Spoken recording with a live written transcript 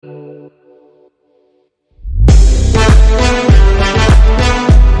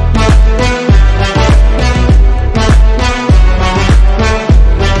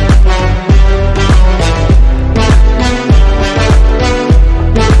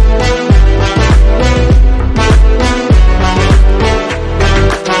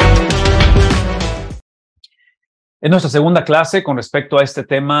Es nuestra segunda clase con respecto a este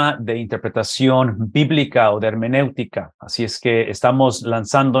tema de interpretación bíblica o de hermenéutica. Así es que estamos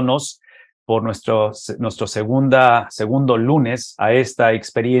lanzándonos por nuestro segundo lunes a esta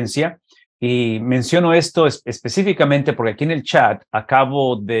experiencia. Y menciono esto específicamente porque aquí en el chat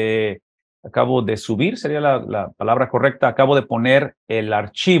acabo de subir, sería la palabra correcta, acabo de poner el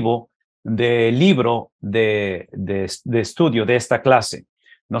archivo del libro de estudio de esta clase.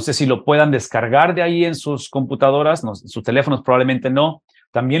 No sé si lo puedan descargar de ahí en sus computadoras, sus teléfonos probablemente no.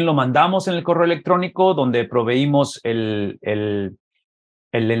 También lo mandamos en el correo electrónico donde proveímos el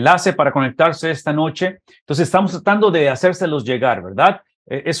enlace para conectarse esta noche. Entonces estamos tratando de hacérselos llegar, ¿verdad?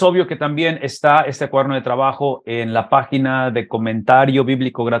 Es obvio que también está este cuaderno de trabajo en la página de comentario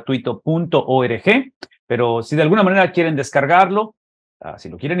bíblico gratuito.org, pero si de alguna manera quieren descargarlo, si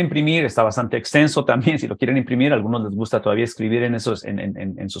lo quieren imprimir, está bastante extenso también. Si lo quieren imprimir, a algunos les gusta todavía escribir en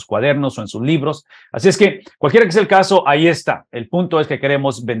sus cuadernos o en sus libros. Así es que, cualquiera que sea el caso, ahí está. El punto es que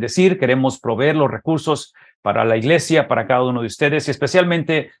queremos bendecir, queremos proveer los recursos para la iglesia, para cada uno de ustedes y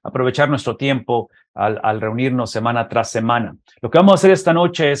especialmente aprovechar nuestro tiempo al reunirnos semana tras semana. Lo que vamos a hacer esta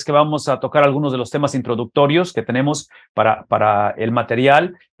noche es que vamos a tocar algunos de los temas introductorios que tenemos para el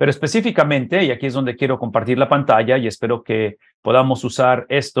material, pero específicamente, y aquí es donde quiero compartir la pantalla y espero que podamos usar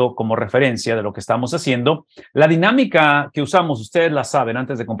esto como referencia de lo que estamos haciendo. La dinámica que usamos, ustedes la saben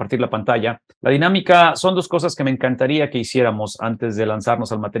antes de compartir la pantalla. La dinámica son dos cosas que me encantaría que hiciéramos antes de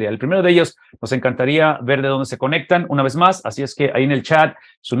lanzarnos al material. El primero de ellos, nos encantaría ver de dónde se conectan una vez más, así es que ahí en el chat,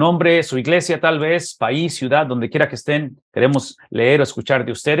 su nombre, su iglesia tal vez, país, ciudad, donde quiera que estén, queremos leer o escuchar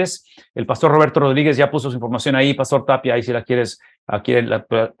de ustedes. El pastor Roberto Rodríguez ya puso su información ahí, pastor Tapia, ahí si la quieres,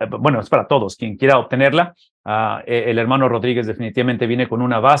 bueno, es para todos, quien quiera obtenerla. El hermano Rodríguez definitivamente viene con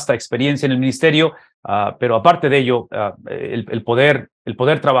una vasta experiencia en el ministerio, pero aparte de ello, el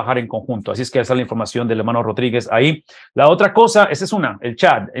poder trabajar en conjunto. Así es que esa es la información del hermano Rodríguez ahí. La otra cosa, esa es el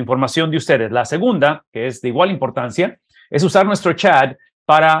chat, información de ustedes. La segunda, que es de igual importancia, es usar nuestro chat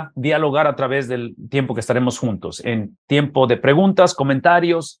para dialogar a través del tiempo que estaremos juntos, en tiempo de preguntas,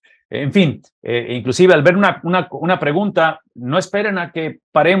 comentarios. En fin, inclusive al ver una pregunta, no esperen a que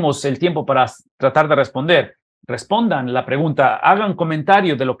paremos el tiempo para tratar de responder. Respondan la pregunta, hagan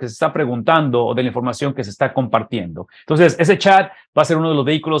comentario de lo que se está preguntando o de la información que se está compartiendo. Entonces, ese chat va a ser uno de los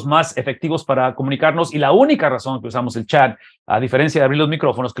vehículos más efectivos para comunicarnos y la única razón que usamos el chat, a diferencia de abrir los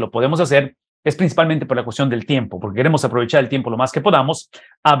micrófonos, que lo podemos hacer, es principalmente por la cuestión del tiempo, porque queremos aprovechar el tiempo lo más que podamos.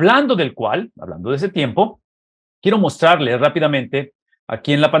 Hablando de ese tiempo, quiero mostrarles rápidamente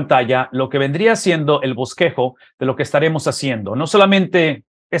aquí en la pantalla lo que vendría siendo el bosquejo de lo que estaremos haciendo, no solamente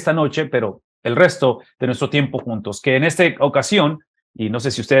esta noche, pero el resto de nuestro tiempo juntos, que en esta ocasión, y no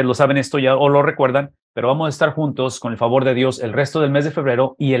sé si ustedes lo saben esto ya o lo recuerdan, pero vamos a estar juntos con el favor de Dios el resto del mes de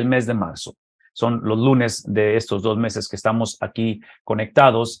febrero y el mes de marzo. Son los lunes de estos 2 meses que estamos aquí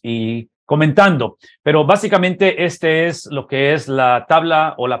conectados y comentando, pero básicamente este es lo que es la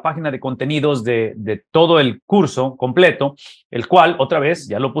tabla o la página de contenidos de todo el curso completo, el cual otra vez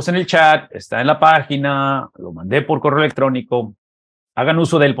ya lo puse en el chat, está en la página, lo mandé por correo electrónico. Hagan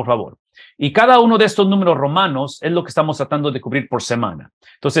uso de él, por favor. Y cada uno de estos números romanos es lo que estamos tratando de cubrir por semana.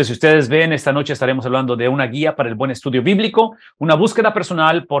 Entonces, si ustedes ven, esta noche estaremos hablando de una guía para el buen estudio bíblico, una búsqueda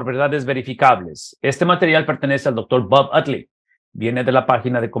personal por verdades verificables. Este material pertenece al Dr. Bob Utley. Viene de la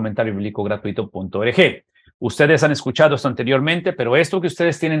página de comentario bíblico gratuito.org. Ustedes han escuchado esto anteriormente, pero esto que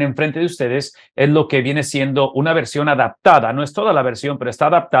ustedes tienen enfrente de ustedes es lo que viene siendo una versión adaptada. No es toda la versión, pero está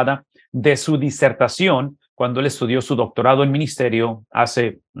adaptada de su disertación cuando él estudió su doctorado en ministerio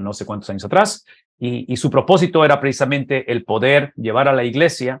hace no sé cuántos años atrás, y su propósito era precisamente el poder llevar a la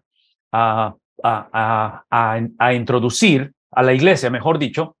iglesia a introducir a la iglesia, mejor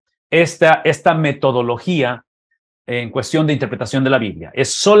dicho, esta metodología en cuestión de interpretación de la Biblia.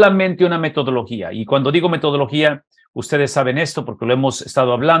 Es solamente una metodología, y cuando digo metodología, ustedes saben esto porque lo hemos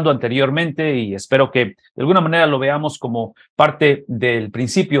estado hablando anteriormente y espero que de alguna manera lo veamos como parte del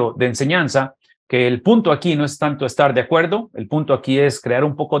principio de enseñanza, que el punto aquí no es tanto estar de acuerdo, el punto aquí es crear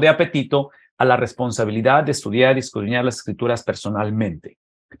un poco de apetito a la responsabilidad de estudiar y escudriñar las escrituras personalmente.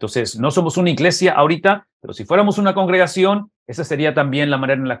 Entonces, no somos una iglesia ahorita, pero si fuéramos una congregación, esa sería también la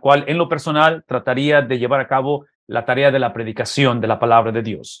manera en la cual, en lo personal, trataría de llevar a cabo la tarea de la predicación de la palabra de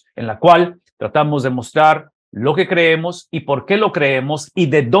Dios, en la cual tratamos de mostrar lo que creemos y por qué lo creemos y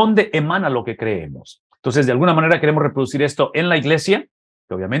de dónde emana lo que creemos. Entonces, de alguna manera queremos reproducir esto en la iglesia,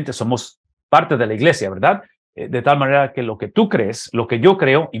 que obviamente somos parte de la iglesia, ¿verdad? De tal manera que lo que tú crees, lo que yo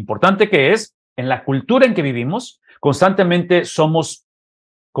creo, importante que es, en la cultura en que vivimos, constantemente somos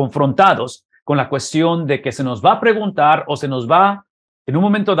confrontados con la cuestión de que se nos va a preguntar o se nos va, en un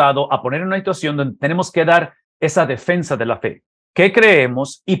momento dado, a poner en una situación donde tenemos que dar esa defensa de la fe. ¿Qué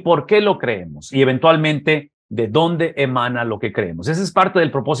creemos y por qué lo creemos? Y eventualmente, ¿de dónde emana lo que creemos? Ese es parte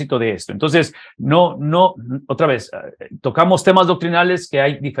del propósito de esto. Entonces, otra vez, tocamos temas doctrinales que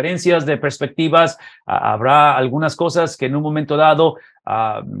hay diferencias de perspectivas, habrá algunas cosas que en un momento dado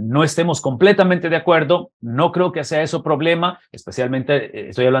no estemos completamente de acuerdo. No creo que sea eso problema, especialmente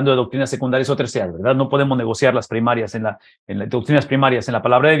estoy hablando de doctrinas secundarias o terciarias, ¿verdad? No podemos negociar las primarias en las doctrinas primarias en la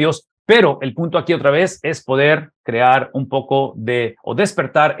palabra de Dios, pero el punto aquí otra vez es poder crear un poco o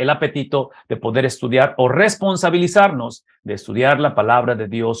despertar el apetito de poder estudiar o responsabilizarnos de estudiar la palabra de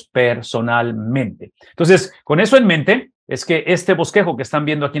Dios personalmente. Entonces, con eso en mente, es que este bosquejo que están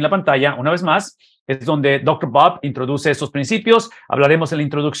viendo aquí en la pantalla, una vez más, es donde Dr. Bob introduce estos principios. Hablaremos en la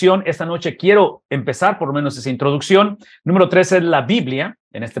introducción. Esta noche quiero empezar por lo menos esa introducción. Número 3 es la Biblia,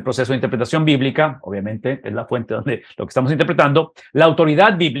 en este proceso de interpretación bíblica. Obviamente es la fuente donde lo que estamos interpretando. La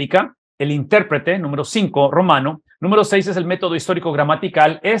autoridad bíblica, el intérprete, número 5, romano. Número 6 es el método histórico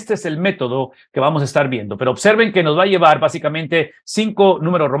gramatical. Este es el método que vamos a estar viendo. Pero observen que nos va a llevar básicamente 5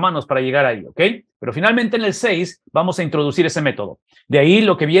 números romanos para llegar ahí, ¿ok? Pero finalmente en el 6 vamos a introducir ese método. De ahí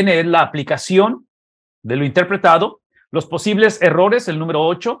lo que viene es la aplicación de lo interpretado, los posibles errores, el número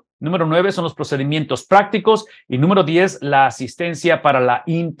 8, número 9 son los procedimientos prácticos y número 10, la asistencia para la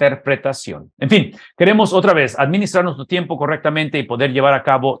interpretación. En fin, queremos otra vez administrar nuestro tiempo correctamente y poder llevar a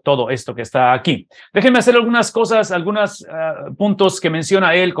cabo todo esto que está aquí. Déjenme hacer algunas cosas, algunos puntos que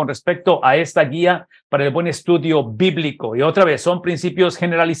menciona él con respecto a esta guía para el buen estudio bíblico. Y otra vez, son principios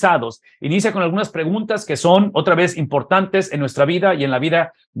generalizados. Inicia con algunas preguntas que son otra vez importantes en nuestra vida y en la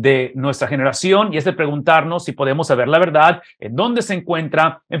vida de nuestra generación, y es de preguntarnos si podemos saber la verdad, en dónde se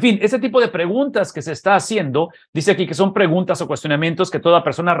encuentra, en fin, ese tipo de preguntas que se está haciendo, dice aquí que son preguntas o cuestionamientos que toda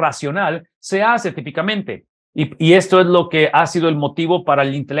persona racional se hace típicamente. Y esto es lo que ha sido el motivo para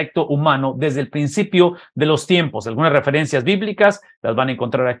el intelecto humano desde el principio de los tiempos. Algunas referencias bíblicas las van a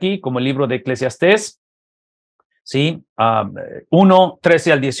encontrar aquí, como el libro de Eclesiastés, ¿sí? 1,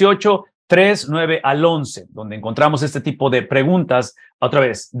 13 al 18, 3, 9 al 11, donde encontramos este tipo de preguntas, otra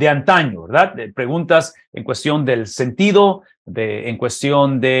vez, de antaño, ¿verdad? De preguntas en cuestión del sentido, en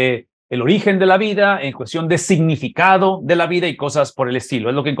cuestión de el origen de la vida, en cuestión de significado de la vida y cosas por el estilo.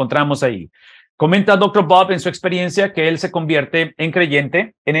 Es lo que encontramos ahí. Comenta Dr. Bob en su experiencia que él se convierte en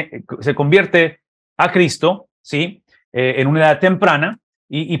creyente, se convierte a Cristo, ¿sí? En una edad temprana.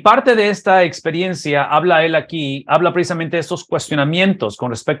 Y parte de esta experiencia, habla él aquí, habla precisamente de estos cuestionamientos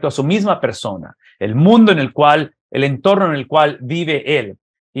con respecto a su misma persona, el mundo en el cual, el entorno en el cual vive él.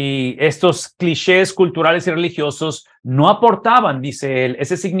 Y estos clichés culturales y religiosos no aportaban, dice él,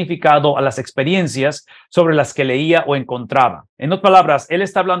 ese significado a las experiencias sobre las que leía o encontraba. En otras palabras, él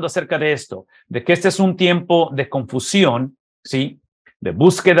está hablando acerca de esto, de que este es un tiempo de confusión, ¿sí? De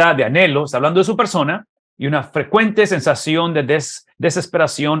búsqueda, de anhelo, está hablando de su persona, y una frecuente sensación de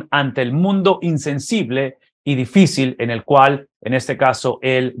desesperación ante el mundo insensible y difícil en el cual, en este caso,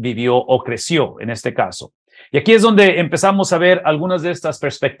 él vivió o creció, en este caso. Y aquí es donde empezamos a ver algunas de estas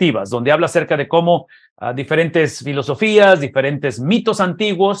perspectivas, donde habla acerca de cómo diferentes filosofías, diferentes mitos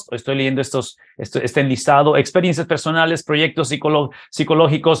antiguos, estoy leyendo este enlistado, experiencias personales, proyectos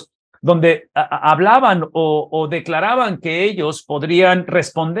psicológicos, donde hablaban o declaraban que ellos podrían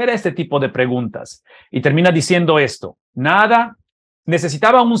responder a este tipo de preguntas. Y termina diciendo esto: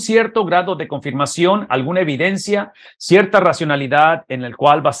 necesitaba un cierto grado de confirmación, alguna evidencia, cierta racionalidad en el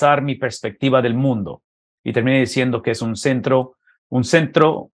cual basar mi perspectiva del mundo. Y termina diciendo que es un centro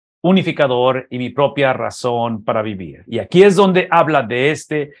unificador y mi propia razón para vivir. Y aquí es donde habla de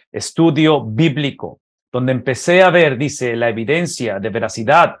este estudio bíblico, donde empecé a ver, dice, la evidencia de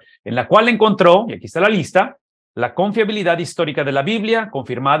veracidad en la cual encontró, y aquí está la lista, la confiabilidad histórica de la Biblia,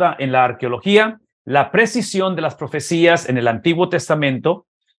 confirmada en la arqueología, la precisión de las profecías en el Antiguo Testamento,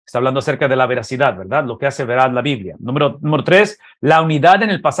 está hablando acerca de la veracidad, ¿verdad? Lo que hace veraz la Biblia. Número 3, la unidad en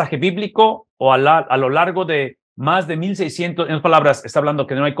el pasaje bíblico o a lo largo de más de 1600, en otras palabras, está hablando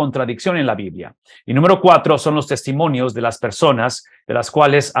que no hay contradicción en la Biblia. Y número 4 son los testimonios de las personas de las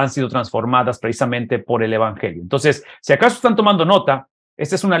cuales han sido transformadas precisamente por el Evangelio. Entonces, si acaso están tomando nota,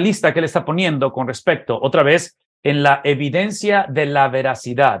 esta es una lista que él está poniendo con respecto, otra vez, en la evidencia de la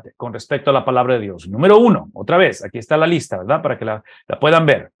veracidad con respecto a la palabra de Dios. Número 1, otra vez, aquí está la lista, ¿verdad? Para que la puedan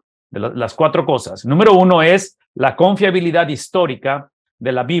ver, de las 4 cosas. Número 1 es la confiabilidad histórica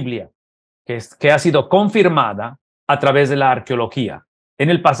de la Biblia, que ha sido confirmada a través de la arqueología en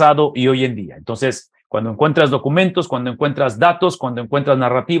el pasado y hoy en día. Entonces, cuando encuentras documentos, cuando encuentras datos, cuando encuentras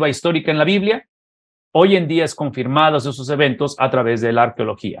narrativa histórica en la Biblia, hoy en día es confirmados esos eventos a través de la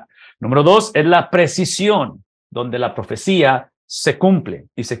arqueología. Número 2 es la precisión, donde la profecía se cumple,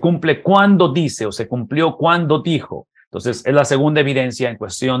 y se cumple cuando dice, o se cumplió cuando dijo. Entonces, es la segunda evidencia en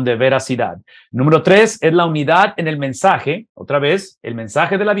cuestión de veracidad. Número 3 es la unidad en el mensaje. Otra vez, el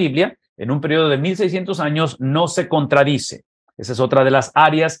mensaje de la Biblia en un periodo de 1600 años no se contradice. Esa es otra de las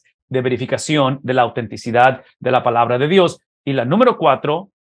áreas de verificación de la autenticidad de la palabra de Dios. Y la número 4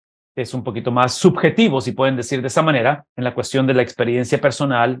 es un poquito más subjetivo, si pueden decir de esa manera, en la cuestión de la experiencia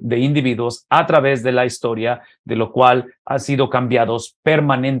personal de individuos a través de la historia, de lo cual han sido cambiados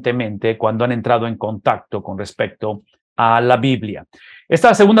permanentemente cuando han entrado en contacto con respecto a la Biblia.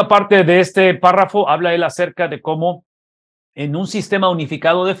 Esta segunda parte de este párrafo habla él acerca de cómo en un sistema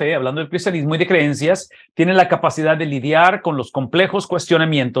unificado de fe, hablando del cristianismo y de creencias, tiene la capacidad de lidiar con los complejos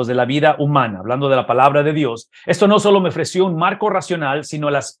cuestionamientos de la vida humana, hablando de la palabra de Dios. Esto no solo me ofreció un marco racional, sino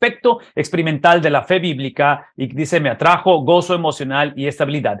el aspecto experimental de la fe bíblica, y dice, me atrajo gozo emocional y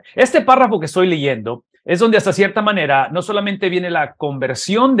estabilidad. Este párrafo que estoy leyendo es donde hasta cierta manera no solamente viene la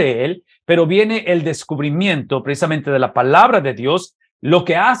conversión de él, pero viene el descubrimiento precisamente de la palabra de Dios, lo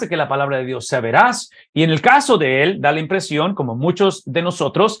que hace que la palabra de Dios sea veraz. Y en el caso de él, da la impresión, como muchos de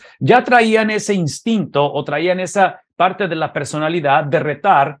nosotros, ya traían ese instinto o traían esa parte de la personalidad de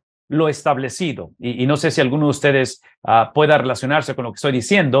retar lo establecido. Y no sé si alguno de ustedes pueda relacionarse con lo que estoy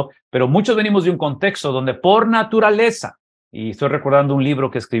diciendo, pero muchos venimos de un contexto donde por naturaleza, y estoy recordando un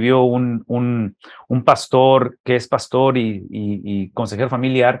libro que escribió un pastor que es pastor y consejero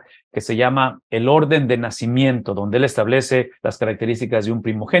familiar, que se llama El orden de nacimiento, donde él establece las características de un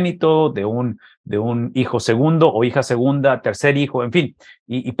primogénito, de un hijo segundo o hija segunda, tercer hijo, en fin,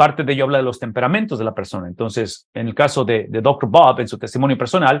 y parte de ello habla de los temperamentos de la persona. Entonces, en el caso de Dr. Bob, en su testimonio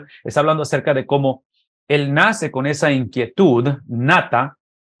personal, está hablando acerca de cómo él nace con esa inquietud nata,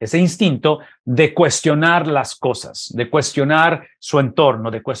 ese instinto de cuestionar las cosas, de cuestionar su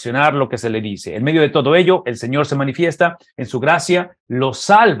entorno, de cuestionar lo que se le dice. En medio de todo ello, el Señor se manifiesta en su gracia, lo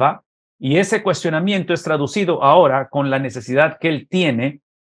salva, y ese cuestionamiento es traducido ahora con la necesidad que él tiene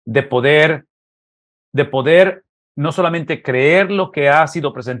de poder no solamente creer lo que ha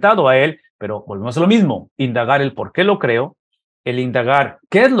sido presentado a él, pero volvemos a lo mismo, indagar el por qué lo creo, el indagar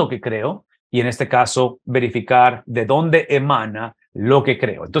qué es lo que creo, y en este caso, verificar de dónde emana lo que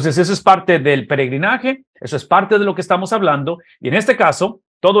creo. Entonces, eso es parte del peregrinaje, eso es parte de lo que estamos hablando, y en este caso,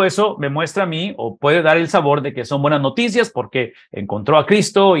 todo eso me muestra a mí, o puede dar el sabor de que son buenas noticias porque encontró a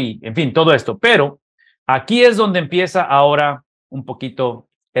Cristo y, en fin, todo esto. Pero aquí es donde empieza ahora un poquito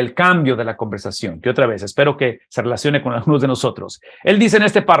el cambio de la conversación, que otra vez espero que se relacione con algunos de nosotros. Él dice en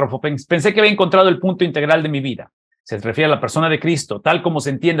este párrafo, pensé que había encontrado el punto integral de mi vida. Se refiere a la persona de Cristo, tal como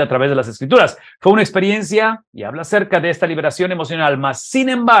se entiende a través de las Escrituras. Fue una experiencia y habla acerca de esta liberación emocional, mas sin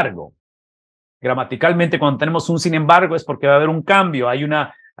embargo, gramaticalmente cuando tenemos un sin embargo es porque va a haber un cambio, hay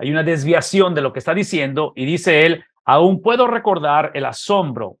una desviación de lo que está diciendo, y dice él, aún puedo recordar el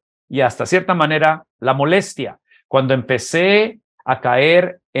asombro y hasta cierta manera la molestia. Cuando empecé a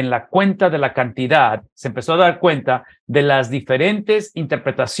caer en la cuenta de la cantidad, se empezó a dar cuenta de las diferentes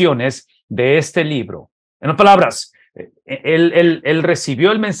interpretaciones de este libro. En otras palabras, él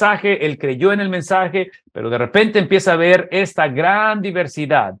recibió el mensaje, él creyó en el mensaje, pero de repente empieza a ver esta gran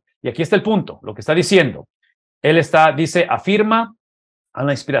diversidad. Y aquí está el punto, lo que está diciendo. Él dice, afirma a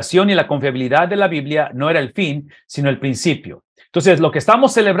la inspiración y la confiabilidad de la Biblia no era el fin, sino el principio. Entonces, lo que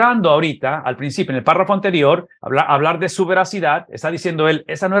estamos celebrando ahorita, al principio, en el párrafo anterior, hablar de su veracidad, está diciendo él,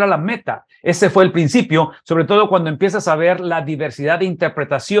 esa no era la meta, ese fue el principio, sobre todo cuando empiezas a ver la diversidad de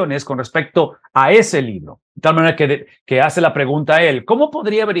interpretaciones con respecto a ese libro. De tal manera que hace la pregunta a él, ¿cómo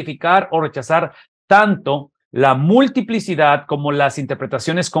podría verificar o rechazar tanto la multiplicidad como las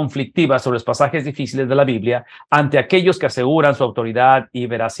interpretaciones conflictivas sobre los pasajes difíciles de la Biblia ante aquellos que aseguran su autoridad y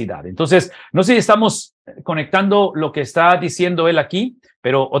veracidad? Entonces, no sé si estamos conectando lo que está diciendo él aquí,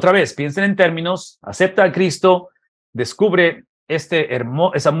 pero otra vez, piensen en términos, acepta a Cristo, descubre esa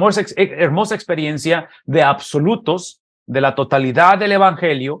hermosa experiencia de absolutos, de la totalidad del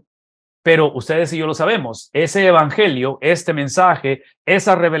evangelio, pero ustedes y yo lo sabemos, ese evangelio, este mensaje,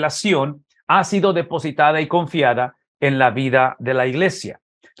 esa revelación ha sido depositada y confiada en la vida de la iglesia.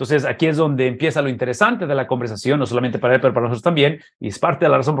 Entonces, aquí es donde empieza lo interesante de la conversación, no solamente para él, pero para nosotros también, y es parte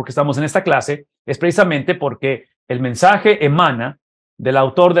de la razón por qué estamos en esta clase, es precisamente porque el mensaje emana del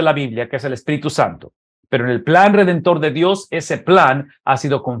autor de la Biblia, que es el Espíritu Santo. Pero en el plan redentor de Dios, ese plan ha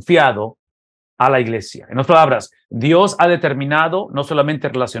sido confiado a la iglesia. En otras palabras, Dios ha determinado no solamente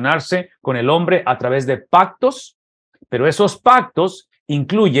relacionarse con el hombre a través de pactos, pero esos pactos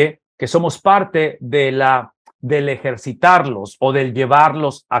incluye que somos parte del ejercitarlos o del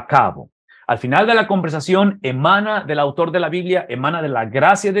llevarlos a cabo. Al final de la conversación emana del autor de la Biblia, emana de la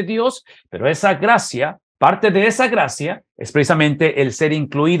gracia de Dios, pero esa gracia parte de esa gracia es precisamente el ser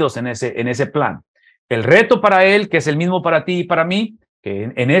incluidos en ese plan. El reto para él, que es el mismo para ti y para mí,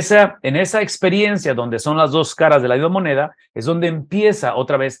 que en esa experiencia donde son las dos caras de la misma moneda, es donde empieza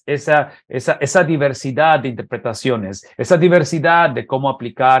otra vez esa diversidad de interpretaciones, esa diversidad de cómo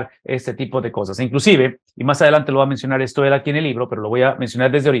aplicar este tipo de cosas. Inclusive, y más adelante lo va a mencionar esto él aquí en el libro, pero lo voy a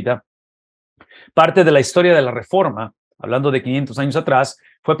mencionar desde ahorita, parte de la historia de la Reforma, hablando de 500 años atrás,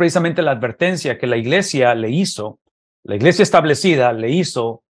 fue precisamente la advertencia que la iglesia establecida le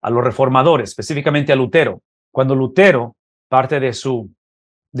hizo a los reformadores, específicamente a Lutero. Cuando Lutero, parte de su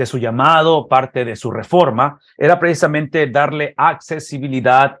llamado, parte de su reforma, era precisamente darle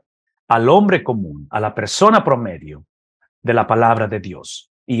accesibilidad al hombre común, a la persona promedio de la palabra de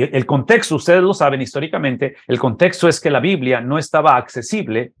Dios. Y el contexto, ustedes lo saben históricamente, el contexto es que la Biblia no estaba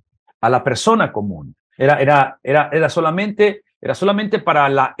accesible a la persona común. Era solamente para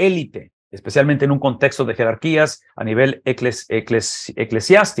la élite, especialmente en un contexto de jerarquías a nivel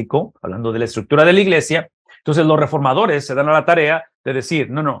eclesiástico, hablando de la estructura de la iglesia. Entonces los reformadores se dan a la tarea de decir,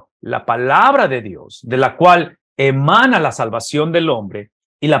 no, la palabra de Dios, de la cual emana la salvación del hombre,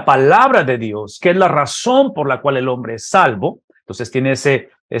 y la palabra de Dios, que es la razón por la cual el hombre es salvo, entonces tiene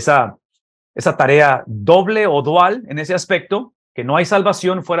esa tarea doble o dual en ese aspecto, que no hay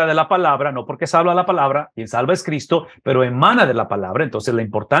salvación fuera de la palabra, no porque salva la palabra, quien salva es Cristo, pero emana de la palabra. Entonces la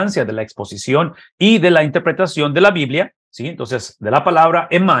importancia de la exposición y de la interpretación de la Biblia, ¿sí? Entonces de la palabra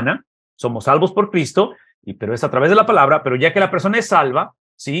emana, somos salvos por Cristo, pero es a través de la palabra, pero ya que la persona es salva,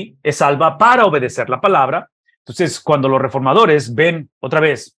 ¿sí? Es salva para obedecer la palabra. Entonces cuando los reformadores ven otra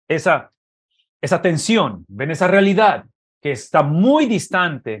vez esa tensión, ven esa realidad que está muy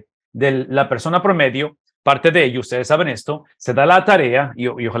distante de la persona promedio, parte de ello, ustedes saben esto, se da la tarea,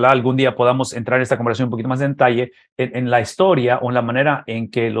 y ojalá algún día podamos entrar en esta conversación un poquito más en detalle, en la historia o en la manera en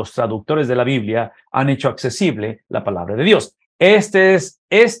que los traductores de la Biblia han hecho accesible la palabra de Dios. Esta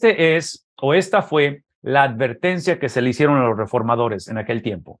fue la advertencia que se le hicieron a los reformadores en aquel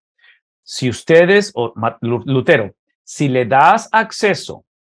tiempo. Si ustedes, o Lutero, si le das acceso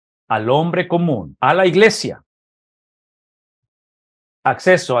al hombre común, a la iglesia,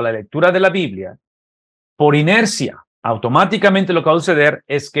 acceso a la lectura de la Biblia, por inercia, automáticamente lo que va a suceder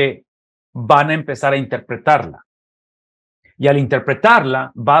es que van a empezar a interpretarla. Y al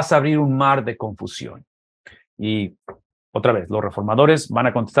interpretarla, vas a abrir un mar de confusión. Y otra vez, los reformadores van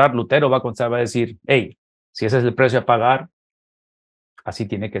a contestar, Lutero va a contestar, va a decir, hey, si ese es el precio a pagar, así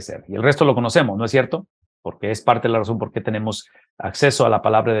tiene que ser. Y el resto lo conocemos, ¿no es cierto? Porque es parte de la razón por qué tenemos acceso a la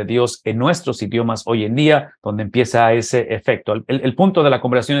palabra de Dios en nuestros idiomas hoy en día, donde empieza ese efecto. El punto de la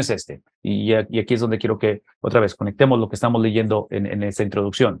conversación es este, y aquí es donde quiero que otra vez conectemos lo que estamos leyendo en esta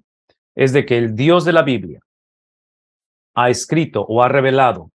introducción. Es de que el Dios de la Biblia ha escrito o ha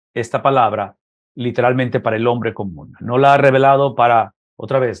revelado esta palabra literalmente para el hombre común. No la ha revelado para,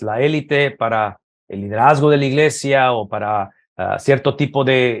 otra vez, la élite, para el liderazgo de la iglesia o para cierto tipo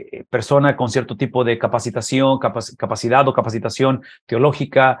de persona con cierto tipo de capacitación, capacidad o capacitación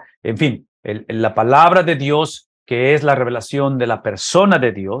teológica, en fin, la palabra de Dios, que es la revelación de la persona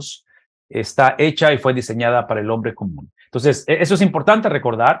de Dios, está hecha y fue diseñada para el hombre común. Entonces, eso es importante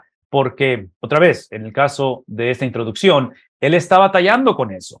recordar porque, otra vez, en el caso de esta introducción, él está batallando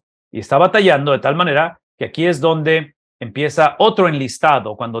con eso y está batallando de tal manera que aquí es donde empieza otro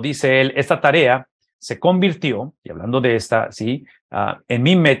enlistado cuando dice él, esta tarea se convirtió, y hablando de esta, sí, en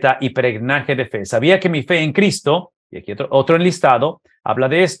mi meta y peregrinaje de fe. Sabía que mi fe en Cristo, y aquí otro enlistado, habla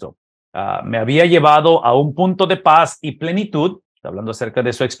de esto, me había llevado a un punto de paz y plenitud, hablando acerca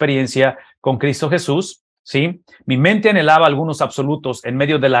de su experiencia con Cristo Jesús, ¿sí? Mi mente anhelaba algunos absolutos en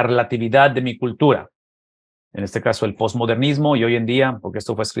medio de la relatividad de mi cultura. En este caso, el posmodernismo, y hoy en día, porque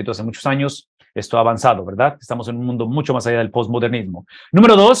esto fue escrito hace muchos años, esto ha avanzado, ¿verdad? Estamos en un mundo mucho más allá del posmodernismo.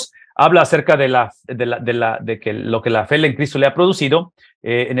 Número 2, habla acerca de que lo que la fe en Cristo le ha producido.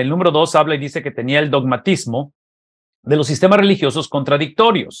 En el número 2 habla y dice que tenía el dogmatismo de los sistemas religiosos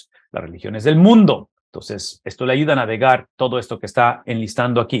contradictorios, las religiones del mundo. Entonces, esto le ayuda a navegar todo esto que está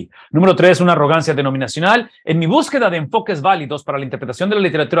enlistando aquí. Número 3, una arrogancia denominacional. En mi búsqueda de enfoques válidos para la interpretación de la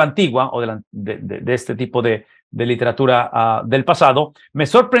literatura antigua o de este tipo de literatura del pasado, me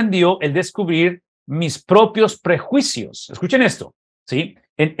sorprendió el descubrir mis propios prejuicios. Escuchen esto, ¿sí?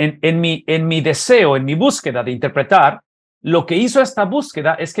 En mi deseo, en mi búsqueda de interpretar, lo que hizo esta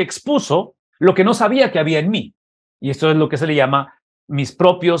búsqueda es que expuso lo que no sabía que había en mí. Y esto es lo que se le llama mis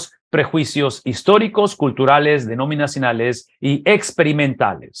propios prejuicios históricos, culturales, denominacionales y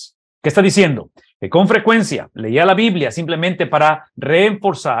experimentales. ¿Qué está diciendo? Que con frecuencia leía la Biblia simplemente para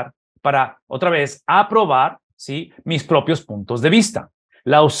reforzar, para otra vez aprobar, ¿sí?, mis propios puntos de vista.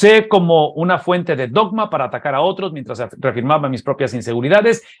 La usé como una fuente de dogma para atacar a otros mientras reafirmaba mis propias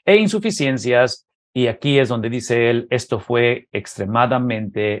inseguridades e insuficiencias. Y aquí es donde dice él, esto fue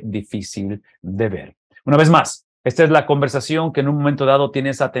extremadamente difícil de ver. Una vez más, esta es la conversación que en un momento dado tiene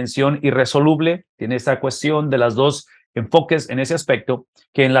esa tensión irresoluble, tiene esa cuestión de las dos enfoques en ese aspecto,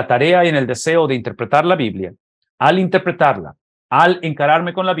 que en la tarea y en el deseo de interpretar la Biblia, al interpretarla, al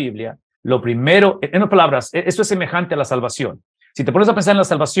encararme con la Biblia, lo primero, en otras palabras, esto es semejante a la salvación. Si te pones a pensar en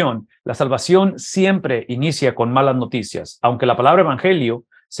la salvación siempre inicia con malas noticias, aunque la palabra evangelio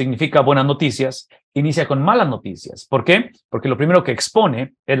significa buenas noticias, inicia con malas noticias. ¿Por qué? Porque lo primero que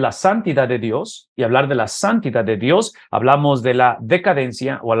expone es la santidad de Dios, y hablar de la santidad de Dios, hablamos de la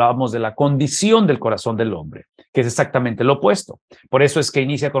decadencia o hablamos de la condición del corazón del hombre, que es exactamente lo opuesto. Por eso es que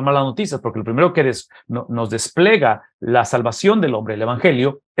inicia con malas noticias, porque lo primero que nos despliega la salvación del hombre, el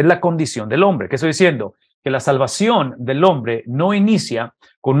evangelio, es la condición del hombre. ¿Qué estoy diciendo? Que la salvación del hombre no inicia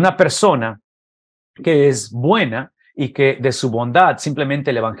con una persona que es buena y que de su bondad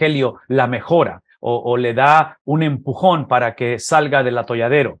simplemente el evangelio la mejora o le da un empujón para que salga del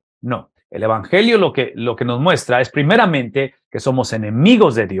atolladero. No, el evangelio lo que nos muestra es primeramente que somos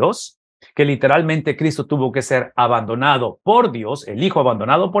enemigos de Dios, que literalmente Cristo tuvo que ser abandonado por Dios, el Hijo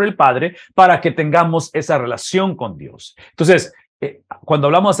abandonado por el Padre, para que tengamos esa relación con Dios. Entonces, cuando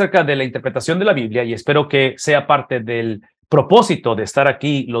hablamos acerca de la interpretación de la Biblia, y espero que sea parte del propósito de estar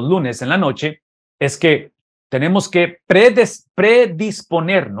aquí los lunes en la noche, es que tenemos que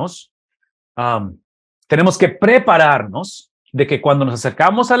predisponernos, tenemos que prepararnos de que cuando nos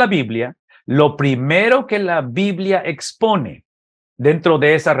acercamos a la Biblia, lo primero que la Biblia expone dentro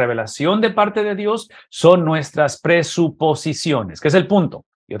de esa revelación de parte de Dios son nuestras presuposiciones, que es el punto.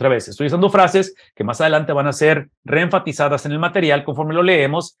 Y otra vez, estoy usando frases que más adelante van a ser reenfatizadas en el material conforme lo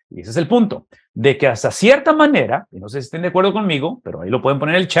leemos, y ese es el punto, de que hasta cierta manera, y no sé si estén de acuerdo conmigo, pero ahí lo pueden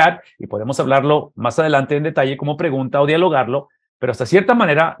poner en el chat y podemos hablarlo más adelante en detalle como pregunta o dialogarlo, pero hasta cierta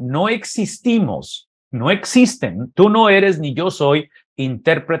manera no existimos, no existen, tú no eres ni yo soy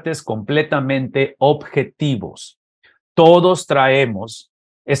intérpretes completamente objetivos. Todos traemos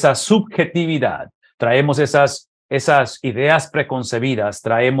esa subjetividad, traemos esas ideas preconcebidas,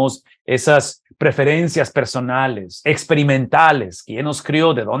 traemos esas preferencias personales, experimentales, quién nos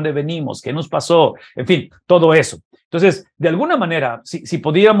crió, de dónde venimos, qué nos pasó, en fin, todo eso. Entonces, de alguna manera, si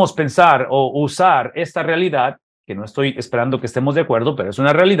pudiéramos pensar o usar esta realidad, que no estoy esperando que estemos de acuerdo, pero es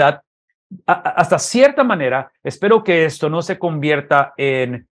una realidad, hasta cierta manera, espero que esto no se convierta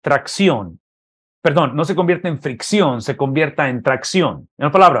en tracción, perdón, no se convierta en fricción, se convierta en tracción. En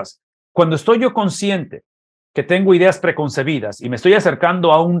otras palabras, cuando estoy yo consciente que tengo ideas preconcebidas y me estoy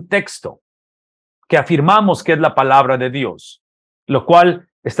acercando a un texto que afirmamos que es la palabra de Dios, lo cual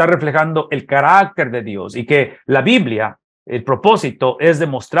está reflejando el carácter de Dios y que la Biblia, el propósito es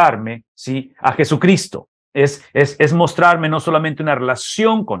demostrarme, ¿sí?, a Jesucristo. Es mostrarme no solamente una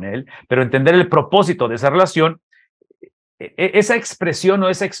relación con Él, pero entender el propósito de esa relación. Esa expresión o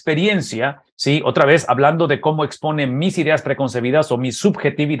esa experiencia, ¿sí?, otra vez hablando de cómo expone mis ideas preconcebidas o mi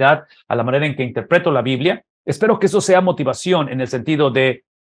subjetividad a la manera en que interpreto la Biblia, espero que eso sea motivación en el sentido de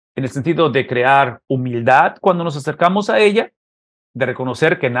crear humildad cuando nos acercamos a ella, de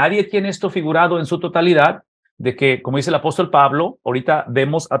reconocer que nadie tiene esto figurado en su totalidad, de que, como dice el apóstol Pablo, ahorita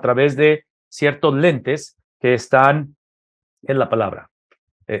vemos a través de ciertos lentes que están en la palabra.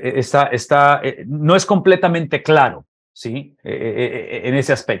 No es completamente claro, ¿sí?, en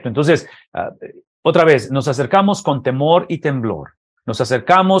ese aspecto. Entonces, otra vez, nos acercamos con temor y temblor. Nos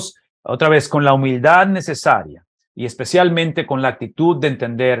acercamos otra vez con la humildad necesaria y especialmente con la actitud de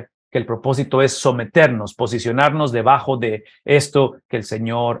entender que el propósito es someternos, posicionarnos debajo de esto que el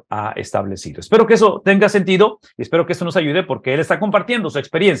Señor ha establecido. Espero que eso tenga sentido y espero que esto nos ayude porque Él está compartiendo su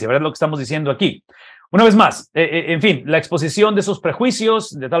experiencia, ¿verdad? Lo que estamos diciendo aquí. Una vez más, en fin, la exposición de sus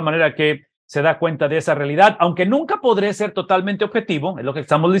prejuicios, de tal manera que se da cuenta de esa realidad, aunque nunca podré ser totalmente objetivo, es lo que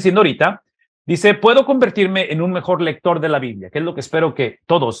estamos diciendo ahorita. Dice, puedo convertirme en un mejor lector de la Biblia, que es lo que espero que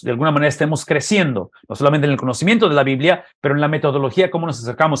todos de alguna manera estemos creciendo, no solamente en el conocimiento de la Biblia, pero en la metodología, cómo nos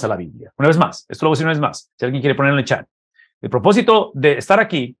acercamos a la Biblia. Una vez más, esto lo voy a decir una vez más, si alguien quiere ponerlo en el chat. El propósito de estar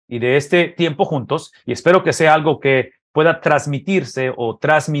aquí y de este tiempo juntos, y espero que sea algo que pueda transmitirse o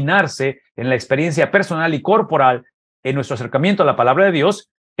transminarse en la experiencia personal y corporal en nuestro acercamiento a la palabra de Dios,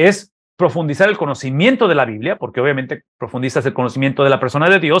 es profundizar el conocimiento de la Biblia, porque obviamente profundizas el conocimiento de la persona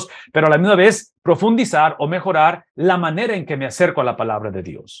de Dios, pero a la misma vez profundizar o mejorar la manera en que me acerco a la palabra de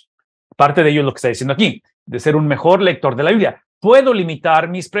Dios. Parte de ello es lo que está diciendo aquí, de ser un mejor lector de la Biblia. Puedo limitar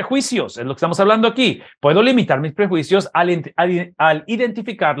mis prejuicios, es lo que estamos hablando aquí. Puedo limitar mis prejuicios al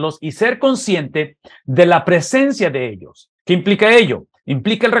identificarlos y ser consciente de la presencia de ellos. ¿Qué implica ello?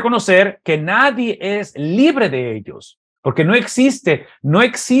 Implica el reconocer que nadie es libre de ellos, porque no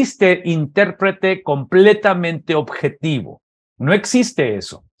existe intérprete completamente objetivo. No existe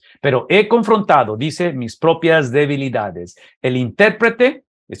eso. Pero he confrontado, dice, mis propias debilidades. El intérprete,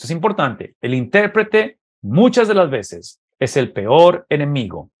 esto es importante, el intérprete muchas de las veces es el peor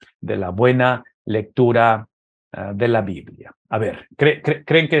enemigo de la buena lectura de la Biblia. A ver,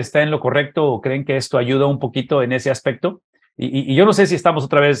 ¿creen que está en lo correcto o creen que esto ayuda un poquito en ese aspecto? Y yo no sé si estamos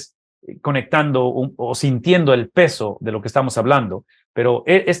otra vez conectando o sintiendo el peso de lo que estamos hablando, pero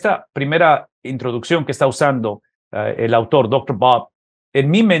esta primera introducción que está usando el autor, Dr. Bob, en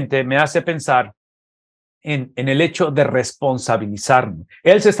mi mente me hace pensar en el hecho de responsabilizarnos.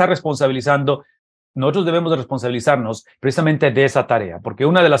 Él se está responsabilizando. Nosotros debemos de responsabilizarnos precisamente de esa tarea, porque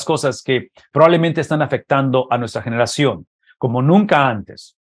una de las cosas que probablemente están afectando a nuestra generación como nunca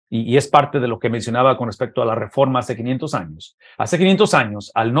antes, y es parte de lo que mencionaba con respecto a la reforma hace 500 años. Hace 500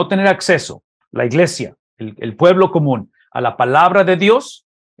 años, al no tener acceso, la iglesia, el pueblo común, a la palabra de Dios,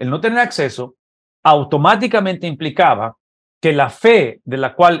 el no tener acceso, automáticamente implicaba que la fe de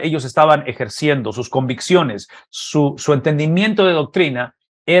la cual ellos estaban ejerciendo, sus convicciones, su entendimiento de doctrina,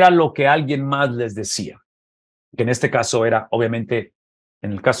 era lo que alguien más les decía. Que en este caso era, obviamente,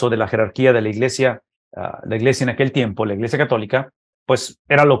 en el caso de la jerarquía de la iglesia en aquel tiempo, la iglesia católica, pues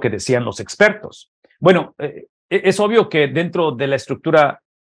era lo que decían los expertos. Bueno, es obvio que dentro de la estructura,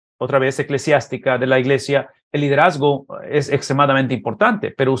 otra vez, eclesiástica de la iglesia, el liderazgo es extremadamente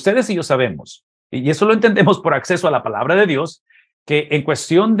importante, pero ustedes y yo sabemos, y eso lo entendemos por acceso a la palabra de Dios, que en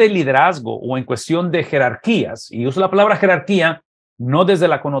cuestión de liderazgo o en cuestión de jerarquías, y uso la palabra jerarquía no desde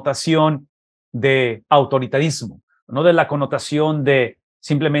la connotación de autoritarismo, no de la connotación de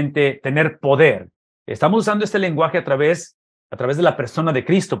simplemente tener poder. Estamos usando este lenguaje a través de la persona de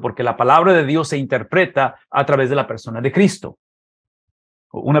Cristo, porque la palabra de Dios se interpreta a través de la persona de Cristo.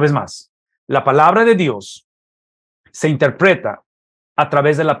 Una vez más, la palabra de Dios se interpreta a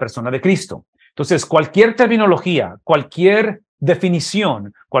través de la persona de Cristo. Entonces, cualquier terminología, cualquier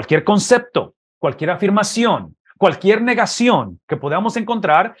definición, cualquier concepto, cualquier afirmación, cualquier negación que podamos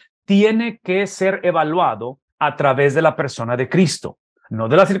encontrar, tiene que ser evaluado a través de la persona de Cristo. No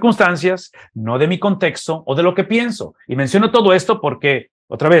de las circunstancias, no de mi contexto o de lo que pienso. Y menciono todo esto porque,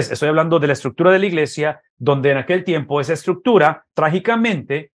 otra vez, estoy hablando de la estructura de la iglesia, donde en aquel tiempo esa estructura,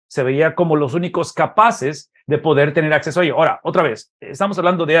 trágicamente, se veía como los únicos capaces de poder tener acceso a ello. Ahora, otra vez, estamos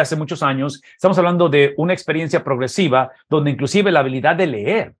hablando de hace muchos años, estamos hablando de una experiencia progresiva, donde inclusive la habilidad de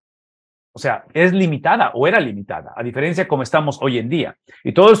leer, o sea, es limitada o era limitada, a diferencia como estamos hoy en día.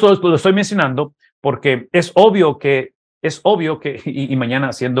 Y todo esto lo estoy mencionando porque es obvio que, y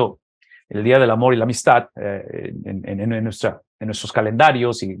mañana siendo el Día del Amor y la Amistad en nuestros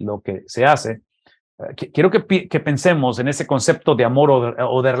calendarios y lo que se hace, quiero que pensemos en ese concepto de amor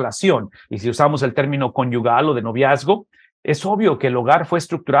o de relación. Y si usamos el término conyugal o de noviazgo, es obvio que el hogar fue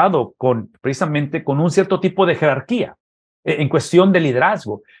estructurado precisamente con un cierto tipo de jerarquía en cuestión de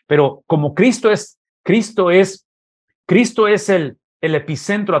liderazgo. Pero como Cristo es el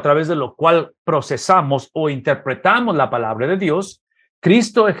epicentro a través de lo cual procesamos o interpretamos la palabra de Dios,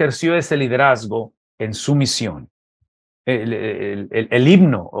 Cristo ejerció ese liderazgo en su misión. El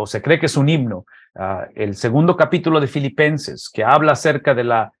himno, o se cree que es un himno, el segundo capítulo de Filipenses, que habla acerca de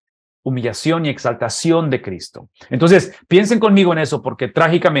la humillación y exaltación de Cristo. Entonces, piensen conmigo en eso, porque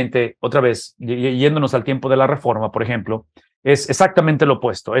trágicamente, otra vez, yéndonos al tiempo de la Reforma, por ejemplo, es exactamente lo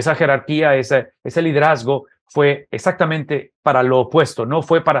opuesto. Esa jerarquía, ese liderazgo fue exactamente para lo opuesto. No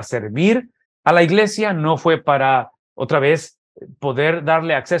fue para servir a la iglesia, no fue para, otra vez, poder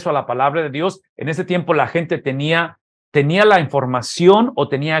darle acceso a la palabra de Dios. En ese tiempo la gente tenía la información o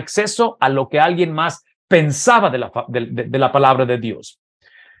tenía acceso a lo que alguien más pensaba de la palabra de Dios.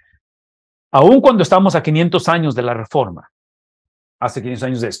 Aún cuando estamos a 500 años de la Reforma, hace 500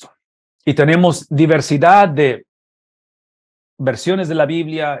 años de esto, y tenemos diversidad de versiones de la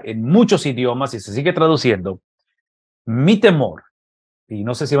Biblia en muchos idiomas y se sigue traduciendo, mi temor, y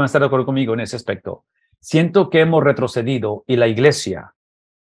no sé si van a estar de acuerdo conmigo en ese aspecto, siento que hemos retrocedido y la iglesia,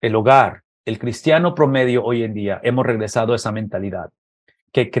 el hogar, el cristiano promedio hoy en día, hemos regresado a esa mentalidad,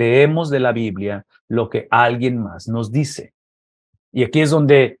 que creemos de la Biblia lo que alguien más nos dice. Y aquí es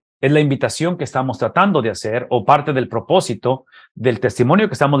donde es la invitación que estamos tratando de hacer, o parte del propósito del testimonio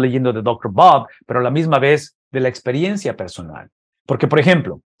que estamos leyendo de Dr. Bob, pero a la misma vez de la experiencia personal. Porque, por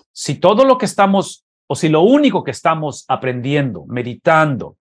ejemplo, si todo lo que estamos, o si lo único que estamos aprendiendo,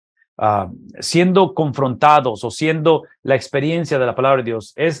 meditando, siendo confrontados o siendo la experiencia de la palabra de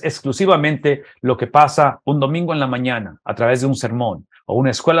Dios es exclusivamente lo que pasa un domingo en la mañana a través de un sermón o una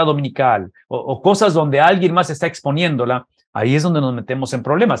escuela dominical o cosas donde alguien más está exponiéndola, Ahí es donde nos metemos en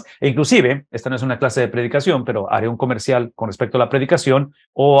problemas. E inclusive, esta no es una clase de predicación, pero haré un comercial con respecto a la predicación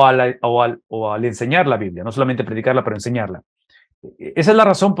o al enseñar la Biblia, no solamente predicarla, pero enseñarla. Esa es la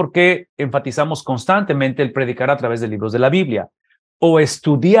razón por qué enfatizamos constantemente el predicar a través de libros de la Biblia o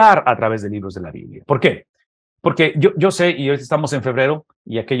estudiar a través de libros de la Biblia. ¿Por qué? Porque yo sé, y hoy estamos en febrero,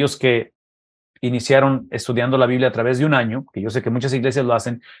 y aquellos que iniciaron estudiando la Biblia a través de un año, que yo sé que muchas iglesias lo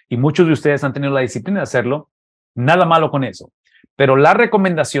hacen, y muchos de ustedes han tenido la disciplina de hacerlo, nada malo con eso. Pero la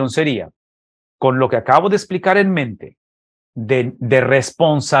recomendación sería, con lo que acabo de explicar en mente, de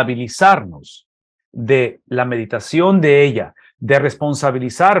responsabilizarnos de la meditación de ella, de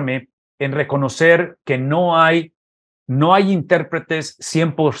responsabilizarme en reconocer que no hay intérpretes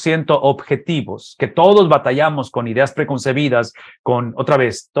 100% objetivos, que todos batallamos con ideas preconcebidas, con, otra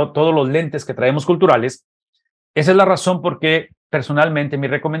vez, todos los lentes que traemos culturales. Esa es la razón por qué personalmente mi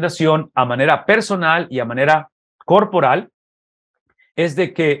recomendación a manera personal y a manera corporal es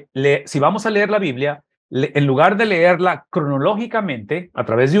de que si vamos a leer la Biblia, en lugar de leerla cronológicamente a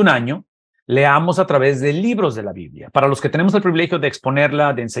través de un año, leamos a través de libros de la Biblia. Para los que tenemos el privilegio de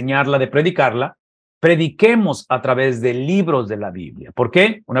exponerla, de enseñarla, de predicarla, prediquemos a través de libros de la Biblia. ¿Por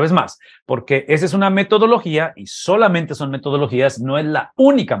qué? Una vez más, porque esa es una metodología y solamente son metodologías, no es la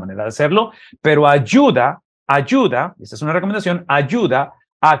única manera de hacerlo, pero ayuda, esta es una recomendación, ayuda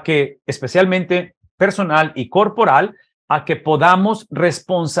a que especialmente personal y corporal, a que podamos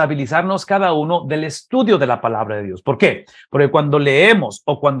responsabilizarnos cada uno del estudio de la palabra de Dios. ¿Por qué? Porque cuando leemos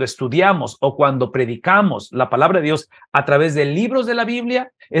o cuando estudiamos o cuando predicamos la palabra de Dios a través de libros de la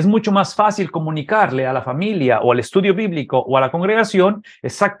Biblia, es mucho más fácil comunicarle a la familia o al estudio bíblico o a la congregación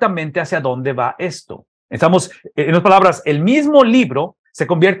exactamente hacia dónde va esto. Estamos, en otras palabras, el mismo libro se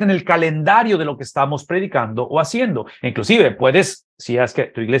convierte en el calendario de lo que estamos predicando o haciendo. Inclusive puedes, si es que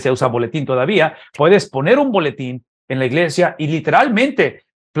tu iglesia usa boletín todavía, puedes poner un boletín en la iglesia y literalmente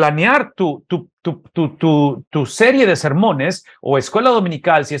planear tu serie de sermones o escuela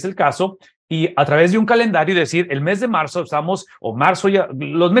dominical, si es el caso, y a través de un calendario decir, el mes de marzo estamos, o marzo ya,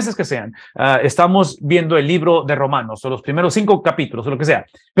 los meses que sean, estamos viendo el libro de Romanos o los primeros 5 capítulos o lo que sea.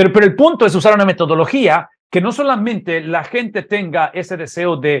 Pero el punto es usar una metodología que no solamente la gente tenga ese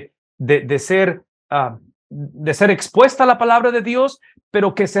deseo de ser expuesta a la palabra de Dios,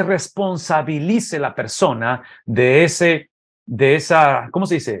 pero que se responsabilice la persona de esa, ¿cómo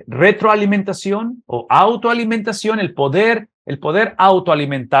se dice? Retroalimentación o autoalimentación, el poder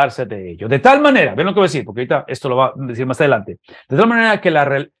autoalimentarse de ello. De tal manera, ven lo que voy a decir, porque ahorita esto lo va a decir más adelante, de tal manera que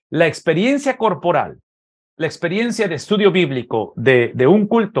la experiencia corporal, la experiencia de estudio bíblico de un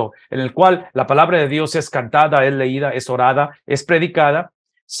culto en el cual la palabra de Dios es cantada, es leída, es orada, es predicada,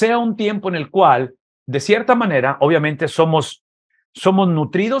 sea un tiempo en el cual, de cierta manera, obviamente somos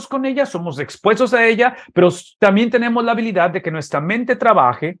nutridos con ella, somos expuestos a ella, pero también tenemos la habilidad de que nuestra mente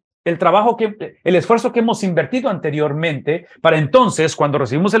trabaje el esfuerzo que hemos invertido anteriormente para entonces, cuando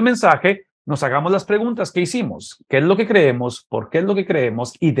recibimos el mensaje, nos hagamos las preguntas que hicimos. ¿Qué es lo que creemos? ¿Por qué es lo que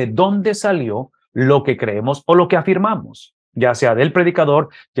creemos? ¿Y de dónde salió lo que creemos o lo que afirmamos? Ya sea del predicador,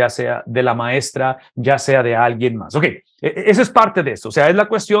 ya sea de la maestra, ya sea de alguien más. Ok, eso es parte de esto. O sea, es la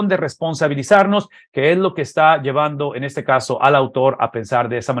cuestión de responsabilizarnos, que es lo que está llevando, en este caso, al autor a pensar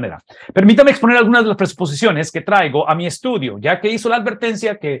de esa manera. Permítame exponer algunas de las presuposiciones que traigo a mi estudio, ya que hizo la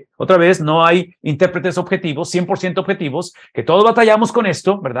advertencia que, otra vez, no hay intérpretes objetivos, 100% objetivos, que todos batallamos con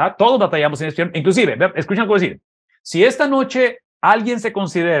esto, ¿verdad? Todos batallamos en esto. Inclusive, escuchen lo que voy a decir. Si esta noche alguien se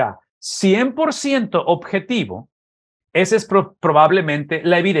considera 100% objetivo, esa es probablemente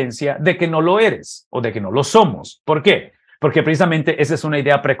la evidencia de que no lo eres o de que no lo somos. ¿Por qué? Porque precisamente esa es una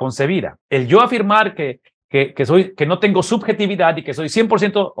idea preconcebida. El yo afirmar que no tengo subjetividad y que soy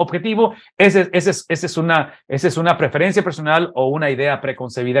 100% objetivo, esa es una preferencia personal o una idea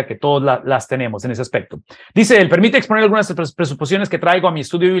preconcebida que todos las tenemos en ese aspecto. Dice él, permite exponer algunas presuposiciones que traigo a mi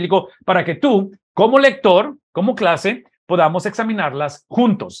estudio bíblico para que tú, como lector, como clase, podamos examinarlas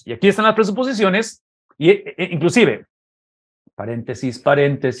juntos. Y aquí están las presuposiciones y inclusive, paréntesis.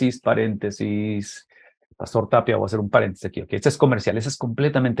 Pastor Tapia, voy a hacer un paréntesis aquí. Okay. Este es comercial, este es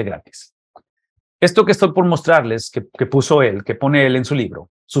completamente gratis. Esto que estoy por mostrarles, que puso él, que pone él en su libro,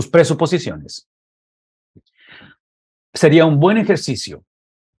 sus presuposiciones, sería un buen ejercicio,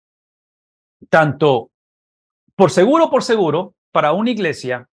 tanto por seguro, para una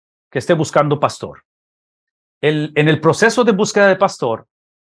iglesia que esté buscando pastor. En el proceso de búsqueda de pastor,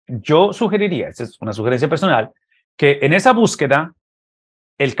 yo sugeriría, esta es una sugerencia personal, que en esa búsqueda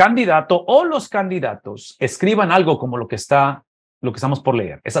el candidato o los candidatos escriban algo como lo que estamos por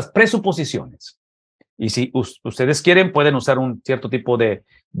leer, esas presuposiciones. Y si ustedes quieren, pueden usar un cierto tipo de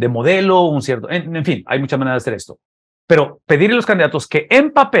modelo, en fin, hay muchas maneras de hacer esto. pero pedirle a los candidatos que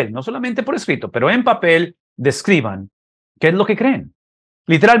en papel, no solamente por escrito, pero en papel describan qué es lo que creen.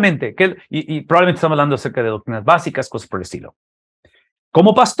 Literalmente, y probablemente estamos hablando acerca de doctrinas básicas, cosas por el estilo.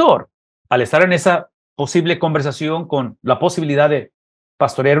 Como pastor, al estar en esa posible conversación con la posibilidad de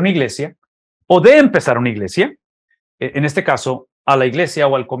pastorear una iglesia o de empezar una iglesia, en este caso, a la iglesia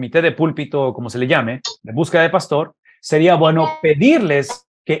o al comité de púlpito, o como se le llame, de búsqueda de pastor, sería bueno pedirles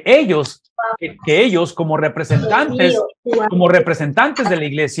que ellos como representantes de la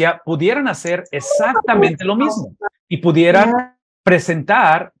iglesia pudieran hacer exactamente lo mismo y pudieran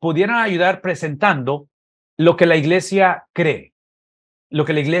ayudar presentando lo que la iglesia cree, lo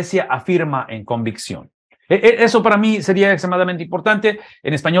que la iglesia afirma en convicción. Eso para mí sería extremadamente importante.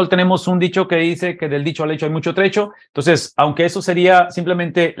 En español tenemos un dicho que dice que del dicho al hecho hay mucho trecho. Entonces, aunque eso sería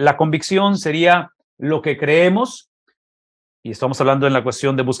simplemente la convicción, sería lo que creemos, y estamos hablando en la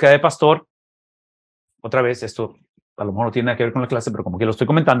cuestión de búsqueda de pastor. Otra vez, esto a lo mejor no tiene nada que ver con la clase, pero como que lo estoy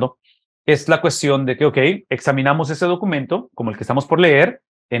comentando, es la cuestión de que, ok, examinamos ese documento, como el que estamos por leer,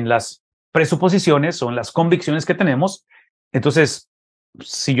 en las presuposiciones o en las convicciones que tenemos. Entonces,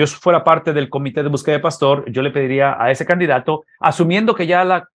 si yo fuera parte del comité de búsqueda de pastor, yo le pediría a ese candidato, asumiendo que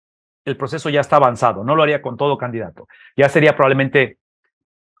ya el proceso ya está avanzado, no lo haría con todo candidato, ya sería probablemente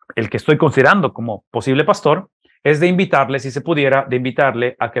el que estoy considerando como posible pastor, es de invitarle, si se pudiera, de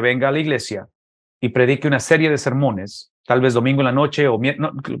invitarle a que venga a la iglesia y predique una serie de sermones, tal vez domingo en la noche o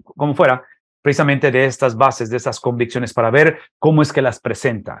no, como fuera, precisamente de estas bases, de estas convicciones, para ver cómo es que las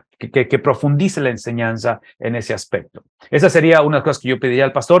presenta, que profundice la enseñanza en ese aspecto. Esa sería una de las cosas que yo pediría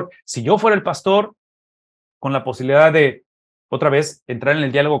al pastor. Si yo fuera el pastor, con la posibilidad de, otra vez, entrar en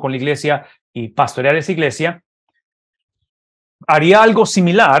el diálogo con la iglesia y pastorear esa iglesia, haría algo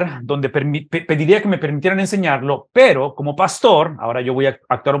similar, donde pediría que me permitieran enseñarlo, pero como pastor, ahora yo voy a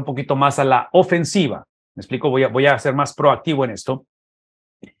actuar un poquito más a la ofensiva. ¿Me explico? Voy a ser más proactivo en esto.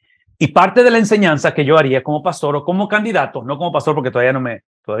 Y parte de la enseñanza que yo haría como pastor o como candidato, no como pastor porque todavía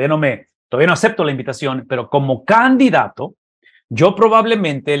no acepto la invitación, pero como candidato, yo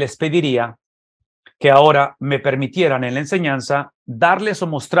probablemente les pediría que ahora me permitieran en la enseñanza darles o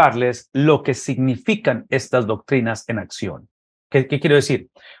mostrarles lo que significan estas doctrinas en acción. ¿Qué quiero decir?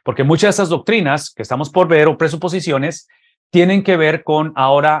 Porque muchas de esas doctrinas que estamos por ver o presuposiciones tienen que ver con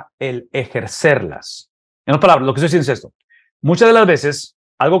ahora el ejercerlas. En otras palabras, lo que estoy diciendo es esto. Muchas de las veces,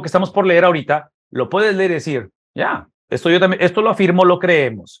 algo que estamos por leer ahorita, lo puedes leer y decir, ya, esto lo afirmo, lo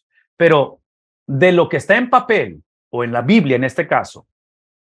creemos. Pero de lo que está en papel o en la Biblia en este caso,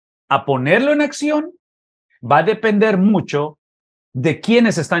 a ponerlo en acción, va a depender mucho de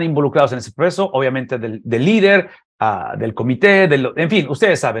quiénes están involucrados en ese proceso, obviamente del líder, del comité, en fin,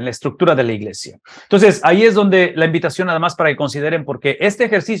 ustedes saben, la estructura de la iglesia. Entonces, ahí es donde la invitación además para que consideren, porque este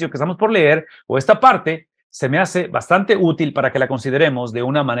ejercicio que estamos por leer, o esta parte, se me hace bastante útil para que la consideremos de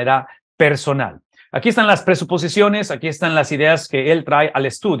una manera personal. Aquí están las presuposiciones, aquí están las ideas que él trae al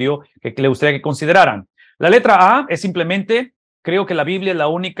estudio que le gustaría que consideraran. La letra A es simplemente, creo que la Biblia es la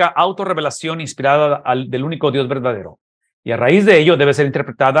única autorrevelación inspirada del único Dios verdadero. Y a raíz de ello debe ser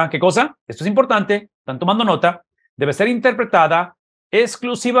interpretada, ¿qué cosa? Esto es importante, están tomando nota, debe ser interpretada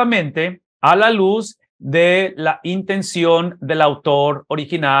exclusivamente a la luz de la intención del autor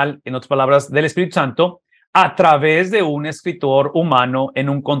original, en otras palabras, del Espíritu Santo, a través de un escritor humano en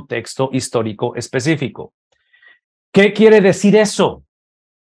un contexto histórico específico. ¿Qué quiere decir eso?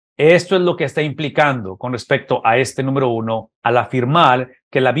 Esto es lo que está implicando con respecto a este número 1, al afirmar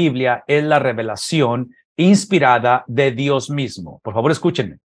que la Biblia es la revelación inspirada de Dios mismo. Por favor,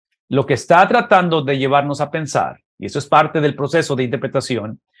 escúchenme. Lo que está tratando de llevarnos a pensar, y eso es parte del proceso de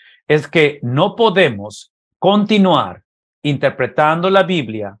interpretación, es que no podemos continuar interpretando la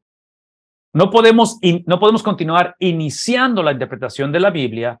Biblia. No podemos continuar iniciando la interpretación de la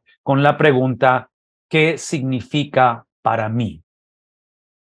Biblia con la pregunta, ¿qué significa para mí?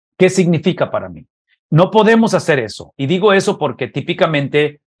 ¿Qué significa para mí? No podemos hacer eso. Y digo eso porque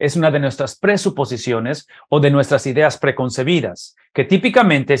típicamente es una de nuestras presuposiciones o de nuestras ideas preconcebidas, que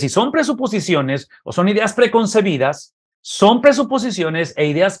típicamente si son presuposiciones o son ideas preconcebidas, son presuposiciones e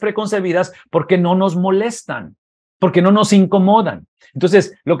ideas preconcebidas porque no nos molestan, porque no nos incomodan.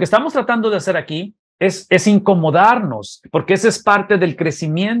 Entonces, lo que estamos tratando de hacer aquí es incomodarnos, porque ese es parte del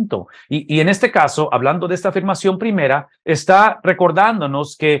crecimiento. Y en este caso, hablando de esta afirmación primera, está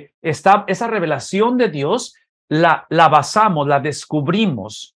recordándonos que esa revelación de Dios la basamos, la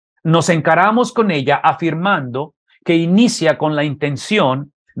descubrimos, nos encaramos con ella afirmando que inicia con la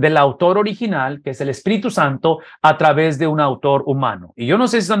intención del autor original, que es el Espíritu Santo, a través de un autor humano. Y yo no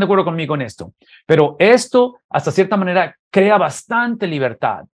sé si están de acuerdo conmigo en esto, pero esto, hasta cierta manera, crea bastante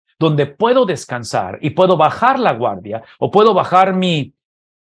libertad. donde puedo descansar y puedo bajar la guardia o puedo bajar ¿cuál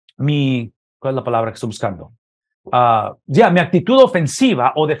es la palabra que estoy buscando? Mi actitud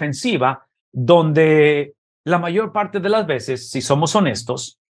ofensiva o defensiva, donde la mayor parte de las veces, si somos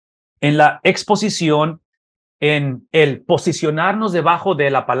honestos, en la exposición, en el posicionarnos debajo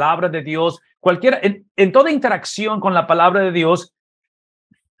de la palabra de Dios, en toda interacción con la palabra de Dios,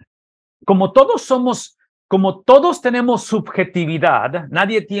 como todos tenemos subjetividad,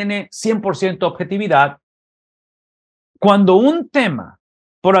 nadie tiene 100% objetividad. Cuando un tema,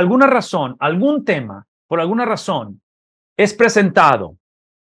 por alguna razón, es presentado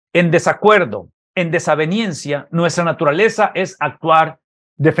en desacuerdo, en desaveniencia, nuestra naturaleza es actuar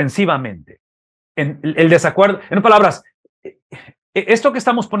defensivamente. El desacuerdo, en palabras, esto que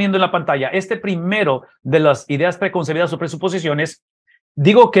estamos poniendo en la pantalla, este primero de las ideas preconcebidas o presuposiciones,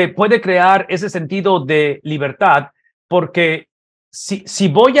 digo que puede crear ese sentido de libertad, porque si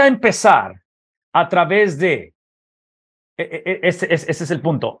voy a empezar a través de, ese es el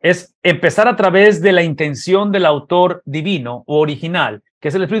punto, es empezar a través de la intención del autor divino o original, que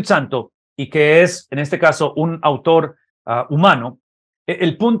es el Espíritu Santo, y que es, en este caso, un autor humano.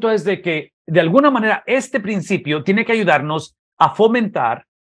 El punto es de que, de alguna manera, este principio tiene que ayudarnos a fomentar,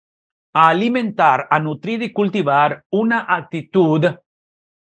 a alimentar, a nutrir y cultivar una actitud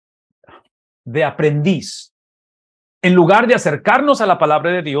de aprendiz, en lugar de acercarnos a la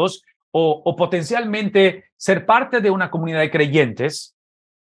palabra de Dios o potencialmente ser parte de una comunidad de creyentes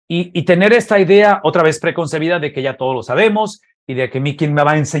y tener esta idea otra vez preconcebida de que ya todo lo sabemos y de que quién me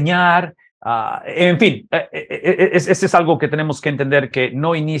va a enseñar. En fin, ese es algo que tenemos que entender, que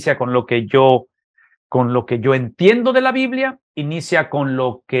no inicia con lo que yo entiendo de la Biblia, inicia con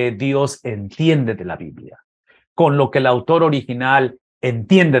lo que Dios entiende de la Biblia, con lo que el autor original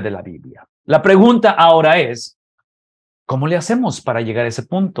entiende de la Biblia. La pregunta ahora es, ¿cómo le hacemos para llegar a ese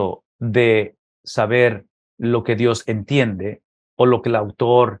punto de saber lo que Dios entiende o lo que el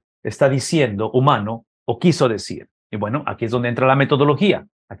autor está diciendo, humano, o quiso decir? Y bueno, aquí es donde entra la metodología,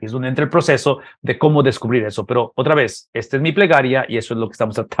 aquí es donde entra el proceso de cómo descubrir eso. Pero otra vez, esta es mi plegaria y eso es lo que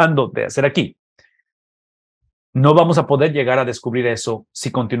estamos tratando de hacer aquí. No vamos a poder llegar a descubrir eso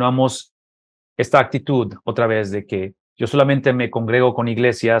si continuamos esta actitud otra vez de que yo solamente me congrego con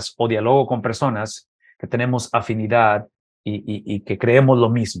iglesias o dialogo con personas que tenemos afinidad y que creemos lo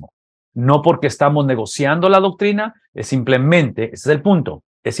mismo. No porque estamos negociando la doctrina, es simplemente, ese es el punto,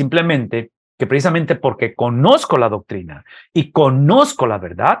 es simplemente que precisamente porque conozco la doctrina y conozco la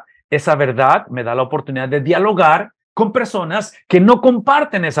verdad, esa verdad me da la oportunidad de dialogar con personas que no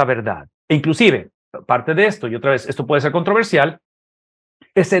comparten esa verdad. E inclusive, parte de esto, y otra vez, esto puede ser controversial,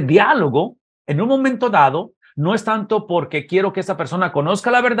 ese diálogo en un momento dado no es tanto porque quiero que esa persona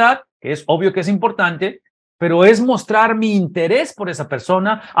conozca la verdad, que es obvio que es importante, pero es mostrar mi interés por esa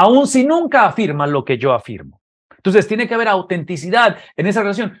persona, aun si nunca afirman lo que yo afirmo. Entonces tiene que haber autenticidad en esa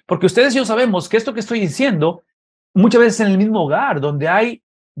relación, porque ustedes y yo sabemos que esto que estoy diciendo, muchas veces en el mismo hogar, donde hay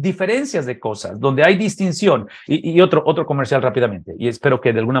diferencias de cosas, donde hay distinción. Y otro comercial rápidamente, y espero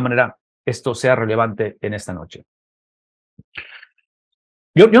que de alguna manera esto sea relevante en esta noche.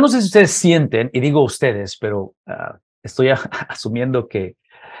 Yo no sé si ustedes sienten, y digo ustedes, pero estoy asumiendo que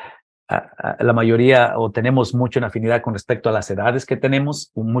la mayoría o tenemos mucho en afinidad con respecto a las edades que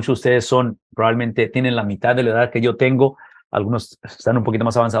tenemos. Muchos de ustedes probablemente tienen la mitad de la edad que yo tengo, algunos están un poquito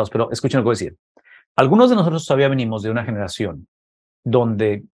más avanzados, pero escuchen lo que voy a decir. Algunos de nosotros todavía venimos de una generación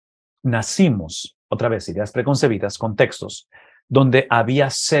donde nacimos, otra vez, ideas preconcebidas, contextos, donde había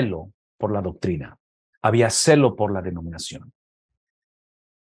celo por la doctrina, había celo por la denominación.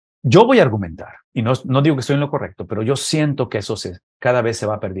 Yo voy a argumentar, y no digo que estoy en lo correcto, pero yo siento que eso cada vez se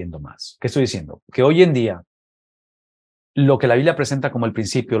va perdiendo más. ¿Qué estoy diciendo? Que hoy en día, lo que la Biblia presenta como el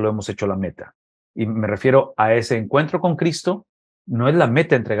principio lo hemos hecho la meta. Y me refiero a ese encuentro con Cristo. No es la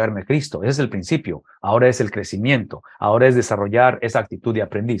meta entregarme a Cristo, ese es el principio. Ahora es el crecimiento, ahora es desarrollar esa actitud de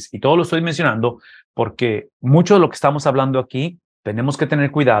aprendiz. Y todo lo estoy mencionando porque mucho de lo que estamos hablando aquí, tenemos que tener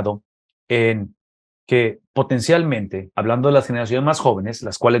cuidado en que potencialmente, hablando de las generaciones más jóvenes,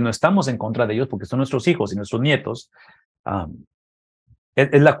 las cuales no estamos en contra de ellos porque son nuestros hijos y nuestros nietos,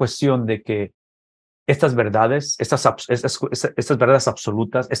 es la cuestión de que estas verdades, estas verdades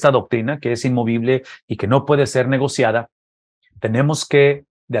absolutas, esta doctrina que es inmovible y que no puede ser negociada, tenemos que,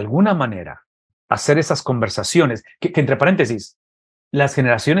 de alguna manera, hacer esas conversaciones, que entre paréntesis, las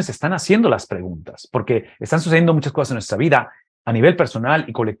generaciones están haciendo las preguntas, porque están sucediendo muchas cosas en nuestra vida, a nivel personal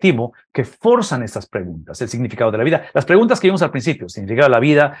y colectivo, que forzan estas preguntas, el significado de la vida, las preguntas que vimos al principio, el significado de la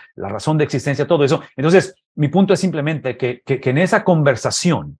vida, la razón de existencia, todo eso. Entonces, mi punto es simplemente que en esa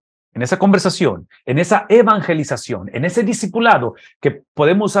conversación en esa conversación, en esa evangelización, en ese discipulado, que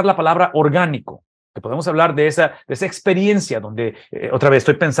podemos usar la palabra orgánico, que podemos hablar de esa experiencia donde, otra vez,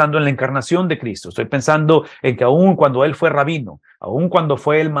 estoy pensando en la encarnación de Cristo, estoy pensando en que aún cuando Él fue rabino, aún cuando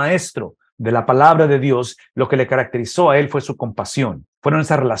fue el maestro de la palabra de Dios, lo que le caracterizó a Él fue su compasión. Fueron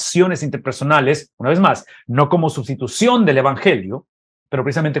esas relaciones interpersonales, una vez más, no como sustitución del evangelio, pero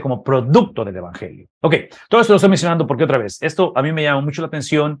precisamente como producto del evangelio. Ok, todo esto lo estoy mencionando porque otra vez, esto a mí me llama mucho la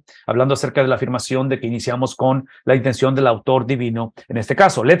atención, hablando acerca de la afirmación de que iniciamos con la intención del autor divino, en este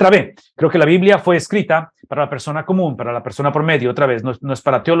caso. Letra B, creo que la Biblia fue escrita para la persona común, para la persona promedio, otra vez, no es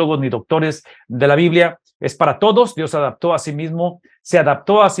para teólogos ni doctores de la Biblia, es para todos. Dios se adaptó a sí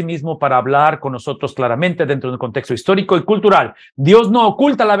mismo para hablar con nosotros claramente dentro de un contexto histórico y cultural. Dios no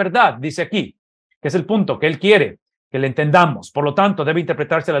oculta la verdad, dice aquí, que es el punto que Él quiere que le entendamos. Por lo tanto, debe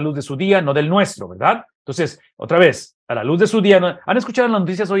interpretarse a la luz de su día, no del nuestro, ¿verdad? Entonces, otra vez, a la luz de su día, ¿no? ¿Han escuchado en las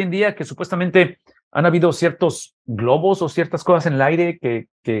noticias hoy en día que supuestamente han habido ciertos globos o ciertas cosas en el aire que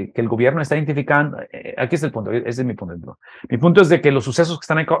el gobierno está identificando? Aquí es el punto, ese es mi punto. Mi punto es de que los sucesos que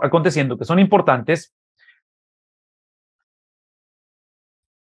están aconteciendo, que son importantes,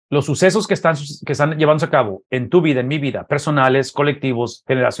 los sucesos que están llevándose a cabo en tu vida, en mi vida, personales, colectivos,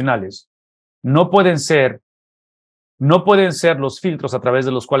 generacionales, no pueden ser los filtros a través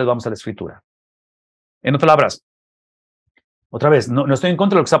de los cuales vamos a la escritura. En otras palabras, otra vez, no estoy en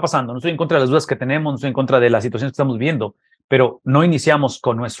contra de lo que está pasando, no estoy en contra de las dudas que tenemos, no estoy en contra de las situaciones que estamos viendo, pero no iniciamos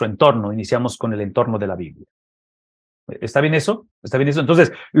con nuestro entorno, iniciamos con el entorno de la Biblia. ¿Está bien eso? ¿Está bien eso?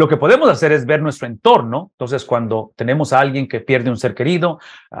 Entonces, lo que podemos hacer es ver nuestro entorno. Entonces, cuando tenemos a alguien que pierde un ser querido,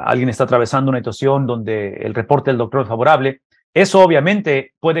 alguien está atravesando una situación donde el reporte del doctor es favorable, eso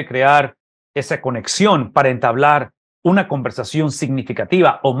obviamente puede crear esa conexión para entablar una conversación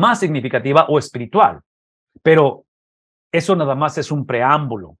significativa o más significativa o espiritual. Pero eso nada más es un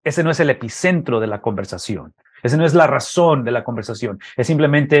preámbulo. Ese no es el epicentro de la conversación. Ese no es la razón de la conversación. Es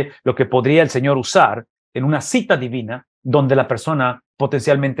simplemente lo que podría el Señor usar en una cita divina donde la persona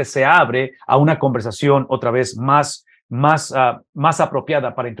potencialmente se abre a una conversación otra vez más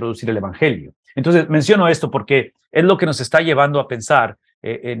apropiada para introducir el evangelio. Entonces menciono esto porque es lo que nos está llevando a pensar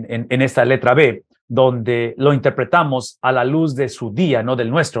en esta letra B, donde lo interpretamos a la luz de su día, no del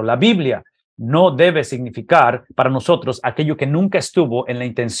nuestro. La Biblia no debe significar para nosotros aquello que nunca estuvo en la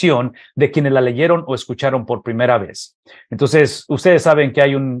intención de quienes la leyeron o escucharon por primera vez. Entonces, ustedes saben que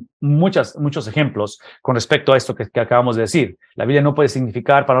hay muchos ejemplos con respecto a esto que acabamos de decir. La Biblia no puede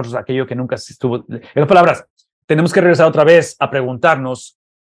significar para nosotros aquello que nunca estuvo. En otras palabras, tenemos que regresar otra vez a preguntarnos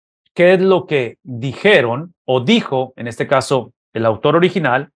qué es lo que dijeron o dijo, en este caso, el autor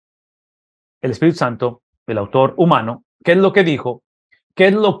original, el Espíritu Santo, el autor humano, qué es lo que dijo, qué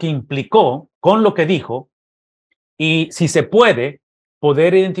es lo que implicó con lo que dijo, y si se puede,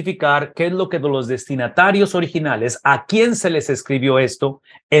 poder identificar qué es lo que los destinatarios originales, a quién se les escribió esto,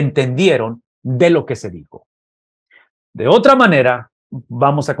 entendieron de lo que se dijo. De otra manera,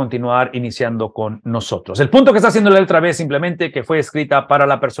 vamos a continuar iniciando con nosotros. El punto que está haciendo la letra B es simplemente que fue escrita para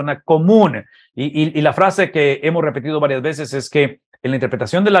la persona común. Y la frase que hemos repetido varias veces es que en la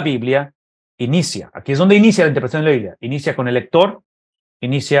interpretación de la Biblia inicia. Aquí es donde inicia la interpretación de la Biblia. Inicia con el lector,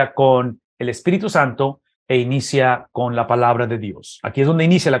 inicia con el Espíritu Santo e inicia con la palabra de Dios. Aquí es donde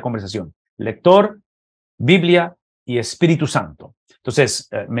inicia la conversación. Lector, Biblia y Espíritu Santo. Entonces,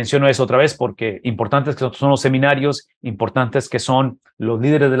 menciono eso otra vez porque importantes que son los seminarios, importantes que son los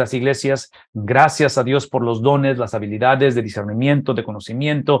líderes de las iglesias. Gracias a Dios por los dones, las habilidades de discernimiento, de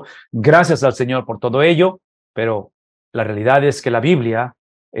conocimiento. Gracias al Señor por todo ello, pero la realidad es que la Biblia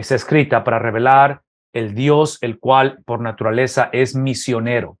es escrita para revelar el Dios, el cual por naturaleza es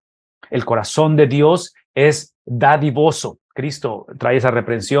misionero. El corazón de Dios es dadivoso. Cristo trae esa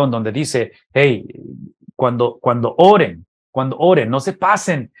reprensión donde dice, hey, cuando oren, no se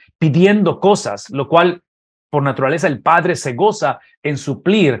pasen pidiendo cosas, lo cual por naturaleza el Padre se goza en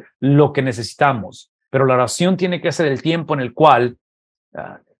suplir lo que necesitamos. Pero la oración tiene que ser el tiempo en el cual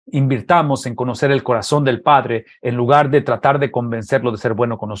invirtamos en conocer el corazón del Padre en lugar de tratar de convencerlo de ser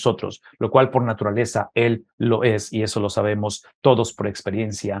bueno con nosotros, lo cual por naturaleza Él lo es, y eso lo sabemos todos por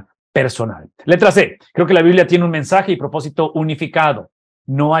experiencia personal. Letra C. Creo que la Biblia tiene un mensaje y propósito unificado.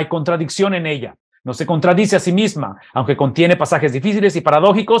 No hay contradicción en ella. No se contradice a sí misma, aunque contiene pasajes difíciles y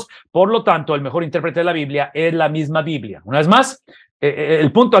paradójicos. Por lo tanto, el mejor intérprete de la Biblia es la misma Biblia. Una vez más,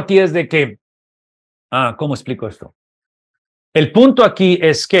 el punto aquí es de que... ¿cómo explico esto? El punto aquí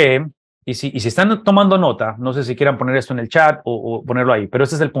es que, y si están tomando nota, no sé si quieran poner esto en el chat o ponerlo ahí, pero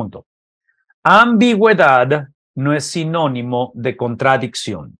ese es el punto. Ambigüedad no es sinónimo de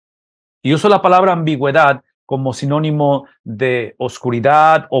contradicción. Y uso la palabra ambigüedad como sinónimo de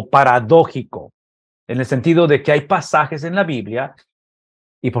oscuridad o paradójico, en el sentido de que hay pasajes en la Biblia,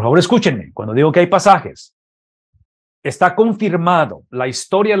 y por favor escúchenme, cuando digo que hay pasajes, está confirmado, la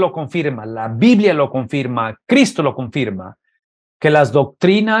historia lo confirma, la Biblia lo confirma, Cristo lo confirma, que las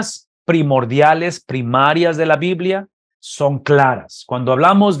doctrinas primordiales, primarias de la Biblia son claras. Cuando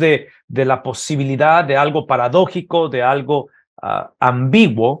hablamos de la posibilidad de algo paradójico, de algo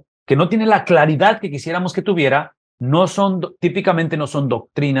ambiguo, que no tiene la claridad que quisiéramos que tuviera, típicamente no son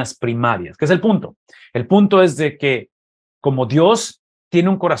doctrinas primarias. ¿Qué es el punto? El punto es de que como Dios tiene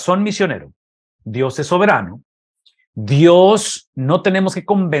un corazón misionero, Dios es soberano, Dios no tenemos que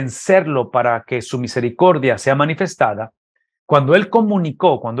convencerlo para que su misericordia sea manifestada. Cuando Él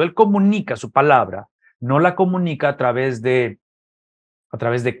comunica su palabra, no la comunica a través de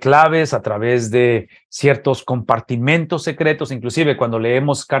claves, a través de ciertos compartimentos secretos, inclusive cuando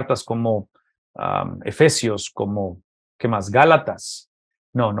leemos cartas como Efesios, como, ¿qué más? Gálatas.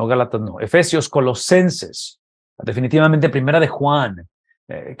 No Gálatas, no. Efesios, Colosenses, definitivamente Primera de Juan,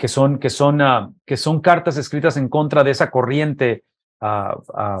 que son cartas escritas en contra de esa corriente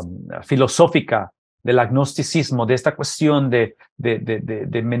filosófica del agnosticismo, de esta cuestión de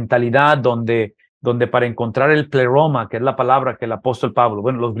mentalidad donde para encontrar el pleroma, que es la palabra que el apóstol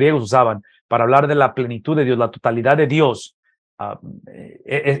Pablo, los griegos usaban para hablar de la plenitud de Dios, la totalidad de Dios,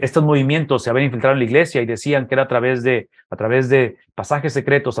 estos movimientos se habían infiltrado en la iglesia y decían que era a través de pasajes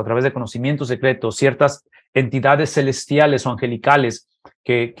secretos, a través de conocimientos secretos, ciertas entidades celestiales o angelicales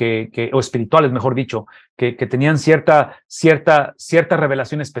o espirituales, mejor dicho, que tenían cierta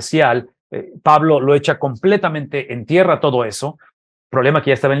revelación especial. Pablo lo echa completamente en tierra todo eso, problema que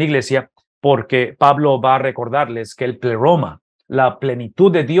ya estaba en la iglesia, porque Pablo va a recordarles que el pleroma, la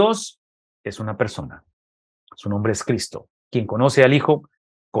plenitud de Dios, es una persona. Su nombre es Cristo. Quien conoce al Hijo,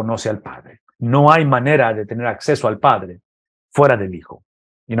 conoce al Padre. No hay manera de tener acceso al Padre fuera del Hijo.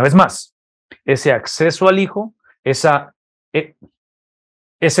 Y una vez más, ese acceso al Hijo, ese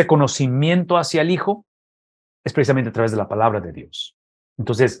conocimiento hacia el Hijo, es precisamente a través de la palabra de Dios.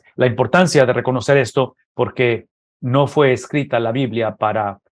 Entonces, la importancia de reconocer esto, porque no fue escrita la Biblia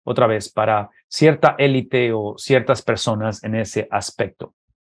para cierta élite o ciertas personas en ese aspecto.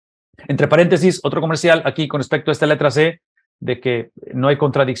 Entre paréntesis, otro comercial aquí con respecto a esta letra C, de que no hay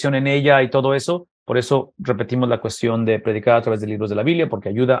contradicción en ella y todo eso. Por eso repetimos la cuestión de predicar a través de libros de la Biblia, porque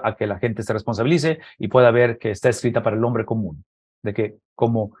ayuda a que la gente se responsabilice y pueda ver que está escrita para el hombre común. De que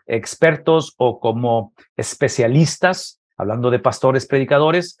como expertos o como especialistas, hablando de pastores,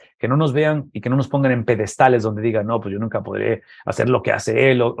 predicadores, que no nos vean y que no nos pongan en pedestales donde digan, no, pues yo nunca podré hacer lo que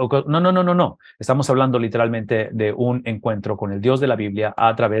hace él. No. Estamos hablando literalmente de un encuentro con el Dios de la Biblia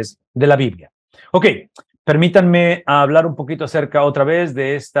a través de la Biblia. Ok, permítanme hablar un poquito acerca otra vez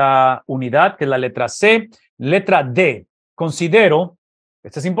de esta unidad, que es la letra C. Letra D. Considero,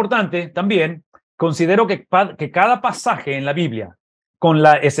 esto es importante también, considero que cada pasaje en la Biblia, con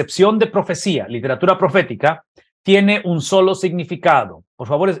la excepción de profecía, literatura profética, tiene un solo significado. Por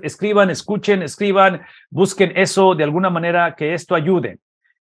favor, escriban, escuchen, escriban, busquen eso de alguna manera que esto ayude.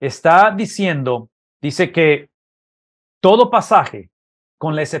 Dice que todo pasaje,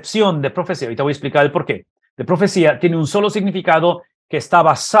 con la excepción de profecía, ahorita voy a explicar el porqué, de profecía, tiene un solo significado que está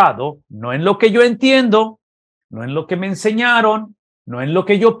basado no en lo que yo entiendo, no en lo que me enseñaron, no en lo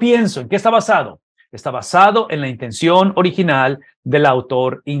que yo pienso. ¿En qué está basado? Está basado en la intención original del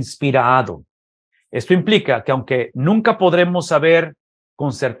autor inspirado. Esto implica que aunque nunca podremos saber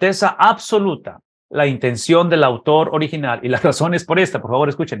con certeza absoluta la intención del autor original, y la razón es por esta, por favor,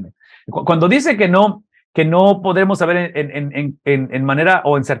 escúchenme. Cuando dice que no podremos saber en manera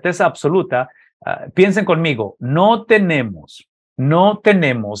o en certeza absoluta, piensen conmigo, no tenemos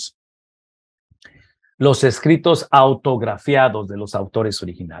los escritos autografiados de los autores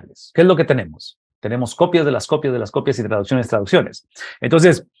originales. ¿Qué es lo que tenemos? Tenemos copias de las copias de las copias y traducciones.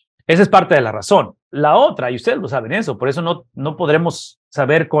 Entonces, esa es parte de la razón. La otra, y ustedes lo saben eso, por eso no podremos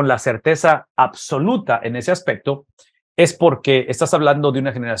saber con la certeza absoluta en ese aspecto, es porque estás hablando de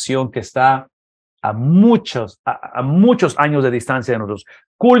una generación que está a muchos años de distancia de nosotros,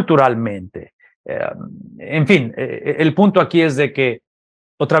 culturalmente. En fin, el punto aquí es de que,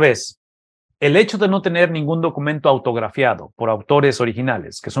 otra vez, el hecho de no tener ningún documento autografiado por autores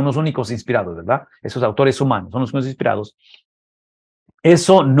originales, que son los únicos inspirados, ¿verdad? Esos autores humanos son los únicos inspirados,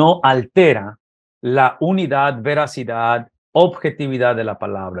 eso no altera la unidad, veracidad, objetividad de la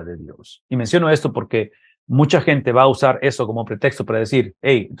palabra de Dios. Y menciono esto porque mucha gente va a usar eso como pretexto para decir,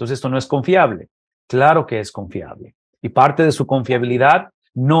 hey, entonces esto no es confiable. Claro que es confiable. Y parte de su confiabilidad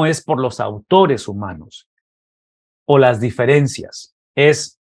no es por los autores humanos o las diferencias,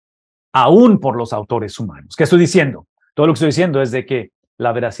 es aún por los autores humanos. ¿Qué estoy diciendo? Todo lo que estoy diciendo es de que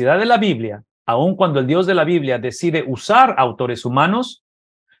la veracidad de la Biblia, aun cuando el Dios de la Biblia decide usar autores humanos,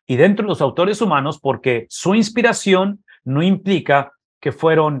 y dentro de los autores humanos, porque su inspiración no implica que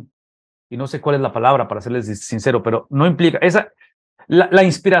fueron, y no sé cuál es la palabra para serles sincero, pero no implica, la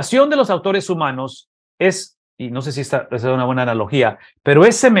inspiración de los autores humanos es, y no sé si esta es una buena analogía, pero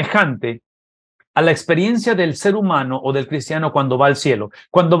es semejante a la experiencia del ser humano o del cristiano cuando va al cielo.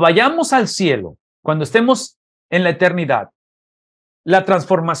 Cuando vayamos al cielo, cuando estemos en la eternidad, la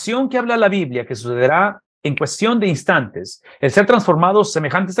transformación que habla la Biblia, que sucederá en cuestión de instantes, el ser transformados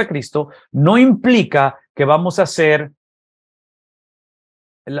semejantes a Cristo, no implica que vamos a ser,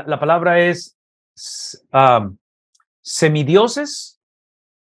 la palabra es semidioses,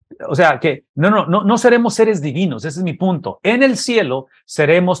 o sea, que no seremos seres divinos, ese es mi punto. En el cielo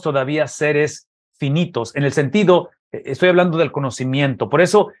seremos todavía seres finitos, en el sentido, estoy hablando del conocimiento, por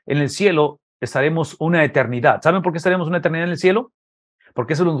eso en el cielo estaremos una eternidad. ¿Saben por qué estaremos una eternidad en el cielo?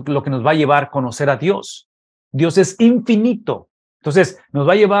 Porque eso es lo que nos va a llevar a conocer a Dios. Dios es infinito. Entonces, nos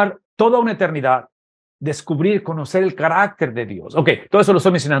va a llevar toda una eternidad descubrir, conocer el carácter de Dios. Ok, todo eso lo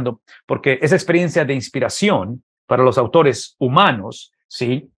estoy mencionando porque esa experiencia de inspiración para los autores humanos,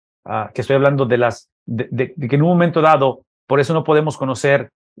 ¿sí? Que estoy hablando de que en un momento dado, por eso no podemos conocer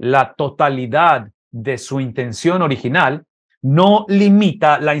la totalidad de su intención original, no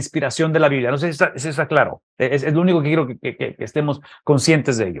limita la inspiración de la Biblia. No sé si está claro. Es lo único que quiero que estemos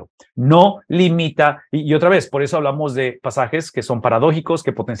conscientes de ello. No limita, y otra vez, por eso hablamos de pasajes que son paradójicos,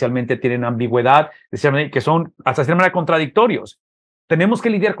 que potencialmente tienen ambigüedad, que son hasta cierta manera contradictorios. Tenemos que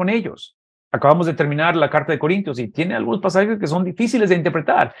lidiar con ellos. Acabamos de terminar la carta de Corintios y tiene algunos pasajes que son difíciles de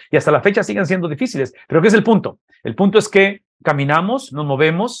interpretar y hasta la fecha siguen siendo difíciles. Pero ¿qué es el punto? El punto es que caminamos, nos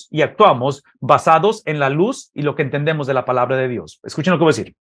movemos y actuamos basados en la luz y lo que entendemos de la palabra de Dios. Escuchen lo que voy a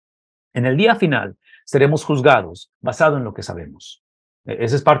decir. En el día final seremos juzgados basado en lo que sabemos.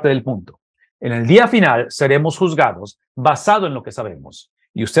 Ese es parte del punto. En el día final seremos juzgados basado en lo que sabemos.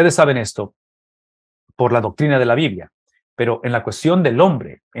 Y ustedes saben esto por la doctrina de la Biblia. Pero en la cuestión del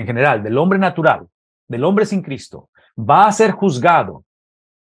hombre, en general, del hombre natural, del hombre sin Cristo, va a ser juzgado.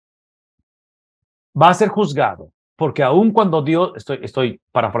 Va a ser juzgado. Porque aun cuando Dios, estoy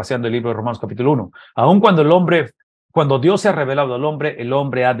parafraseando el libro de Romanos capítulo 1, aun cuando Dios se ha revelado al hombre, el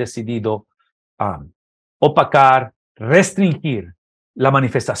hombre ha decidido opacar, restringir la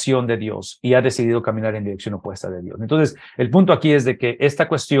manifestación de Dios y ha decidido caminar en dirección opuesta de Dios. Entonces, el punto aquí es de que esta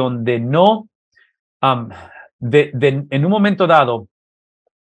cuestión de no, en un momento dado,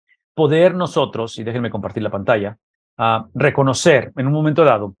 poder nosotros, y déjenme compartir la pantalla, reconocer en un momento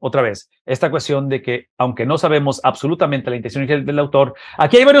dado, otra vez, esta cuestión de que, aunque no sabemos absolutamente la intención del autor,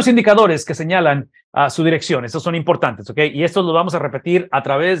 aquí hay varios indicadores que señalan su dirección. Estos son importantes, ¿ok? Y estos los vamos a repetir a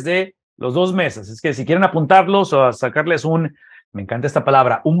través de los 2 meses. Es que si quieren apuntarlos o sacarles me encanta esta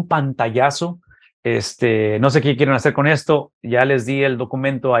palabra, un pantallazo. No sé qué quieren hacer con esto. Ya les di el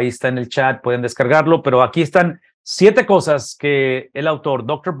documento, ahí está en el chat, pueden descargarlo, pero aquí están 7 cosas que el autor,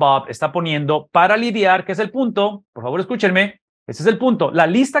 Dr. Bob, está poniendo para lidiar, que es el punto. Por favor, escúchenme. Ese es el punto. La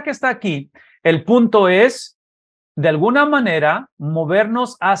lista que está aquí, el punto es, de alguna manera,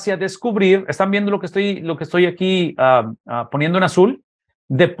 movernos hacia descubrir. ¿Están viendo lo que estoy aquí poniendo en azul?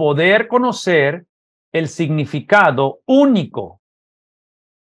 De poder conocer el significado único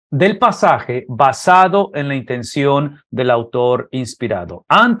del pasaje basado en la intención del autor inspirado.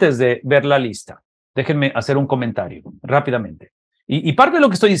 Antes de ver la lista, déjenme hacer un comentario rápidamente. Y parte de lo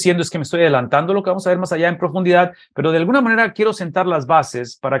que estoy diciendo es que me estoy adelantando lo que vamos a ver más allá en profundidad, pero de alguna manera quiero sentar las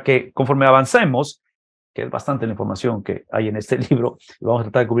bases para que conforme avancemos, que es bastante la información que hay en este libro, vamos a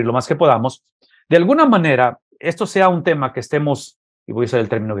tratar de cubrir lo más que podamos, de alguna manera esto sea un tema que estemos, y voy a usar el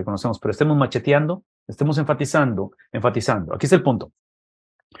término que conocemos, pero estemos macheteando, estemos enfatizando. Aquí está el punto.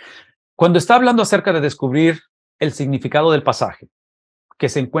 Cuando está hablando acerca de descubrir el significado del pasaje que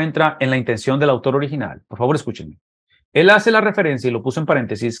se encuentra en la intención del autor original, por favor escúchenme. Él hace la referencia, y lo puso en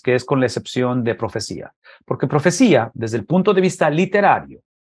paréntesis, que es con la excepción de profecía. Porque profecía, desde el punto de vista literario,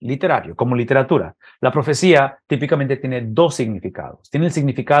 como literatura, la profecía típicamente tiene 2 significados. Tiene el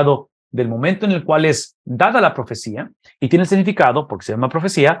significado del momento en el cual es dada la profecía y tiene el significado, porque se llama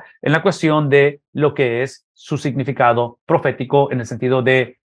profecía, en la cuestión de lo que es su significado profético en el sentido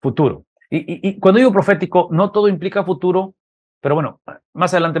de futuro. Y cuando digo profético, no todo implica futuro, pero bueno,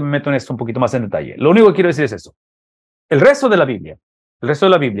 más adelante me meto en esto un poquito más en detalle. Lo único que quiero decir es esto. El resto de la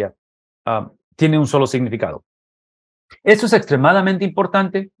Biblia tiene un solo significado. Eso es extremadamente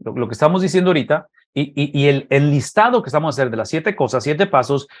importante, lo que estamos diciendo ahorita, y el listado que estamos a hacer de las 7 cosas, 7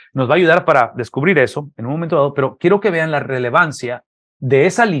 pasos, nos va a ayudar para descubrir eso en un momento dado, pero quiero que vean la relevancia de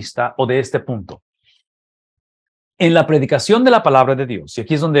esa lista o de este punto. En la predicación de la palabra de Dios, y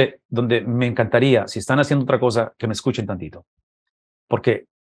aquí es donde me encantaría, si están haciendo otra cosa, que me escuchen tantito, porque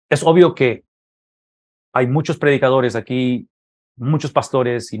es obvio que hay muchos predicadores aquí, muchos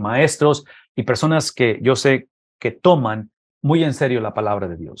pastores y maestros y personas que yo sé que toman muy en serio la palabra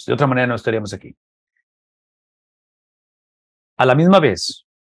de Dios. De otra manera no estaríamos aquí. A la misma vez,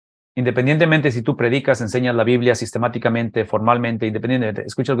 independientemente si tú predicas, enseñas la Biblia sistemáticamente, formalmente, independientemente,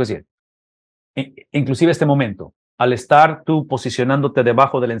 escucha lo que decir. Inclusive este momento, al estar tú posicionándote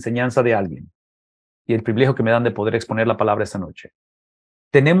debajo de la enseñanza de alguien y el privilegio que me dan de poder exponer la palabra esta noche,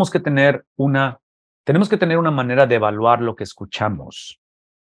 tenemos que tener una manera de evaluar lo que escuchamos.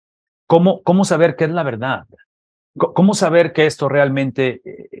 ¿Cómo saber qué es la verdad? ¿Cómo saber que esto realmente,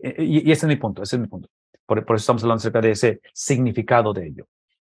 y ese es mi punto, Por eso estamos hablando acerca de ese significado de ello.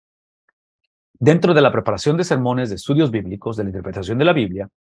 Dentro de la preparación de sermones, de estudios bíblicos, de la interpretación de la Biblia,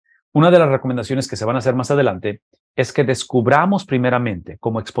 una de las recomendaciones que se van a hacer más adelante es que descubramos primeramente,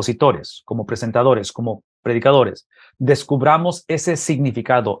 como expositores, como presentadores, como predicadores, descubramos ese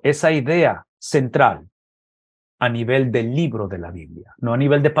significado, esa idea central a nivel del libro de la Biblia, no a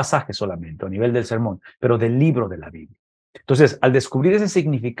nivel de pasaje solamente, a nivel del sermón, pero del libro de la Biblia. Entonces, al descubrir ese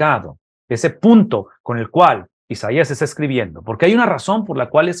significado, ese punto con el cual Isaías está escribiendo, porque hay una razón por la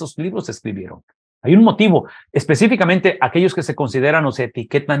cual esos libros se escribieron. Hay un motivo, específicamente aquellos que se consideran o se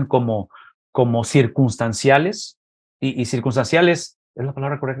etiquetan como circunstanciales, y circunstanciales, ¿es la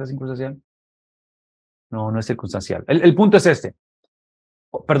palabra correcta, circunstancial? No, no es circunstancial. El punto es este.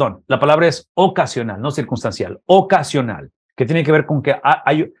 Perdón, la palabra es ocasional, no circunstancial, ocasional, que tiene que ver con que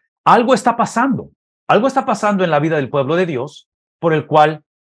algo está pasando en la vida del pueblo de Dios por el cual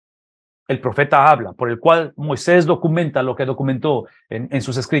el profeta habla, por el cual Moisés documenta lo que documentó en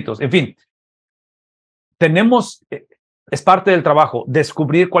sus escritos. En fin, es parte del trabajo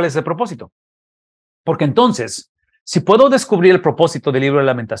descubrir cuál es el propósito. Porque entonces, si puedo descubrir el propósito del libro de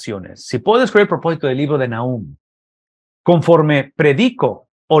Lamentaciones, si puedo descubrir el propósito del libro de Nahum, conforme predico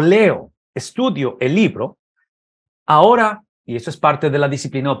o leo, estudio el libro, ahora, y eso es parte de la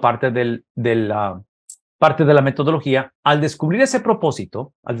disciplina o parte de la metodología, al descubrir ese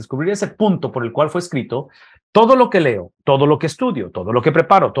propósito, al descubrir ese punto por el cual fue escrito, todo lo que leo, todo lo que estudio, todo lo que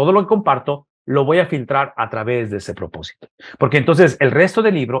preparo, todo lo que comparto, lo voy a filtrar a través de ese propósito. Porque entonces el resto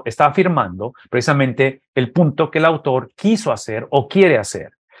del libro está afirmando precisamente el punto que el autor quiso hacer o quiere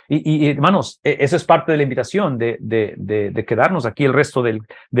hacer. Y hermanos, eso es parte de la invitación de quedarnos aquí el resto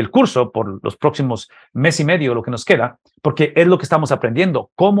del curso por los próximos mes y medio, lo que nos queda, porque es lo que estamos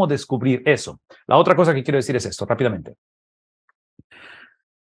aprendiendo, cómo descubrir eso. La otra cosa que quiero decir es esto, rápidamente.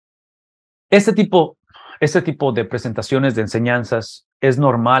 Este tipo de presentaciones, de enseñanzas, es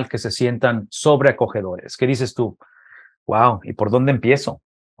normal que se sientan sobreacogedores. ¿Qué dices tú? Wow, ¿y por dónde empiezo?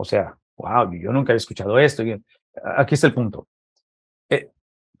 O sea, wow, yo nunca he escuchado esto. Aquí está el punto.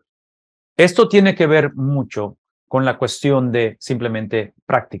 Esto tiene que ver mucho con la cuestión de simplemente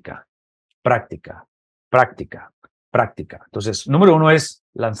práctica. Entonces, número uno es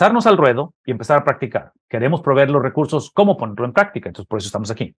lanzarnos al ruedo y empezar a practicar. Queremos proveer los recursos, cómo ponerlo en práctica. Entonces, por eso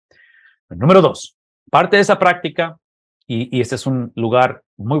estamos aquí. Número dos, parte de esa práctica, y este es un lugar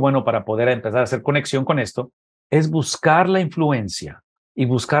muy bueno para poder empezar a hacer conexión con esto, es buscar la influencia y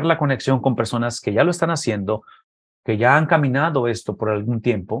buscar la conexión con personas que ya lo están haciendo, que ya han caminado esto por algún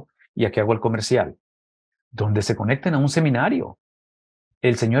tiempo. Y aquí hago el comercial, donde se conecten a un seminario.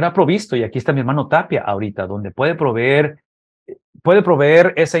 El Señor ha provisto, y aquí está mi hermano Tapia ahorita, donde puede proveer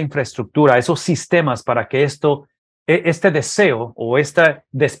esa infraestructura, esos sistemas para que este deseo o este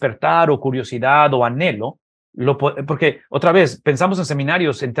despertar o curiosidad o anhelo, porque otra vez pensamos en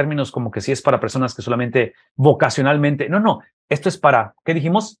seminarios en términos como que si es para personas que solamente vocacionalmente, no, esto es para, ¿qué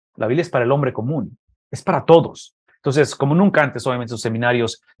dijimos? La Biblia es para el hombre común, es para todos. Entonces, como nunca antes, obviamente, los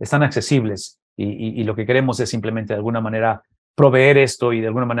seminarios están accesibles y lo que queremos es simplemente de alguna manera proveer esto y de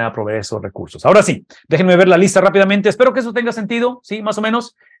alguna manera proveer esos recursos. Ahora sí, déjenme ver la lista rápidamente. Espero que eso tenga sentido, ¿sí? Más o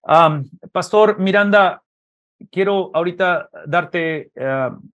menos. Pastor Miranda, quiero ahorita darte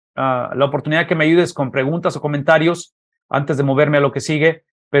la oportunidad que me ayudes con preguntas o comentarios antes de moverme a lo que sigue,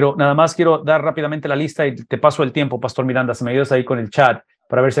 pero nada más quiero dar rápidamente la lista y te paso el tiempo, Pastor Miranda, si me ayudas ahí con el chat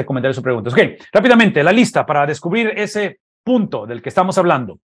para ver si hay comentarios o preguntas. Ok, rápidamente, la lista para descubrir ese punto del que estamos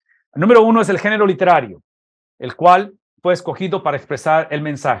hablando. El número uno es el género literario, el cual fue escogido para expresar el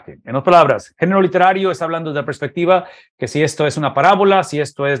mensaje. En otras palabras, género literario está hablando de la perspectiva que si esto es una parábola, si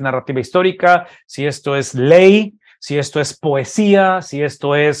esto es narrativa histórica, si esto es ley, si esto es poesía, si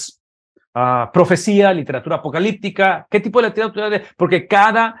esto es profecía, literatura apocalíptica, qué tipo de literatura, porque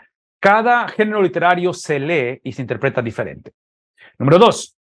cada género literario se lee y se interpreta diferente. Número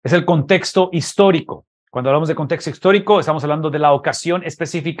 2, es el contexto histórico. Cuando hablamos de contexto histórico, estamos hablando de la ocasión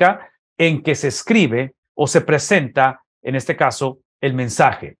específica en que se escribe o se presenta, en este caso, el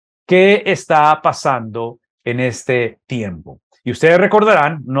mensaje. ¿Qué está pasando en este tiempo? Y ustedes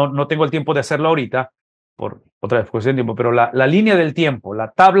recordarán, no tengo el tiempo de hacerlo ahorita, por otra vez, cuestión de tiempo, pero la línea del tiempo, la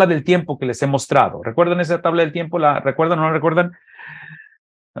tabla del tiempo que les he mostrado. ¿Recuerdan esa tabla del tiempo? ¿La recuerdan o no la recuerdan?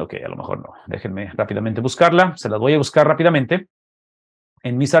 Ok, a lo mejor no. Déjenme rápidamente buscarla. Se las voy a buscar rápidamente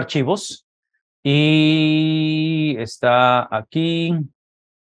en mis archivos. Y está aquí.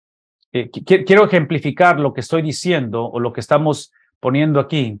 Quiero ejemplificar lo que estoy diciendo o lo que estamos poniendo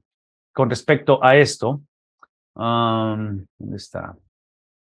aquí con respecto a esto. ¿Dónde está?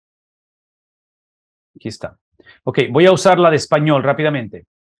 Aquí está. Ok, voy a usar la de español rápidamente.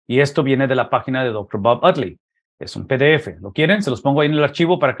 Y esto viene de la página de Dr. Bob Utley. Es un PDF. ¿Lo quieren? Se los pongo ahí en el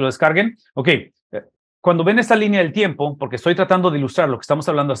archivo para que lo descarguen. Ok, cuando ven esta línea del tiempo, porque estoy tratando de ilustrar lo que estamos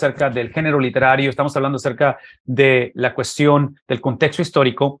hablando acerca del género literario, estamos hablando acerca de la cuestión del contexto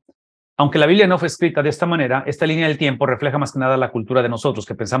histórico, aunque la Biblia no fue escrita de esta manera, esta línea del tiempo refleja más que nada la cultura de nosotros,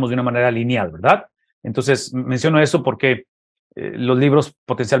 que pensamos de una manera lineal, ¿verdad? Entonces, menciono eso porque los libros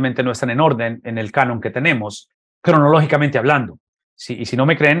potencialmente no están en orden en el canon que tenemos, cronológicamente hablando. Y si no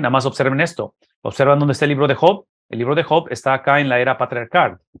me creen, nada más observen esto. Observan dónde está el libro de Job. El libro de Job está acá en la era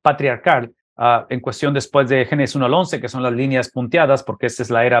patriarcal, en cuestión después de Génesis 1 al 11, que son las líneas punteadas, porque esta es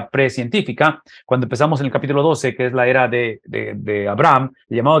la era precientífica. Cuando empezamos en el capítulo 12, que es la era de Abraham,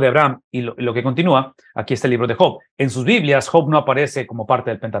 el llamado de Abraham, y lo que continúa, aquí está el libro de Job. En sus Biblias, Job no aparece como parte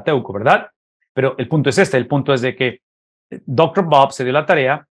del Pentateuco, ¿verdad? Pero el punto es este, el punto es de que Dr. Bob se dio la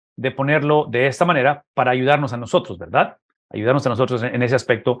tarea de ponerlo de esta manera para ayudarnos a nosotros, ¿verdad? Ayudarnos a nosotros en ese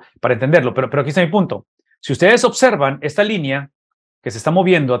aspecto para entenderlo. Pero aquí está mi punto. Si ustedes observan esta línea que se está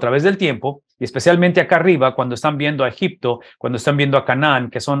moviendo a través del tiempo, y especialmente acá arriba, cuando están viendo a Egipto, cuando están viendo a Canaán,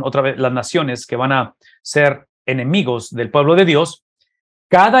 que son otra vez las naciones que van a ser enemigos del pueblo de Dios,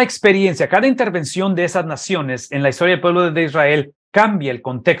 cada experiencia, cada intervención de esas naciones en la historia del pueblo de Israel cambia el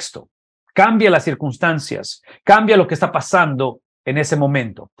contexto, cambia las circunstancias, cambia lo que está pasando en ese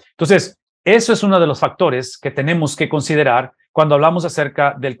momento. Entonces, eso es uno de los factores que tenemos que considerar cuando hablamos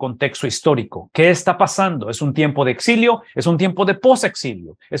acerca del contexto histórico. ¿Qué está pasando? ¿Es un tiempo de exilio? ¿Es un tiempo de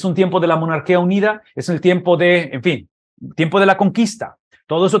posexilio? ¿Es un tiempo de la monarquía unida? ¿Es el tiempo de, en fin, tiempo de la conquista?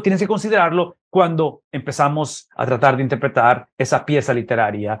 Todo eso tienes que considerarlo cuando empezamos a tratar de interpretar esa pieza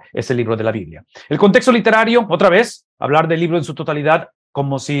literaria, ese libro de la Biblia. El contexto literario, otra vez, hablar del libro en su totalidad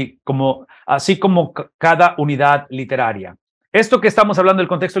así como cada unidad literaria. Esto que estamos hablando del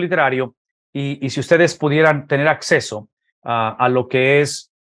contexto literario, y si ustedes pudieran tener acceso a lo que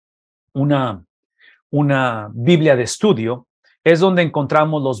es una Biblia de estudio, es donde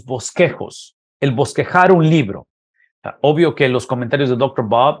encontramos los bosquejos, el bosquejar un libro. Obvio que los comentarios de Dr.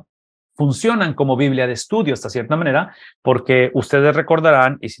 Bob funcionan como Biblia de estudio hasta cierta manera, porque ustedes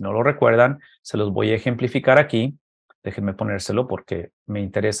recordarán, y si no lo recuerdan, se los voy a ejemplificar aquí. Déjenme ponérselo porque me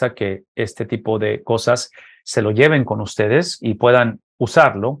interesa que este tipo de cosas se lo lleven con ustedes y puedan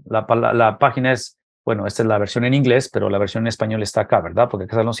usarlo. La página es, bueno, esta es la versión en inglés, pero la versión en español está acá, ¿verdad? Porque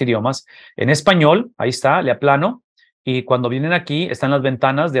acá están los idiomas. En español, ahí está, le aplano, y cuando vienen aquí están las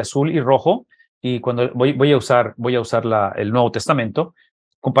ventanas de azul y rojo, y cuando voy a usar el Nuevo Testamento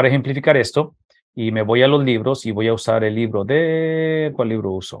para ejemplificar esto, y me voy a los libros y voy a usar el libro de... ¿Cuál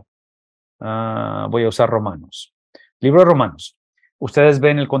libro uso? Voy a usar Romanos. Libro de Romanos. Ustedes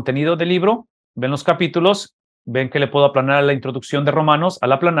ven el contenido del libro, ven los capítulos, ven que le puedo aplanar a la introducción de Romanos.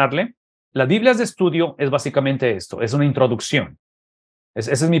 Al aplanarle, las Biblias de estudio es básicamente esto, es una introducción.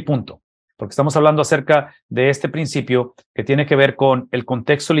 Ese es mi punto, porque estamos hablando acerca de este principio que tiene que ver con el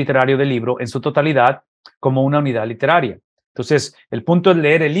contexto literario del libro en su totalidad como una unidad literaria. Entonces, el punto es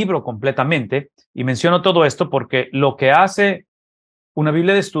leer el libro completamente, y menciono todo esto porque lo que hace una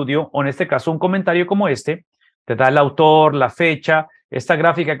Biblia de estudio, o en este caso un comentario como este, te da el autor, la fecha. Esta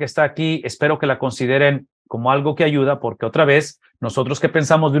gráfica que está aquí, espero que la consideren como algo que ayuda, porque otra vez, nosotros que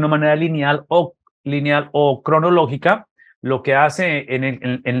pensamos de una manera lineal o cronológica, lo que hace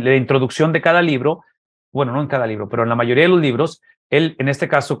en la introducción de cada libro, bueno, no en cada libro, pero en la mayoría de los libros, él, en este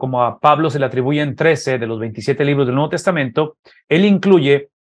caso, como a Pablo se le atribuyen 13 de los 27 libros del Nuevo Testamento, él incluye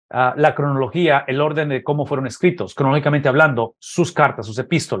la cronología, el orden de cómo fueron escritos, cronológicamente hablando, sus cartas, sus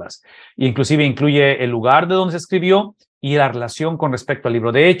epístolas, e inclusive incluye el lugar de donde se escribió y la relación con respecto al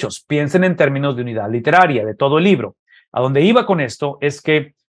libro de Hechos. Piensen en términos de unidad literaria de todo el libro. A donde iba con esto es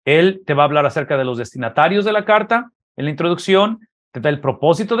que él te va a hablar acerca de los destinatarios de la carta en la introducción, te da el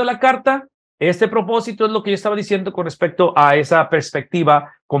propósito de la carta. Este propósito es lo que yo estaba diciendo con respecto a esa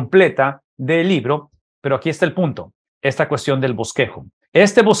perspectiva completa del libro, pero aquí está el punto. esta cuestión del bosquejo.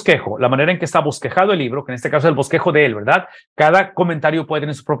 Este bosquejo, la manera en que está bosquejado el libro, que en este caso es el bosquejo de él, ¿verdad? Cada comentario puede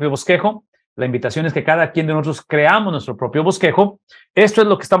tener su propio bosquejo. La invitación es que cada quien de nosotros creamos nuestro propio bosquejo. Esto es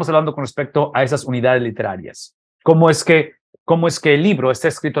lo que estamos hablando con respecto a esas unidades literarias. ¿Cómo es que el libro está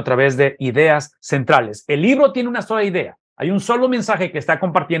escrito a través de ideas centrales? El libro tiene una sola idea. Hay un solo mensaje que está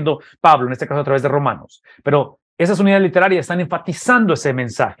compartiendo Pablo, en este caso a través de Romanos. Pero esas unidades literarias están enfatizando ese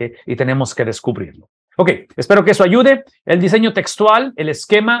mensaje y tenemos que descubrirlo. Ok, espero que eso ayude. El diseño textual, el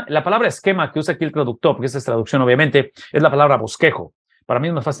esquema, la palabra esquema que usa aquí el traductor, porque esta es traducción obviamente, es la palabra bosquejo. Para mí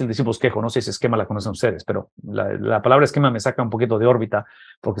es más fácil decir bosquejo, no sé si esquema la conocen ustedes, pero la palabra esquema me saca un poquito de órbita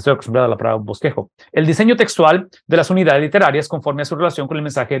porque estoy acostumbrado a la palabra bosquejo. El diseño textual de las unidades literarias conforme a su relación con el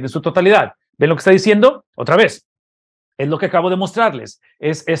mensaje de su totalidad. ¿Ven lo que está diciendo? Otra vez, es lo que acabo de mostrarles.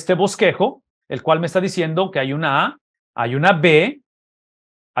 Es este bosquejo, el cual me está diciendo que hay una A, hay una B,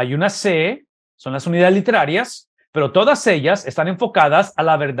 hay una C, son las unidades literarias, pero todas ellas están enfocadas a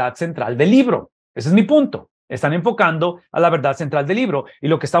la verdad central del libro. Ese es mi punto. Están enfocando a la verdad central del libro. Y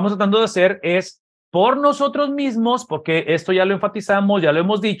lo que estamos tratando de hacer es, por nosotros mismos, porque esto ya lo enfatizamos, ya lo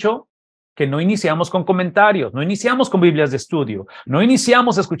hemos dicho, que no iniciamos con comentarios, no iniciamos con Biblias de estudio, no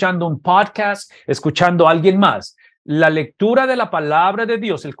iniciamos escuchando un podcast, escuchando a alguien más. La lectura de la palabra de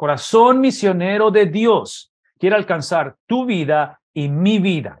Dios, el corazón misionero de Dios, quiere alcanzar tu vida y mi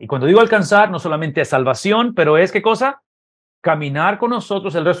vida. Y cuando digo alcanzar, no solamente es salvación, pero es ¿qué cosa? Caminar con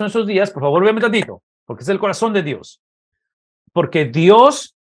nosotros el resto de nuestros días. Por favor, véame tantito, porque es el corazón de Dios. Porque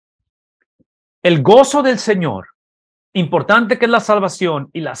Dios, el gozo del Señor, importante que es la salvación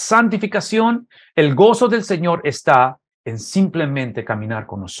y la santificación, el gozo del Señor está en simplemente caminar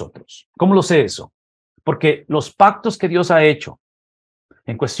con nosotros. ¿Cómo lo sé eso? Porque los pactos que Dios ha hecho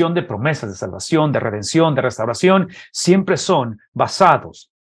en cuestión de promesas de salvación, de redención, de restauración, siempre son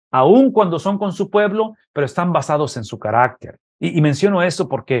basados, aun cuando son con su pueblo, pero están basados en su carácter. Y menciono esto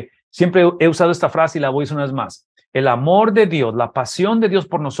porque siempre he usado esta frase y la voy a decir una vez más. El amor de Dios, la pasión de Dios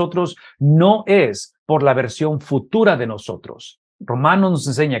por nosotros no es por la versión futura de nosotros. Romanos nos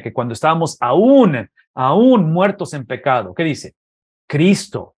enseña que cuando estábamos aún muertos en pecado, ¿qué dice?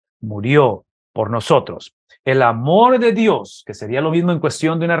 Cristo murió por nosotros. El amor de Dios, que sería lo mismo en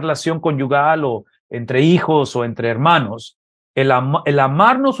cuestión de una relación conyugal o entre hijos o entre hermanos, el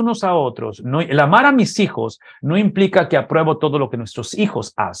amarnos unos a otros, el amar a mis hijos no implica que apruebo todo lo que nuestros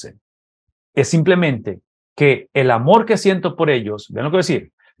hijos hacen. Es simplemente que el amor que siento por ellos, vean lo que voy a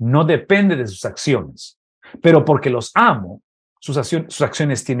decir, no depende de sus acciones, pero porque los amo, sus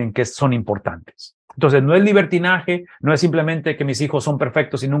acciones son importantes. Entonces, no es libertinaje, no es simplemente que mis hijos son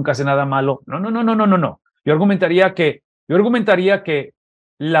perfectos y nunca hacen nada malo. No. Yo argumentaría que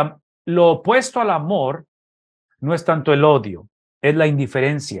lo opuesto al amor no es tanto el odio, es la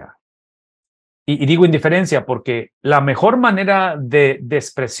indiferencia. Y digo indiferencia porque la mejor manera de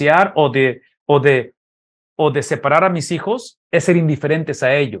despreciar o de separar a mis hijos es ser indiferentes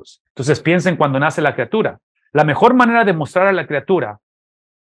a ellos. Entonces piensen cuando nace la criatura. La mejor manera de mostrar a la criatura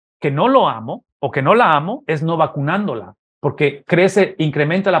que no lo amo o que no la amo es no vacunándola, porque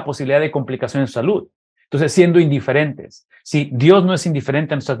incrementa la posibilidad de complicaciones de salud. Entonces, siendo indiferentes. Si Dios no es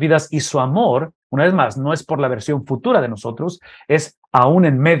indiferente a nuestras vidas y su amor, una vez más, no es por la versión futura de nosotros, es aún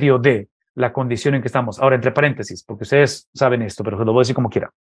en medio de la condición en que estamos. Ahora, entre paréntesis, porque ustedes saben esto, pero se lo voy a decir como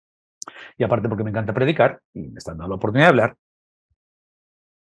quiera. Y aparte porque me encanta predicar y me están dando la oportunidad de hablar.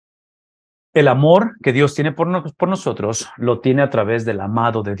 El amor que Dios tiene por nosotros lo tiene a través del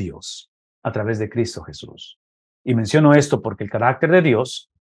amado de Dios, a través de Cristo Jesús. Y menciono esto porque el carácter de Dios,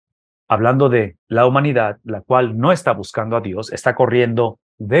 hablando de la humanidad, la cual no está buscando a Dios, está corriendo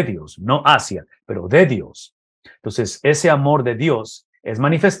de Dios, no hacia, pero de Dios. Entonces, ese amor de Dios es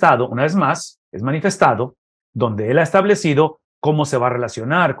manifestado, una vez más, es manifestado donde Él ha establecido cómo se va a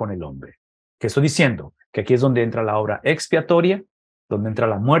relacionar con el hombre. ¿Qué estoy diciendo? Que aquí es donde entra la obra expiatoria, donde entra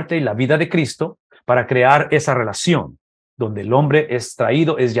la muerte y la vida de Cristo para crear esa relación, donde el hombre es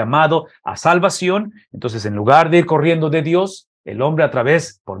traído, es llamado a salvación. Entonces, en lugar de ir corriendo de Dios, el hombre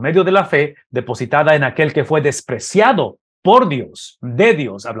por medio de la fe, depositada en aquel que fue despreciado por Dios, de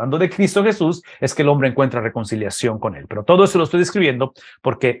Dios, hablando de Cristo Jesús, es que el hombre encuentra reconciliación con él. Pero todo eso lo estoy describiendo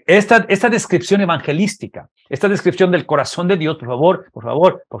porque esta descripción evangelística, esta descripción del corazón de Dios, por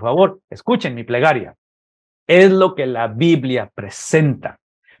favor, escuchen mi plegaria, es lo que la Biblia presenta.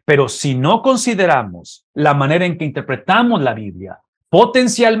 Pero si no consideramos la manera en que interpretamos la Biblia,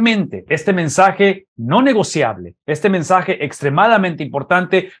 potencialmente este mensaje no negociable, este mensaje extremadamente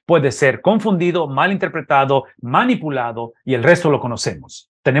importante puede ser confundido, malinterpretado, manipulado y el resto lo conocemos.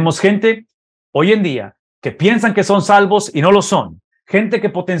 Tenemos gente hoy en día que piensan que son salvos y no lo son. Gente que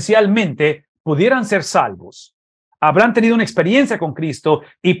potencialmente pudieran ser salvos habrán tenido una experiencia con Cristo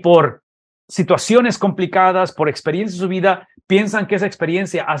y por situaciones complicadas, por experiencias de su vida, piensan que esa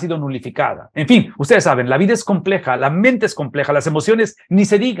experiencia ha sido nulificada. En fin, ustedes saben, la vida es compleja, la mente es compleja, las emociones ni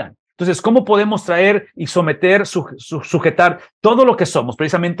se digan. Entonces, ¿cómo podemos traer y someter, sujetar todo lo que somos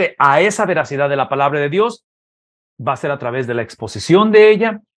precisamente a esa veracidad de la palabra de Dios? Va a ser a través de la exposición de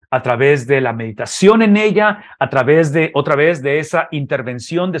ella, a través de la meditación en ella, a través de, otra vez, de esa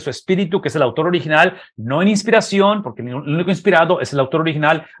intervención de su espíritu, que es el autor original, no en inspiración, porque el único inspirado es el autor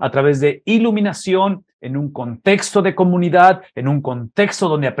original, a través de iluminación, en un contexto de comunidad, en un contexto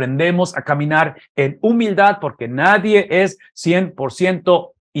donde aprendemos a caminar en humildad, porque nadie es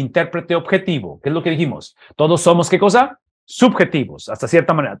 100% intérprete objetivo. ¿Qué es lo que dijimos? Todos somos, ¿qué cosa? Subjetivos, hasta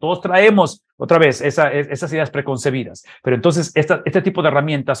cierta manera. Todos traemos, otra vez, esas ideas preconcebidas. Pero entonces, este tipo de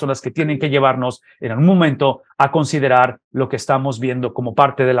herramientas son las que tienen que llevarnos en algún momento a considerar lo que estamos viendo como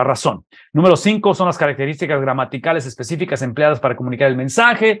parte de la razón. Número 5 son las características gramaticales específicas empleadas para comunicar el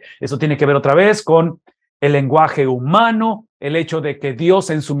mensaje. Eso tiene que ver otra vez con el lenguaje humano, el hecho de que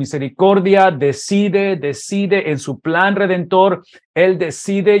Dios en su misericordia decide en su plan redentor, Él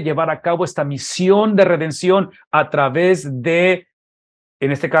decide llevar a cabo esta misión de redención a través de,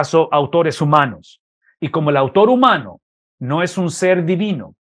 en este caso, autores humanos. Y como el autor humano no es un ser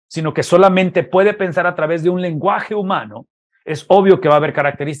divino, sino que solamente puede pensar a través de un lenguaje humano, es obvio que va a haber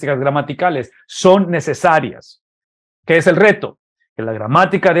características gramaticales, son necesarias. ¿Qué es el reto? Que la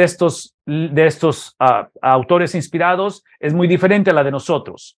gramática de estos autores inspirados es muy diferente a la de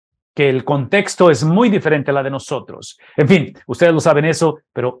nosotros, que el contexto es muy diferente a la de nosotros. En fin, ustedes lo saben eso,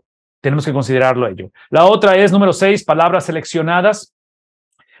 pero tenemos que considerarlo ello. La otra es, número 6, palabras seleccionadas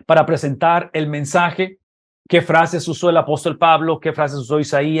para presentar el mensaje. ¿Qué frases usó el apóstol Pablo? ¿Qué frases usó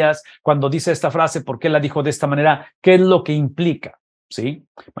Isaías? Cuando dice esta frase, ¿por qué la dijo de esta manera? ¿Qué es lo que implica? ¿Sí?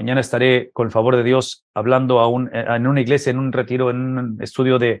 Mañana estaré, con el favor de Dios, hablando en una iglesia, en un retiro, en un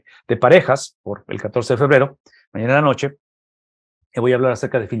estudio de parejas, por el 14 de febrero, mañana en la noche, y voy a hablar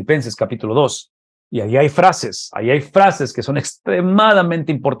acerca de Filipenses capítulo 2. Y ahí hay frases que son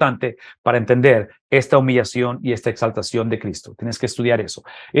extremadamente importantes para entender esta humillación y esta exaltación de Cristo. Tienes que estudiar eso.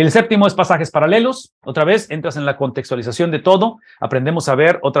 El séptimo es pasajes paralelos. Otra vez entras en la contextualización de todo. Aprendemos a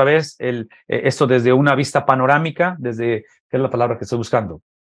ver otra vez esto desde una vista panorámica, ¿qué es la palabra que estoy buscando?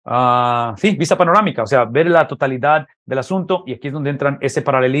 Sí, vista panorámica, o sea, ver la totalidad del asunto, y aquí es donde entran ese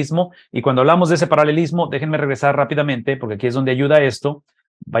paralelismo. Y cuando hablamos de ese paralelismo, déjenme regresar rápidamente, porque aquí es donde ayuda esto.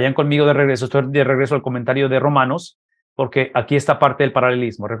 Vayan conmigo de regreso, estoy de regreso al comentario de Romanos, porque aquí está parte del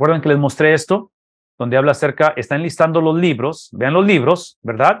paralelismo. Recuerden que les mostré esto, donde habla acerca, está enlistando los libros, vean los libros,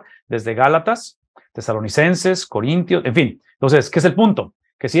 ¿verdad? Desde Gálatas, Tesalonicenses, Corintios, en fin. Entonces, ¿qué es el punto?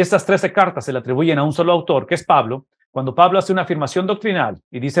 Que si estas 13 cartas se le atribuyen a un solo autor, que es Pablo, cuando Pablo hace una afirmación doctrinal,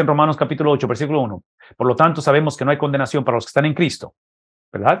 y dice en Romanos capítulo 8, versículo 1, por lo tanto sabemos que no hay condenación para los que están en Cristo,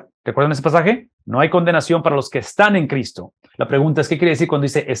 ¿verdad? ¿Recuerdan ese pasaje? No hay condenación para los que están en Cristo. La pregunta es, ¿qué quiere decir cuando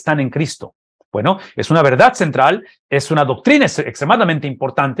dice están en Cristo? Bueno, es una verdad central, es una doctrina extremadamente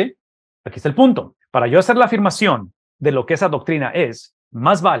importante. Aquí está el punto. Para yo hacer la afirmación de lo que esa doctrina es,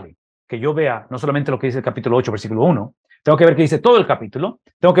 más vale que yo vea no solamente lo que dice el capítulo 8, versículo 1, tengo que ver qué dice todo el capítulo,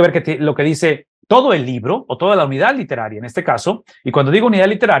 tengo que ver lo que dice todo el libro o toda la unidad literaria en este caso. Y cuando digo unidad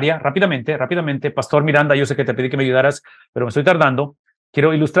literaria, rápidamente, Pastor Miranda, yo sé que te pedí que me ayudaras, pero me estoy tardando.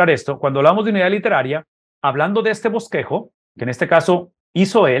 Quiero ilustrar esto. Cuando hablamos de unidad literaria, hablando de este bosquejo, que en este caso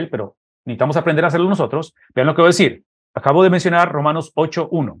hizo él, pero necesitamos aprender a hacerlo nosotros, vean lo que voy a decir. Acabo de mencionar Romanos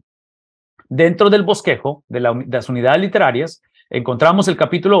 8:1. Dentro del bosquejo de las unidades literarias, encontramos el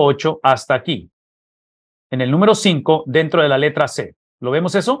capítulo 8 hasta aquí. En el número 5, dentro de la letra C. ¿Lo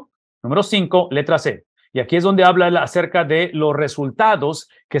vemos eso? Número 5, letra C. Y aquí es donde habla acerca de los resultados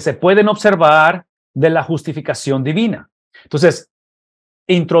que se pueden observar de la justificación divina. Entonces,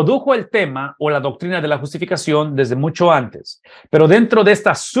 introdujo el tema o la doctrina de la justificación desde mucho antes, pero dentro de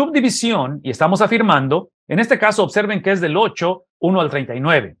esta subdivisión, y estamos afirmando, en este caso observen que es del 8, 1 al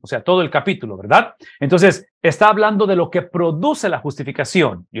 39, o sea, todo el capítulo, ¿verdad? Entonces, está hablando de lo que produce la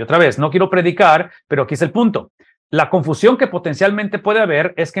justificación. Y otra vez, no quiero predicar, pero aquí es el punto. La confusión que potencialmente puede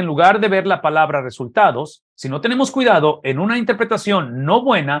haber es que en lugar de ver la palabra resultados, si no tenemos cuidado en una interpretación no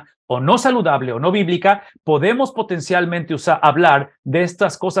buena o no saludable o no bíblica, podemos potencialmente hablar de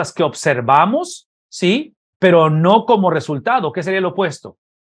estas cosas que observamos, sí, pero no como resultado. ¿Qué sería lo opuesto?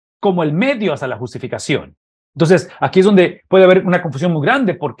 Como el medio hasta la justificación. Entonces, aquí es donde puede haber una confusión muy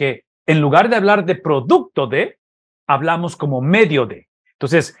grande, porque en lugar de hablar de producto de, hablamos como medio de.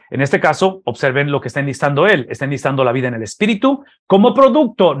 Entonces, en este caso, observen lo que está enlistando él. Está enlistando la vida en el espíritu como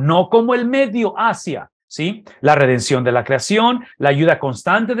producto, no como el medio hacia, ¿sí? La redención de la creación, la ayuda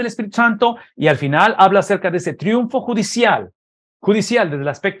constante del Espíritu Santo, y al final habla acerca de ese triunfo judicial desde el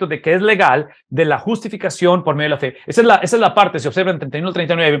aspecto de que es legal, de la justificación por medio de la fe. Esa es la parte, si observan 31 al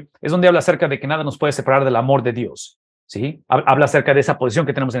 39, es donde habla acerca de que nada nos puede separar del amor de Dios, ¿sí? Habla acerca de esa posición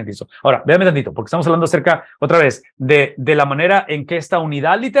que tenemos en Cristo. Ahora, véanme tantito, porque estamos hablando acerca, otra vez, de la manera en que esta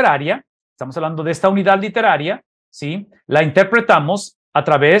unidad literaria, estamos hablando de esta unidad literaria, ¿sí? La interpretamos a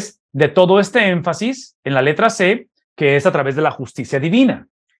través de todo este énfasis en la letra C, que es a través de la justicia divina,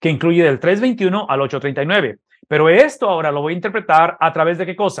 que incluye del 3:21 al 8:39. Pero esto ahora lo voy a interpretar a través de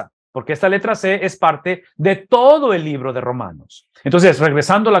 ¿qué cosa? Porque esta letra C es parte de todo el libro de Romanos. Entonces,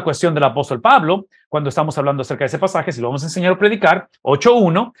 regresando a la cuestión del apóstol Pablo, cuando estamos hablando acerca de ese pasaje, si lo vamos a enseñar o predicar,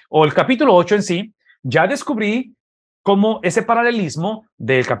 8:1 o el capítulo 8 en sí, ya descubrí cómo ese paralelismo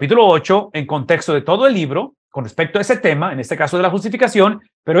del capítulo 8 en contexto de todo el libro, con respecto a ese tema, en este caso de la justificación,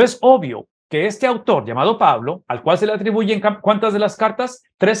 pero es obvio que este autor llamado Pablo, al cual se le atribuyen ¿cuántas de las cartas?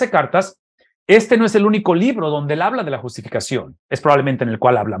 13 cartas. Este no es el único libro donde él habla de la justificación. Es probablemente en el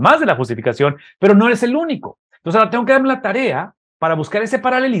cual habla más de la justificación, pero no es el único. Entonces ahora tengo que darme la tarea para buscar ese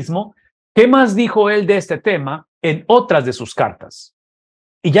paralelismo. ¿Qué más dijo él de este tema en otras de sus cartas?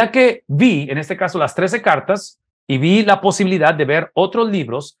 Y ya que vi, en este caso, las 13 cartas y vi la posibilidad de ver otros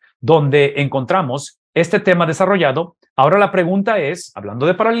libros donde encontramos este tema desarrollado, ahora la pregunta es, hablando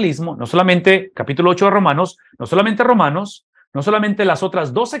de paralelismo, no solamente capítulo 8 de Romanos, no solamente Romanos, no solamente las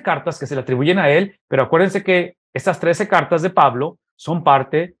otras 12 cartas que se le atribuyen a él, pero acuérdense que estas 13 cartas de Pablo son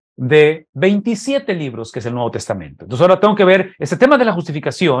parte de 27 libros que es el Nuevo Testamento. Entonces ahora tengo que ver ese tema de la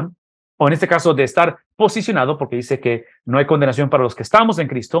justificación, o en este caso de estar posicionado, porque dice que no hay condenación para los que estamos en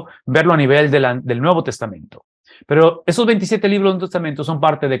Cristo, verlo a nivel del Nuevo Testamento. Pero esos 27 libros del Nuevo Testamento son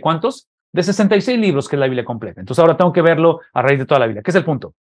parte de ¿cuántos? De 66 libros que es la Biblia completa. Entonces ahora tengo que verlo a raíz de toda la Biblia. ¿Qué es el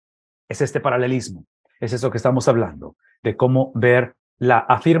punto? Es este paralelismo. Es eso que estamos hablando, de cómo ver la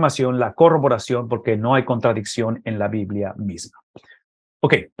afirmación, la corroboración, porque no hay contradicción en la Biblia misma.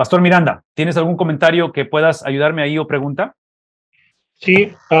 Ok, Pastor Miranda, ¿tienes algún comentario que puedas ayudarme ahí o pregunta?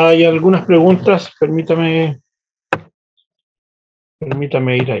 Sí, hay algunas preguntas. Permítame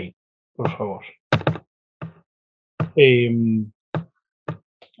ir ahí, por favor.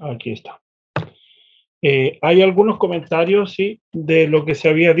 Aquí está. Hay algunos comentarios, sí, de lo que se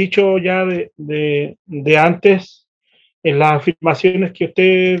había dicho ya de antes, en las afirmaciones que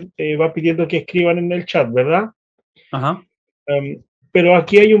usted va pidiendo que escriban en el chat, ¿verdad? Ajá. Pero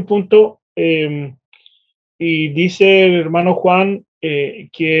aquí hay un punto, y dice el hermano Juan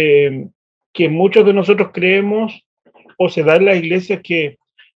que muchos de nosotros creemos, o se da en la iglesia, que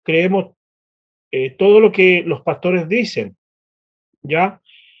creemos todo lo que los pastores dicen, ¿ya?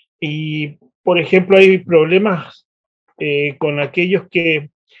 Y, por ejemplo, hay problemas con aquellos que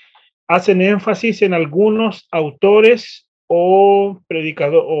hacen énfasis en algunos autores o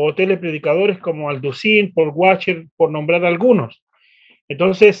telepredicadores como Alducin, Paul Washer, por nombrar algunos.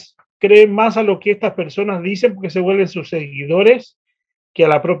 Entonces, creen más a lo que estas personas dicen porque se vuelven sus seguidores que a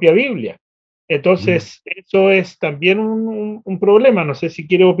la propia Biblia. Entonces, eso es también un problema. No sé si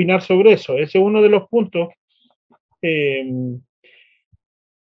quiere opinar sobre eso. Ese es uno de los puntos.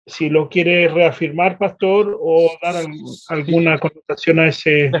 Si lo quiere reafirmar, pastor, o dar alguna connotación a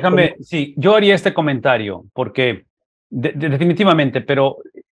ese. Déjame, sí, yo haría este comentario, porque definitivamente, pero,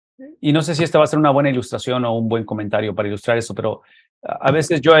 y no sé si esta va a ser una buena ilustración o un buen comentario para ilustrar eso, pero a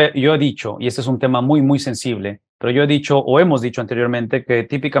veces yo he dicho, y este es un tema muy, muy sensible, pero yo he dicho o hemos dicho anteriormente que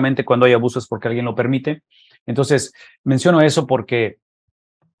típicamente cuando hay abuso es porque alguien lo permite. Entonces, menciono eso porque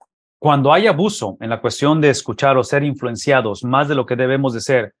cuando hay abuso en la cuestión de escuchar o ser influenciados más de lo que debemos de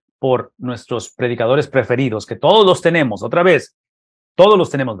ser por nuestros predicadores preferidos, que todos los tenemos, otra vez, todos los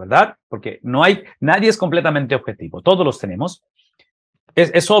tenemos, ¿verdad? Porque nadie es completamente objetivo, todos los tenemos.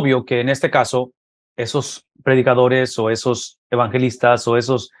 Es obvio que en este caso, esos predicadores o esos evangelistas o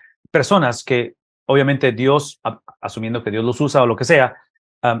esas personas que obviamente Dios, asumiendo que Dios los usa o lo que sea,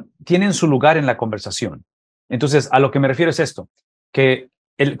 tienen su lugar en la conversación. Entonces, a lo que me refiero es esto, que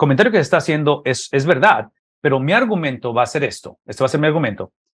el comentario que se está haciendo es verdad, pero mi argumento va a ser este va a ser mi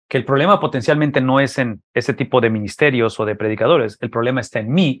argumento, que el problema potencialmente no es en ese tipo de ministerios o de predicadores, el problema está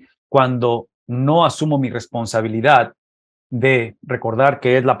en mí cuando no asumo mi responsabilidad de recordar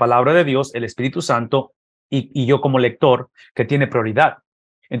que es la palabra de Dios, el Espíritu Santo, y yo como lector que tiene prioridad.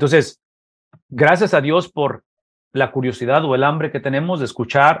 Entonces, gracias a Dios por la curiosidad o el hambre que tenemos de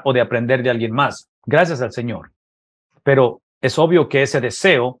escuchar o de aprender de alguien más. Gracias al Señor. Pero es obvio que ese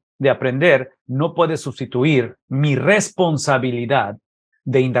deseo de aprender no puede sustituir mi responsabilidad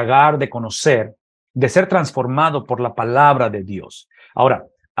de indagar, de conocer, de ser transformado por la palabra de Dios. Ahora,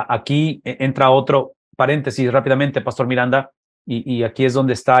 aquí entra otro paréntesis rápidamente, Pastor Miranda, y aquí es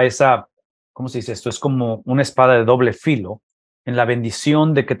donde está esa, ¿cómo se dice esto? Es como una espada de doble filo en la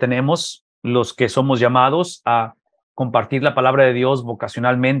bendición de que tenemos los que somos llamados a compartir la palabra de Dios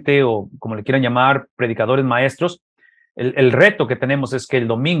vocacionalmente o como le quieran llamar, predicadores maestros. El reto que tenemos es que el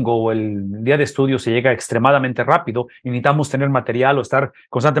domingo o el día de estudio se llega extremadamente rápido y necesitamos tener material o estar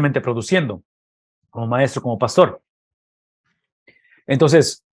constantemente produciendo como maestro, como pastor.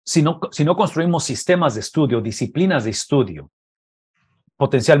 Entonces, si no construimos sistemas de estudio, disciplinas de estudio,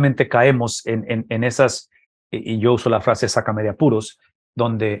 potencialmente caemos en esas, y yo uso la frase sácame de apuros,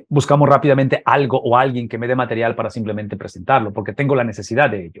 donde buscamos rápidamente algo o alguien que me dé material para simplemente presentarlo, porque tengo la necesidad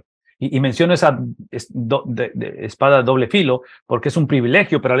de ello. Y menciono esa espada de doble filo porque es un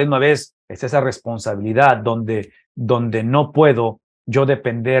privilegio, pero a la misma vez es esa responsabilidad donde no puedo yo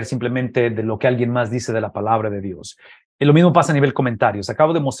depender simplemente de lo que alguien más dice de la palabra de Dios. Y lo mismo pasa a nivel comentarios.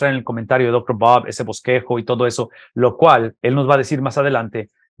 Acabo de mostrar en el comentario de Dr. Bob ese bosquejo y todo eso, lo cual él nos va a decir más adelante,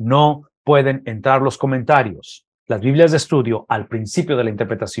 no pueden entrar los comentarios. Las Biblias de estudio al principio de la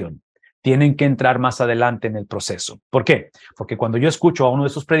interpretación tienen que entrar más adelante en el proceso. ¿Por qué? Porque cuando yo escucho a uno de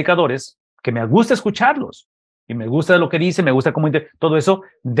esos predicadores, que me gusta escucharlos, y me gusta lo que dice, me gusta cómo todo eso,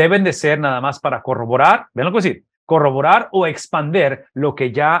 deben de ser nada más para corroborar, ¿ven lo que decir? Corroborar o expander lo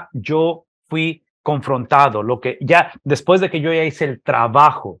que ya yo fui confrontado, lo que ya, después de que yo ya hice el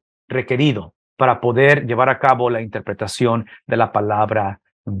trabajo requerido para poder llevar a cabo la interpretación de la palabra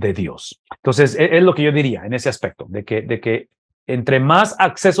de Dios. Entonces, es lo que yo diría en ese aspecto, de que entre más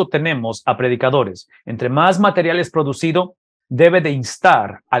acceso tenemos a predicadores, entre más material es producido, debe de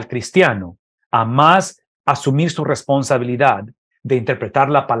instar al cristiano a más asumir su responsabilidad de interpretar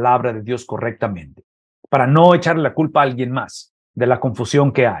la palabra de Dios correctamente, para no echarle la culpa a alguien más de la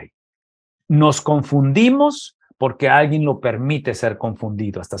confusión que hay. Nos confundimos porque alguien lo permite ser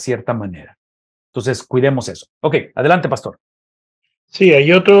confundido hasta cierta manera. Entonces, cuidemos eso. Ok, adelante, pastor. Sí,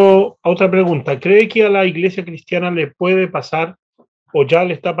 hay otra pregunta. ¿Cree que a la iglesia cristiana le puede pasar o ya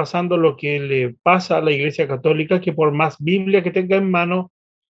le está pasando lo que le pasa a la iglesia católica, que por más Biblia que tenga en mano,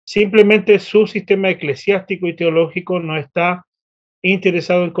 simplemente su sistema eclesiástico y teológico no está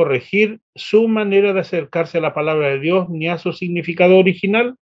interesado en corregir su manera de acercarse a la palabra de Dios ni a su significado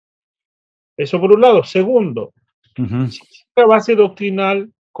original? Eso por un lado. Segundo, si la base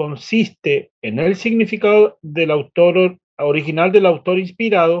doctrinal consiste en el significado del autor original del autor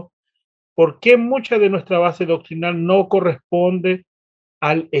inspirado, ¿por qué mucha de nuestra base doctrinal no corresponde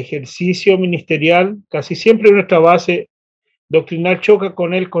al ejercicio ministerial? Casi siempre nuestra base doctrinal choca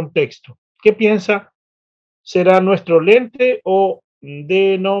con el contexto. ¿Qué piensa? ¿Será nuestro lente o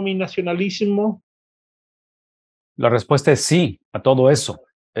denominacionalismo? La respuesta es sí a todo eso.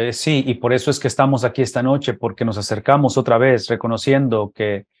 Sí, y por eso es que estamos aquí esta noche, porque nos acercamos otra vez reconociendo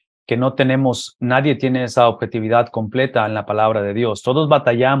que no tenemos, nadie tiene esa objetividad completa en la palabra de Dios. Todos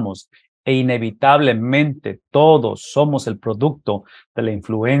batallamos e inevitablemente todos somos el producto de la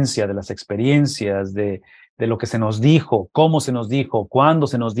influencia, de las experiencias, de lo que se nos dijo, cómo se nos dijo, cuándo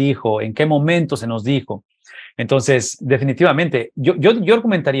se nos dijo, en qué momento se nos dijo. Entonces, definitivamente, yo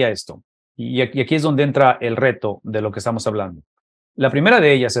argumentaría esto. Y aquí es donde entra el reto de lo que estamos hablando. La primera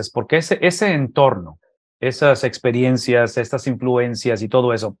de ellas es porque ese entorno, esas experiencias, estas influencias y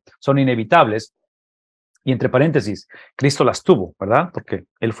todo eso son inevitables. Y entre paréntesis, Cristo las tuvo, ¿verdad? Porque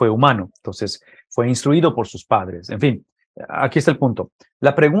él fue humano, entonces fue instruido por sus padres. En fin, aquí está el punto.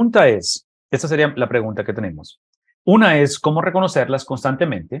 La pregunta es, esta sería la pregunta que tenemos. Una es cómo reconocerlas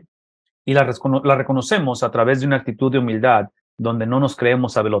constantemente y la reconocemos a través de una actitud de humildad donde no nos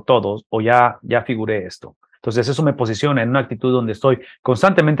creemos saberlo todos o ya figuré esto. Entonces eso me posiciona en una actitud donde estoy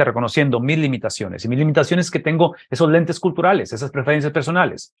constantemente reconociendo mis limitaciones y mis limitaciones que tengo esos lentes culturales, esas preferencias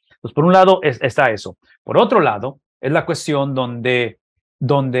personales. Entonces por un lado está eso. Por otro lado es la cuestión donde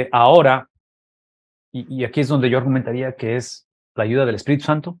ahora, y aquí es donde yo argumentaría que es la ayuda del Espíritu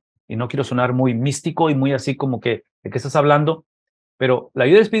Santo, y no quiero sonar muy místico y muy así como que, ¿de qué estás hablando? Pero la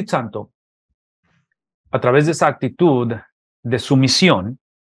ayuda del Espíritu Santo, a través de esa actitud de sumisión,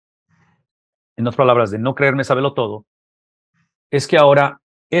 en otras palabras, de no creerme saberlo todo, es que ahora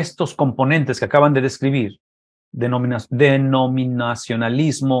estos componentes que acaban de describir,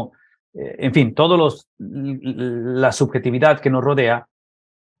 denominacionalismo, en fin, la subjetividad que nos rodea,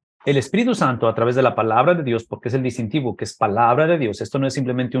 el Espíritu Santo a través de la palabra de Dios, porque es el distintivo, que es palabra de Dios, esto no es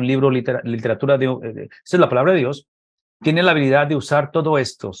simplemente un libro, literatura, esta es la palabra de Dios, tiene la habilidad de usar todos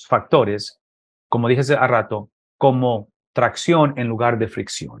estos factores, como dije hace rato, como tracción en lugar de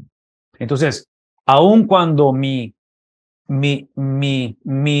fricción. Entonces, aun cuando mi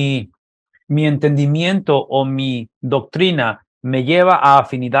entendimiento o mi doctrina me lleva a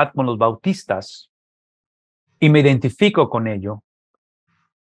afinidad con los bautistas, y me identifico con ello,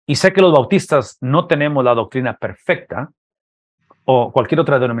 y sé que los bautistas no tenemos la doctrina perfecta, o cualquier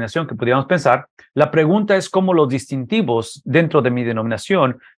otra denominación que pudiéramos pensar, la pregunta es cómo los distintivos dentro de mi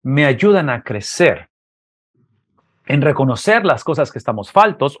denominación me ayudan a crecer en reconocer las cosas que estamos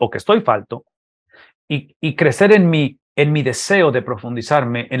faltos o que estoy falto y crecer en mi deseo de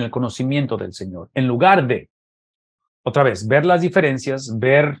profundizarme en el conocimiento del Señor, en lugar de, otra vez, ver las diferencias,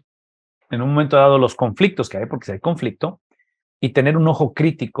 ver en un momento dado los conflictos que hay, porque si hay conflicto, y tener un ojo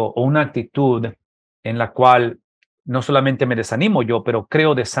crítico o una actitud en la cual no solamente me desanimo yo, pero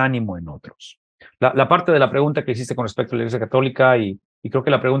creo desánimo en otros. La parte de la pregunta que hiciste con respecto a la Iglesia Católica, y creo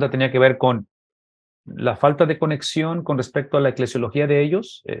que la pregunta tenía que ver con la falta de conexión con respecto a la eclesiología de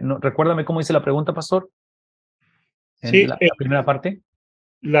ellos. No, recuérdame cómo dice la pregunta, pastor, en Sí, la primera parte.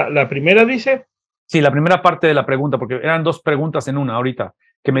 la primera dice, Sí, la primera parte de la pregunta, porque eran dos preguntas en una ahorita,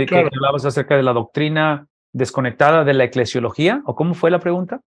 que claro, hablabas acerca de la doctrina desconectada de la eclesiología, ¿o cómo fue la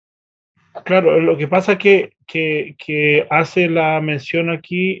pregunta? claro, lo que pasa que hace la mención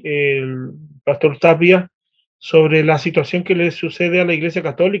aquí el pastor Tapia sobre la situación que le sucede a la Iglesia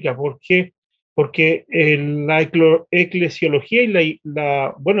Católica. ¿Por qué? Porque la eclesiología y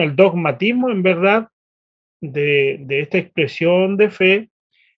bueno, el dogmatismo en verdad de esta expresión de fe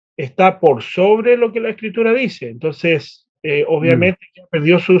está por sobre lo que la Escritura dice. Entonces, Mm, obviamente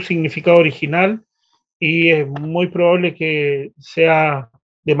perdió su significado original y es muy probable que sea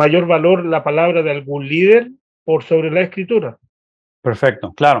de mayor valor la palabra de algún líder por sobre la Escritura.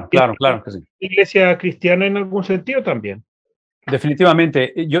 perfecto, claro, Y claro, claro que sí. la iglesia cristiana en algún sentido también.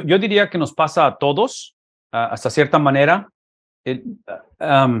 Definitivamente. Yo diría que nos pasa a todos, hasta cierta manera. Eh,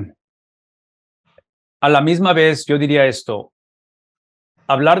 um, a la misma vez, yo diría esto,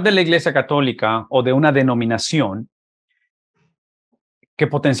 hablar de la Iglesia Católica o de una denominación que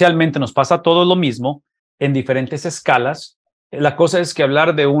potencialmente nos pasa a todos lo mismo en diferentes escalas. La cosa es que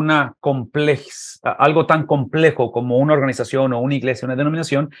hablar de algo tan complejo como una organización o una iglesia, una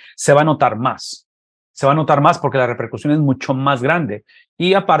denominación, se va a notar más. Se va a notar más porque la repercusión es mucho más grande.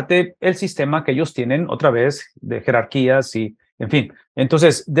 Y aparte, el sistema que ellos tienen, otra vez, de jerarquías y, en fin.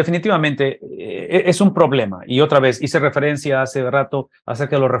 Entonces, definitivamente es un problema. Y otra vez, hice referencia hace rato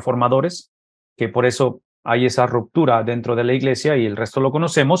acerca de los reformadores, que por eso hay esa ruptura dentro de la iglesia y el resto lo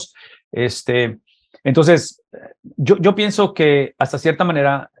conocemos. Entonces, yo pienso que hasta cierta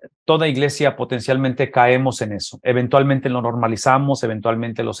manera toda iglesia potencialmente caemos en eso. Eventualmente lo normalizamos,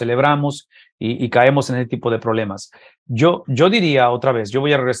 eventualmente lo celebramos y caemos en ese tipo de problemas. Yo diría otra vez, yo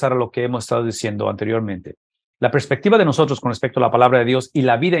voy a regresar a lo que hemos estado diciendo anteriormente. La perspectiva de nosotros con respecto a la palabra de Dios y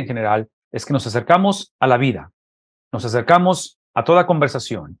la vida en general es que nos acercamos a la vida, nos acercamos a toda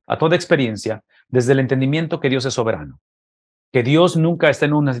conversación, a toda experiencia, desde el entendimiento que Dios es soberano, que Dios nunca está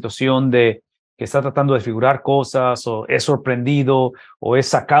en una situación de que está tratando de figurar cosas o es sorprendido o es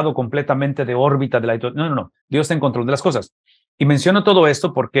sacado completamente de órbita de la... No. Dios está en control de las cosas. Y menciono todo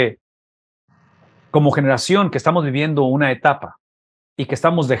esto porque como generación que estamos viviendo una etapa y que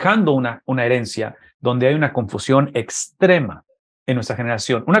estamos dejando una herencia donde hay una confusión extrema en nuestra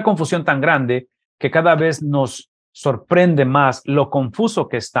generación, una confusión tan grande que cada vez nos sorprende más lo confuso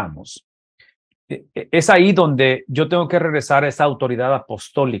que estamos. Es ahí donde yo tengo que regresar a esa autoridad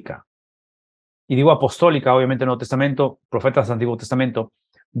apostólica. Y digo apostólica, obviamente, Nuevo Testamento, profetas del Antiguo Testamento,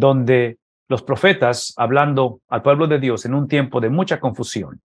 donde los profetas, hablando al pueblo de Dios en un tiempo de mucha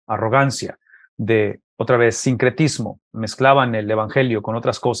confusión, arrogancia, de otra vez sincretismo, mezclaban el evangelio con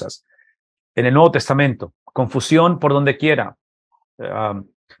otras cosas. En el Nuevo Testamento, confusión por donde quiera,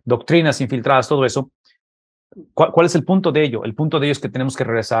 doctrinas infiltradas, todo eso. ¿Cuál es el punto de ello? El punto de ello es que tenemos que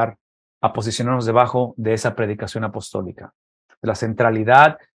regresar a posicionarnos debajo de esa predicación apostólica, de la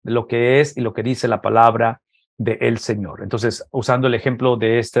centralidad de lo que es y lo que dice la palabra del Señor. Entonces, usando el ejemplo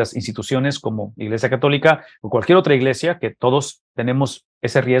de estas instituciones como Iglesia Católica o cualquier otra iglesia, que todos tenemos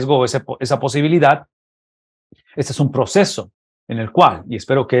ese riesgo o esa posibilidad, este es un proceso en el cual, y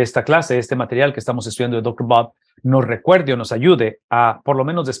espero que esta clase, este material que estamos estudiando de Dr. Bob, nos recuerde o nos ayude a por lo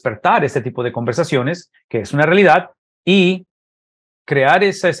menos despertar este tipo de conversaciones, que es una realidad, y crear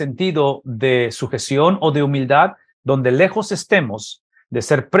ese sentido de sujeción o de humildad donde lejos estemos de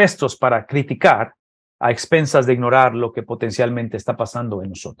ser prestos para criticar a expensas de ignorar lo que potencialmente está pasando en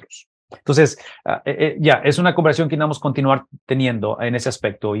nosotros. Entonces, ya, es una conversación que vamos a continuar teniendo en ese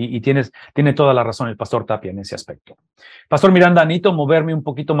aspecto y tiene toda la razón el pastor Tapia en ese aspecto. Pastor Miranda, necesito moverme un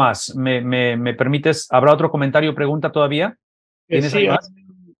poquito más. ¿Me permites? ¿Habrá otro comentario o pregunta todavía? ¿Tienes Sí, ahí hay más?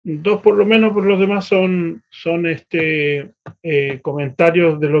 dos por lo menos, por los demás son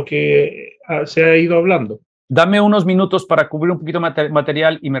comentarios de lo que se ha ido hablando. Dame unos minutos para cubrir un poquito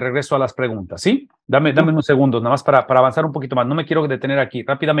material y me regreso a las preguntas, ¿sí? Dame unos segundos, nada más para avanzar un poquito más. No me quiero detener aquí,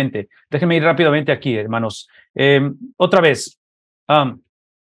 rápidamente. Déjenme ir rápidamente aquí, hermanos. Otra vez,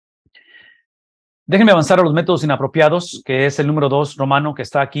 déjenme avanzar a los métodos inapropiados, que es el número 2 romano que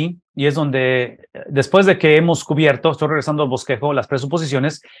está aquí, y es donde, después de que hemos cubierto, estoy regresando al bosquejo, las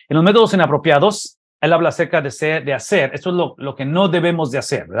presuposiciones, en los métodos inapropiados, él habla acerca de hacer, esto es lo que no debemos de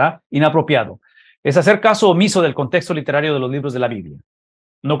hacer, ¿verdad? Inapropiado. Es hacer caso omiso del contexto literario de los libros de la Biblia.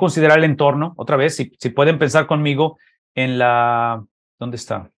 No considerar el entorno, otra vez, si pueden pensar conmigo en la... ¿Dónde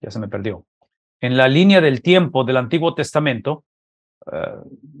está? Ya se me perdió. En la línea del tiempo del Antiguo Testamento,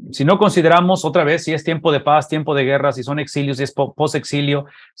 si no consideramos, otra vez, si es tiempo de paz, tiempo de guerra, si son exilios, si es post-exilio,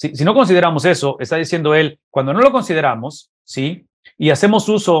 si no consideramos eso, está diciendo él, cuando no lo consideramos, ¿sí? Y hacemos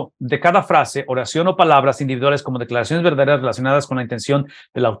uso de cada frase, oración o palabras individuales como declaraciones verdaderas relacionadas con la intención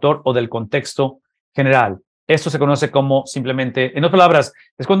del autor o del contexto general. Esto se conoce como simplemente, en otras palabras,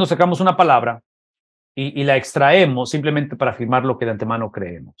 es cuando sacamos una palabra y la extraemos simplemente para afirmar lo que de antemano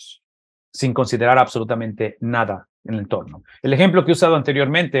creemos, sin considerar absolutamente nada en el entorno. El ejemplo que he usado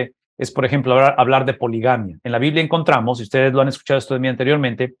anteriormente es, por ejemplo, hablar de poligamia. En la Biblia encontramos, si ustedes lo han escuchado esto de mí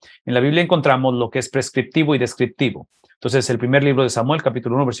anteriormente, en la Biblia encontramos lo que es prescriptivo y descriptivo. Entonces, el primer libro de Samuel,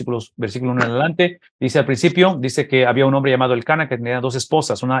 capítulo 1, versículo 1 en adelante, dice al principio, dice que había un hombre llamado Elcana que tenía dos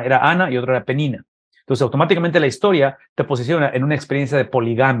esposas, una era Ana y otra era Penina. Entonces, automáticamente la historia te posiciona en una experiencia de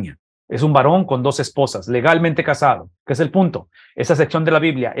poligamia. Es un varón con dos esposas, legalmente casado. ¿Qué es el punto? Esa sección de la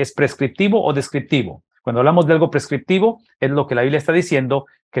Biblia, ¿es prescriptivo o descriptivo? Cuando hablamos de algo prescriptivo, es lo que la Biblia está diciendo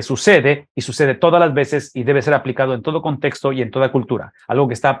que sucede y sucede todas las veces y debe ser aplicado en todo contexto y en toda cultura. Algo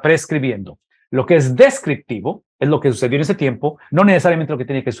que está prescribiendo. Lo que es descriptivo es lo que sucedió en ese tiempo, no necesariamente lo que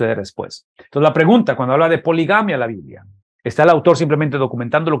tiene que suceder después. Entonces, la pregunta, cuando habla de poligamia la Biblia, ¿está el autor simplemente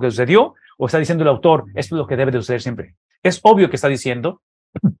documentando lo que sucedió o está diciendo el autor, esto es lo que debe de suceder siempre? Es obvio que está diciendo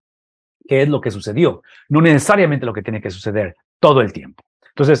qué es lo que sucedió, no necesariamente lo que tiene que suceder todo el tiempo.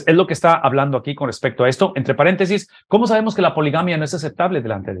 Entonces, es lo que está hablando aquí con respecto a esto. Entre paréntesis, ¿cómo sabemos que la poligamia no es aceptable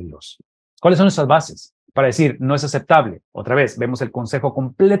delante de Dios? ¿Cuáles son nuestras bases para decir no es aceptable? Otra vez, vemos el consejo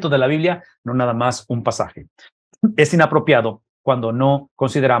completo de la Biblia, no nada más un pasaje. Es inapropiado cuando no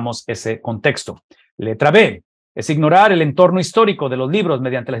consideramos ese contexto. Letra B, es ignorar el entorno histórico de los libros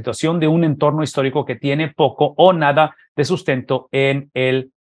mediante la situación de un entorno histórico que tiene poco o nada de sustento en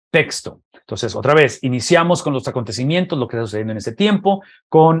el texto. Entonces, otra vez, iniciamos con los acontecimientos, lo que está sucediendo en ese tiempo,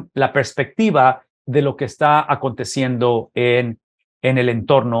 con la perspectiva de lo que está aconteciendo en el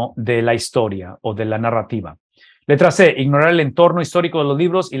entorno de la historia o de la narrativa. Letra C, ignorar el entorno histórico de los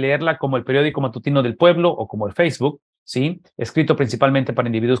libros y leerla como el periódico matutino del pueblo o como el Facebook, ¿sí? Escrito principalmente para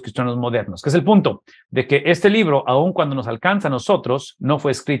individuos cristianos modernos. ¿Qué es el punto? De que este libro, aun cuando nos alcanza a nosotros, no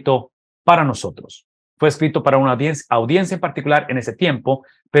fue escrito para nosotros. Fue escrito para una audiencia en particular en ese tiempo,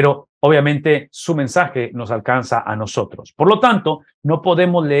 pero obviamente su mensaje nos alcanza a nosotros. Por lo tanto, no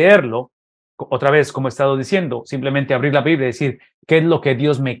podemos leerlo, otra vez, como he estado diciendo, simplemente abrir la Biblia y decir qué es lo que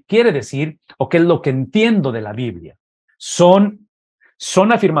Dios me quiere decir o qué es lo que entiendo de la Biblia. Son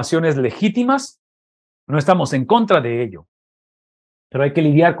afirmaciones legítimas, no estamos en contra de ello, pero hay que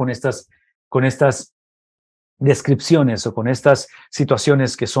lidiar con estas descripciones o con estas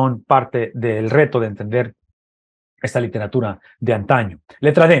situaciones que son parte del reto de entender esta literatura de antaño.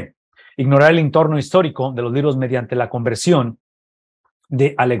 Letra D, ignorar el entorno histórico de los libros mediante la conversión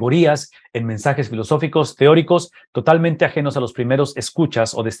de alegorías en mensajes filosóficos, teóricos, totalmente ajenos a los primeros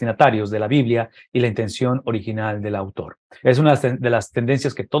escuchas o destinatarios de la Biblia y la intención original del autor. Es una de las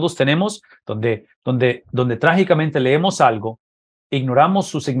tendencias que todos tenemos, donde trágicamente leemos algo, ignoramos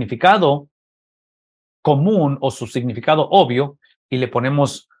su significado común o su significado obvio y le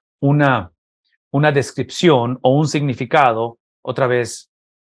ponemos una descripción o un significado, otra vez,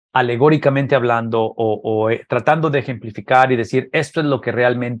 alegóricamente hablando o tratando de ejemplificar y decir esto es lo que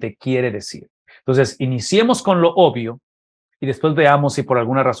realmente quiere decir. Entonces, iniciemos con lo obvio y después veamos si por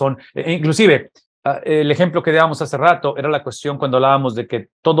alguna razón, inclusive el ejemplo que dábamos hace rato era la cuestión cuando hablábamos de que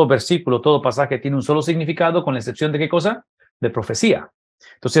todo versículo, todo pasaje tiene un solo significado, con la excepción de ¿qué cosa? De profecía.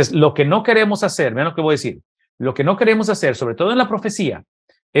 Entonces, lo que no queremos hacer, vean lo que voy a decir, lo que no queremos hacer, sobre todo en la profecía,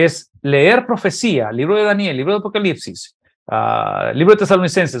 es leer profecía, libro de Daniel, libro de Apocalipsis, libro de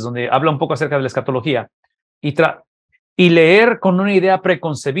Tesalonicenses, donde habla un poco acerca de la escatología, y leer con una idea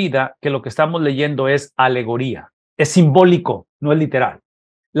preconcebida que lo que estamos leyendo es alegoría, es simbólico, no es literal.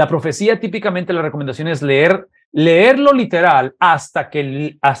 La profecía típicamente la recomendación es leerlo literal hasta que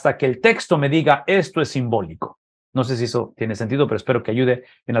el texto me diga esto es simbólico. No sé si eso tiene sentido, pero espero que ayude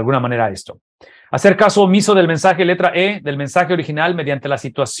en alguna manera a esto. Hacer caso omiso del mensaje, letra E, del mensaje original mediante la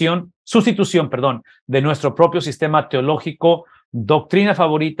sustitución, de nuestro propio sistema teológico, doctrina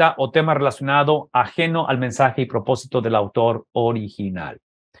favorita o tema relacionado ajeno al mensaje y propósito del autor original.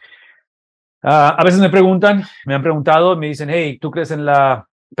 A veces me han preguntado, me dicen, hey, ¿tú crees en la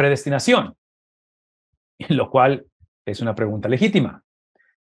predestinación? Lo cual es una pregunta legítima.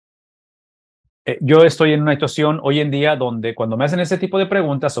 Yo estoy en una situación hoy en día donde cuando me hacen ese tipo de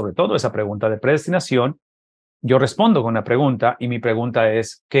preguntas, sobre todo esa pregunta de predestinación, yo respondo con una pregunta y mi pregunta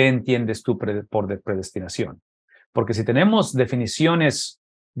es, ¿qué entiendes tú por predestinación? Porque si tenemos definiciones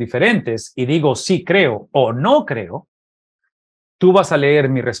diferentes y digo sí creo o no creo, tú vas a leer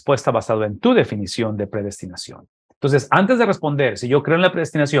mi respuesta basada en tu definición de predestinación. Entonces, antes de responder si yo creo en la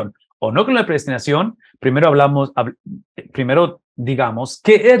predestinación o no creo en la predestinación, primero digamos,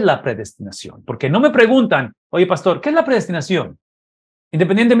 ¿qué es la predestinación? Porque no me preguntan, oye, pastor, ¿qué es la predestinación?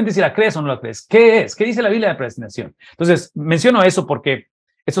 Independientemente si la crees o no la crees, ¿qué es? ¿Qué dice la Biblia de predestinación? Entonces, menciono eso porque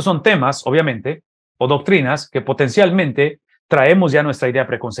estos son temas, obviamente, o doctrinas que potencialmente traemos ya nuestra idea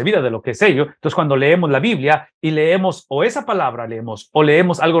preconcebida de lo que es ello. Entonces, cuando leemos la Biblia y leemos o esa palabra o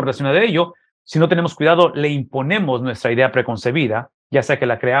leemos algo relacionado a ello, si no tenemos cuidado, le imponemos nuestra idea preconcebida, ya sea que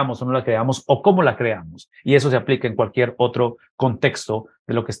la creamos o no la creamos, o cómo la creamos. Y eso se aplica en cualquier otro contexto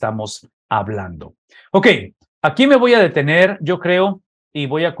de lo que estamos hablando. Ok, aquí me voy a detener, yo creo, y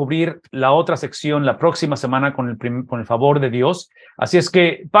voy a cubrir la otra sección la próxima semana con el favor de Dios. Así es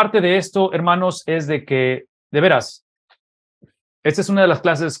que parte de esto, hermanos, es de que, de veras, esta es una de las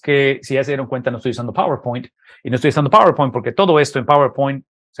clases que, si ya se dieron cuenta, no estoy usando PowerPoint. Y no estoy usando PowerPoint porque todo esto en PowerPoint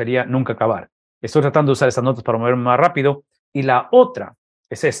sería nunca acabar. Estoy tratando de usar estas notas para moverme más rápido. Y la otra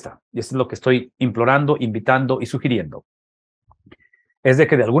es esta. Y esto es lo que estoy implorando, invitando y sugiriendo. Es de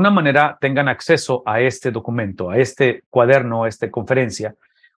que de alguna manera tengan acceso a este documento, a este cuaderno, a esta conferencia,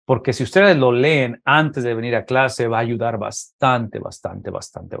 porque si ustedes lo leen antes de venir a clase, va a ayudar bastante.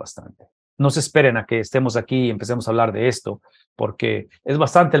 No se esperen a que estemos aquí y empecemos a hablar de esto, porque es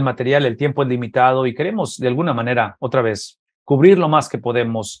bastante el material, el tiempo es limitado y queremos de alguna manera, otra vez, cubrir lo más que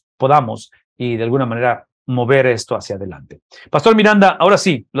podamos y de alguna manera mover esto hacia adelante. Pastor Miranda, ahora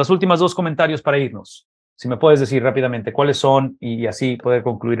sí, los últimos 2 comentarios para irnos. Si me puedes decir rápidamente cuáles son y así poder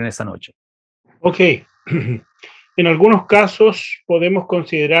concluir en esta noche. Ok. En algunos casos podemos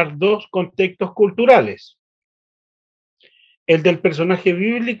considerar 2 contextos culturales, el del personaje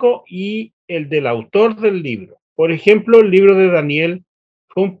bíblico y el del autor del libro. Por ejemplo, el libro de Daniel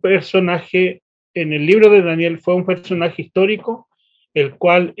fue un personaje, en el libro de Daniel fue un personaje histórico, el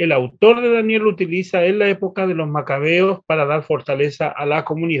cual el autor de Daniel utiliza en la época de los macabeos para dar fortaleza a la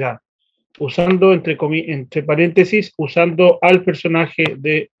comunidad, usando, entre paréntesis, usando al personaje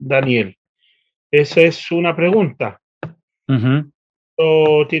de Daniel. Esa es una pregunta.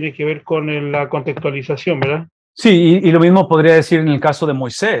 Esto tiene que ver con la contextualización, ¿verdad? Sí, y lo mismo podría decir en el caso de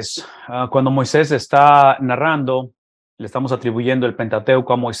Moisés. Cuando Moisés está narrando, le estamos atribuyendo el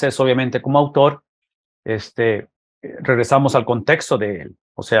Pentateuco a Moisés, obviamente como autor, regresamos al contexto de él.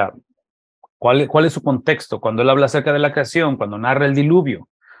 O sea, ¿cuál es su contexto? Cuando él habla acerca de la creación, cuando narra el diluvio,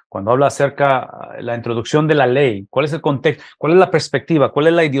 cuando habla acerca de la introducción de la ley, ¿cuál es el contexto? ¿Cuál es la perspectiva? ¿Cuál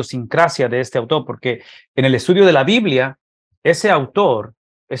es la idiosincrasia de este autor? Porque en el estudio de la Biblia, ese autor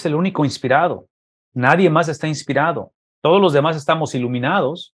es el único inspirado. Nadie más está inspirado. Todos los demás estamos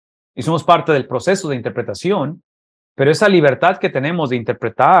iluminados y somos parte del proceso de interpretación, pero esa libertad que tenemos de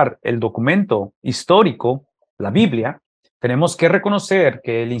interpretar el documento histórico, la Biblia, tenemos que reconocer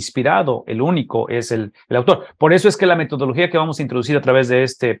que el inspirado, el único, es el autor. Por eso es que la metodología que vamos a introducir a través de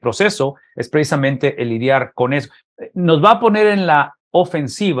este proceso es precisamente el lidiar con eso. Nos va a poner en la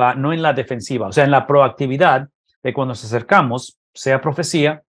ofensiva, no en la defensiva, o sea, en la proactividad de cuando nos acercamos, sea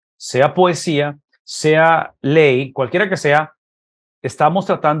profecía, sea poesía, sea ley, cualquiera que sea, estamos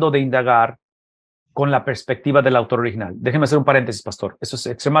tratando de indagar con la perspectiva del autor original. Déjenme hacer un paréntesis, pastor. Eso es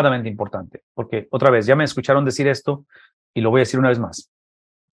extremadamente importante, porque otra vez, ya me escucharon decir esto y lo voy a decir una vez más.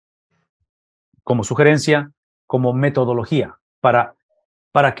 Como sugerencia, como metodología, para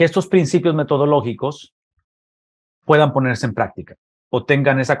que estos principios metodológicos puedan ponerse en práctica o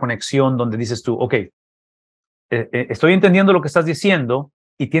tengan esa conexión donde dices tú, ok, estoy entendiendo lo que estás diciendo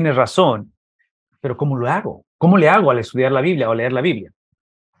y tienes razón, pero ¿cómo lo hago? ¿Cómo le hago al estudiar la Biblia o leer la Biblia?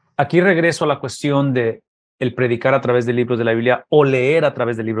 Aquí regreso a la cuestión de el predicar a través de libros de la Biblia o leer a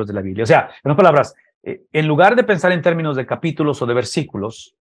través de libros de la Biblia. O sea, en otras palabras, en lugar de pensar en términos de capítulos o de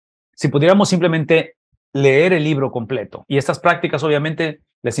versículos, si pudiéramos simplemente leer el libro completo, y estas prácticas obviamente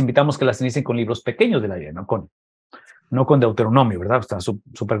les invitamos que las inicien con libros pequeños de la Biblia, no con Deuteronomio, ¿verdad? Está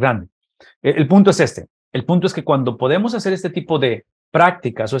súper grande. El punto es este. El punto es que cuando podemos hacer este tipo de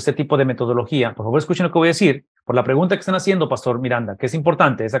prácticas o este tipo de metodología, por favor escuchen lo que voy a decir, por la pregunta que están haciendo, Pastor Miranda, que es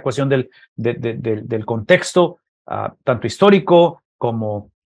importante, esa cuestión del contexto, tanto histórico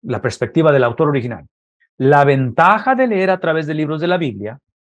como la perspectiva del autor original. La ventaja de leer a través de libros de la Biblia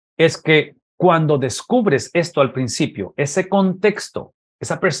es que cuando descubres esto al principio, ese contexto,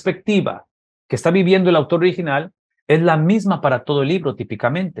 esa perspectiva que está viviendo el autor original, es la misma para todo el libro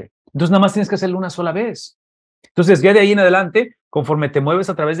típicamente. Entonces nada más tienes que hacerlo una sola vez. Entonces ya de ahí en adelante, conforme te mueves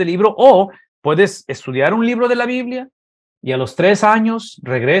a través del libro, o puedes estudiar un libro de la Biblia y a los 3 años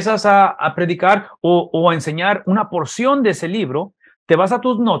regresas a predicar o a enseñar una porción de ese libro, te vas a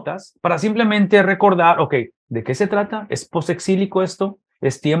tus notas para simplemente recordar, ok, ¿de qué se trata? ¿Es posexílico esto?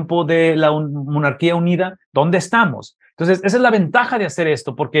 ¿Es tiempo de la monarquía unida? ¿Dónde estamos? Entonces, esa es la ventaja de hacer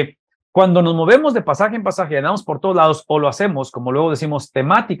esto, porque cuando nos movemos de pasaje en pasaje, andamos por todos lados o lo hacemos, como luego decimos,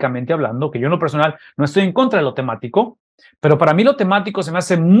 temáticamente hablando, que yo en lo personal no estoy en contra de lo temático, pero para mí lo temático se me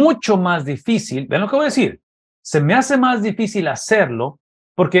hace mucho más difícil. ¿Ven lo que voy a decir? Se me hace más difícil hacerlo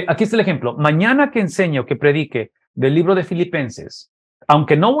porque aquí está el ejemplo. Mañana que enseño, que predique del libro de Filipenses,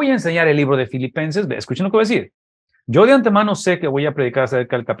 aunque no voy a enseñar el libro de Filipenses, escuchen lo que voy a decir. Yo de antemano sé que voy a predicar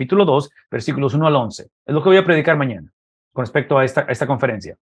acerca del capítulo 2, versículos 1 al 11. Es lo que voy a predicar mañana con respecto a esta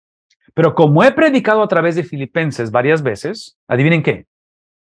conferencia. Pero como he predicado a través de Filipenses varias veces, adivinen qué,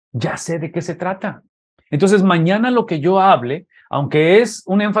 ya sé de qué se trata. Entonces mañana lo que yo hable, aunque es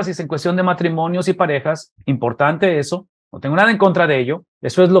un énfasis en cuestión de matrimonios y parejas, importante eso, no tengo nada en contra de ello,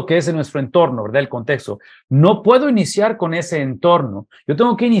 eso es lo que es en nuestro entorno, ¿verdad? El contexto. No puedo iniciar con ese entorno, yo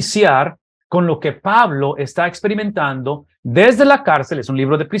tengo que iniciar con lo que Pablo está experimentando desde la cárcel, es un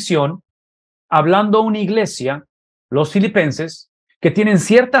libro de prisión, hablando a una iglesia, los filipenses, que tienen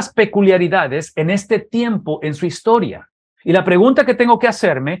ciertas peculiaridades en este tiempo en su historia. Y la pregunta que tengo que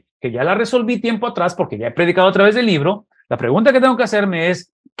hacerme, que ya la resolví tiempo atrás porque ya he predicado a través del libro, la pregunta que tengo que hacerme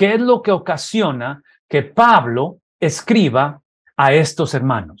es, ¿qué es lo que ocasiona que Pablo escriba a estos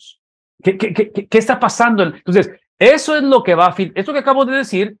hermanos? ¿Qué está pasando? Entonces, eso es lo que esto que acabo de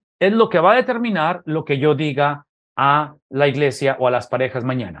decir es lo que va a determinar lo que yo diga a la iglesia o a las parejas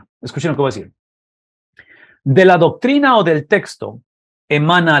mañana. Escuchen lo que voy a decir. De la doctrina o del texto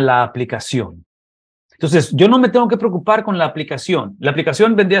emana la aplicación. Entonces, yo no me tengo que preocupar con la aplicación. La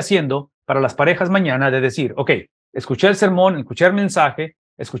aplicación vendría siendo para las parejas mañana de decir, ok, escuché el sermón, escuché el mensaje,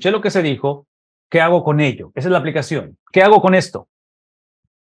 escuché lo que se dijo, ¿qué hago con ello? Esa es la aplicación. ¿Qué hago con esto?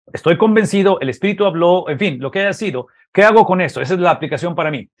 Estoy convencido, el Espíritu habló, en fin, lo que haya sido. ¿Qué hago con esto? Esa es la aplicación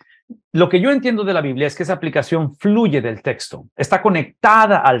para mí. Lo que yo entiendo de la Biblia es que esa aplicación fluye del texto, está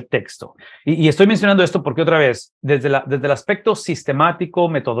conectada al texto. Y estoy mencionando esto porque otra vez, desde el aspecto sistemático,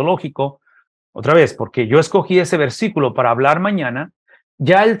 metodológico, otra vez, porque yo escogí ese versículo para hablar mañana,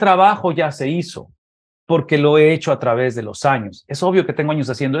 ya el trabajo ya se hizo, porque lo he hecho a través de los años. Es obvio que tengo años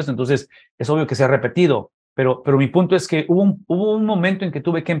haciendo esto, entonces es obvio que se ha repetido, pero mi punto es que hubo un momento en que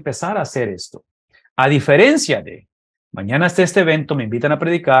tuve que empezar a hacer esto. A diferencia de, mañana está este evento, me invitan a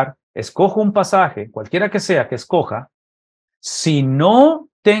predicar, escojo un pasaje, cualquiera que sea que escoja, si no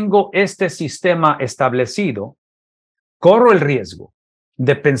tengo este sistema establecido, corro el riesgo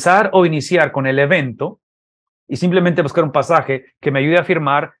de pensar o iniciar con el evento y simplemente buscar un pasaje que me ayude a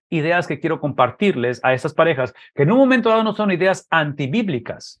afirmar ideas que quiero compartirles a estas parejas, que en un momento dado no son ideas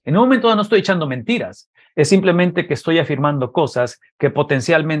antibíblicas, en un momento dado no estoy echando mentiras, es simplemente que estoy afirmando cosas que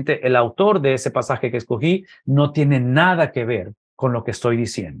potencialmente el autor de ese pasaje que escogí no tiene nada que ver con lo que estoy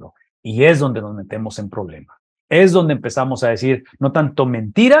diciendo. Y es donde nos metemos en problema. Es donde empezamos a decir no tanto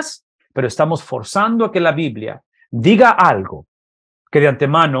mentiras, pero estamos forzando a que la Biblia diga algo que de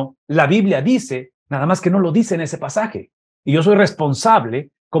antemano la Biblia dice, nada más que no lo dice en ese pasaje. Y yo soy responsable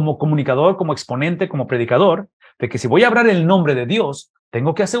como comunicador, como exponente, como predicador, de que si voy a hablar el nombre de Dios,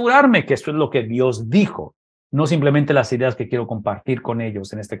 tengo que asegurarme que esto es lo que Dios dijo, no simplemente las ideas que quiero compartir con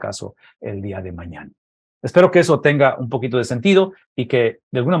ellos, en este caso, el día de mañana. Espero que eso tenga un poquito de sentido y que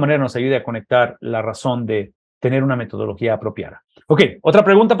de alguna manera nos ayude a conectar la razón de tener una metodología apropiada. Ok, ¿otra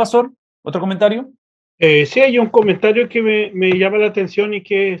pregunta, pastor? ¿Otro comentario? Sí, hay un comentario que me llama la atención y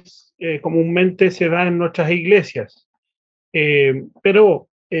que es, comúnmente se da en nuestras iglesias. Pero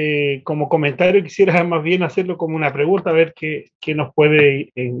como comentario quisiera más bien hacerlo como una pregunta, a ver qué nos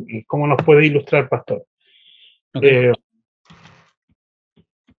puede, cómo nos puede ilustrar, pastor. Okay.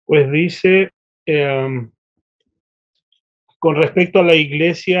 Pues dice, con respecto a la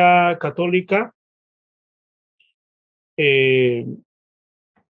Iglesia Católica,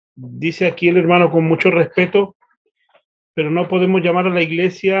 dice aquí el hermano con mucho respeto, pero no podemos llamar a la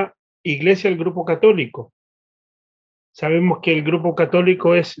iglesia al grupo católico. Sabemos que el grupo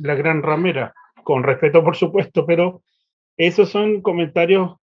católico es la gran ramera, con respeto, por supuesto, pero esos son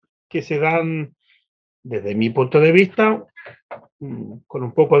comentarios que se dan desde mi punto de vista con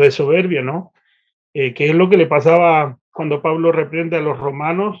un poco de soberbia, ¿no? Que es lo que le pasaba cuando Pablo reprende a los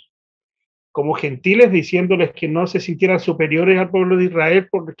romanos como gentiles, diciéndoles que no se sintieran superiores al pueblo de Israel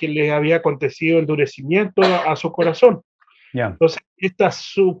porque les había acontecido endurecimiento a su corazón. Yeah. Entonces, esta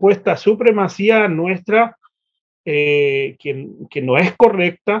supuesta supremacía nuestra, que no es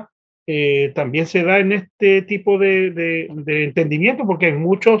correcta, también se da en este tipo de entendimiento, porque hay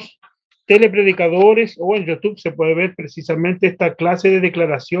muchos telepredicadores, o en YouTube se puede ver precisamente esta clase de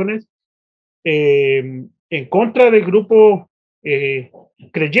declaraciones en contra del grupo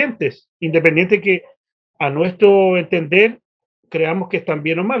creyentes, independiente que a nuestro entender creamos que están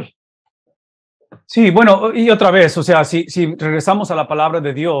bien o mal. Sí, bueno, y otra vez, o sea, si regresamos a la palabra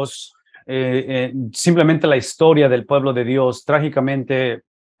de Dios, simplemente la historia del pueblo de Dios, trágicamente,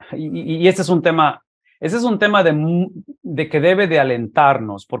 y este es un tema de que debe de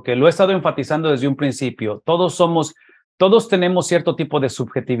alentarnos, porque lo he estado enfatizando desde un principio. Todos tenemos cierto tipo de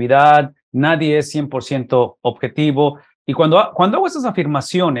subjetividad, nadie es 100% objetivo. Y cuando hago esas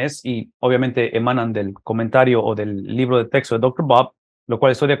afirmaciones, y obviamente emanan del comentario o del libro de texto de Dr. Bob, lo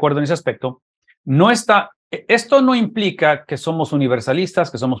cual estoy de acuerdo en ese aspecto, esto no implica que somos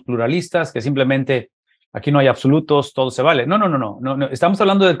universalistas, que somos pluralistas, que simplemente aquí no hay absolutos, todo se vale. No. Estamos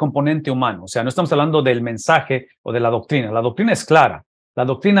hablando del componente humano, o sea, no estamos hablando del mensaje o de la doctrina. La doctrina es clara. La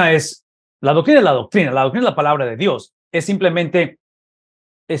doctrina es la doctrina es la palabra de Dios. Es simplemente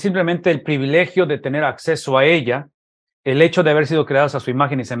el privilegio de tener acceso a ella, el hecho de haber sido creados a su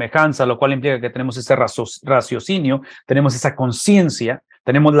imagen y semejanza, lo cual implica que tenemos ese raciocinio, tenemos esa conciencia,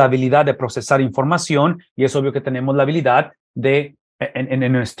 tenemos la habilidad de procesar información y es obvio que tenemos la habilidad de,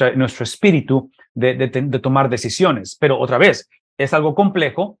 en nuestro espíritu, de tomar decisiones. Pero otra vez, es algo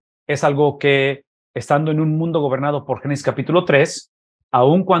complejo, es algo que, estando en un mundo gobernado por Génesis capítulo 3,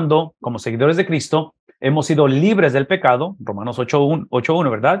 aun cuando, como seguidores de Cristo, hemos sido libres del pecado, Romanos 8:1,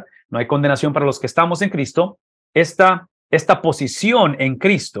 ¿verdad? No hay condenación para los que estamos en Cristo. Esta posición en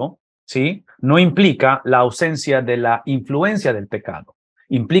Cristo, ¿sí? No implica la ausencia de la influencia del pecado,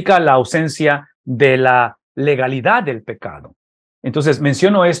 implica la ausencia de la legalidad del pecado. Entonces,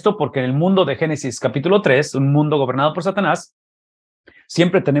 menciono esto porque en el mundo de Génesis capítulo 3, un mundo gobernado por Satanás,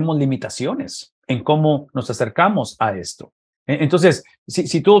 siempre tenemos limitaciones en cómo nos acercamos a esto. Entonces,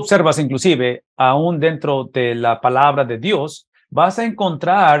 si tú observas inclusive, aún dentro de la palabra de Dios, vas a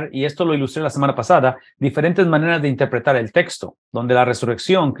encontrar, y esto lo ilustré la semana pasada, diferentes maneras de interpretar el texto, donde la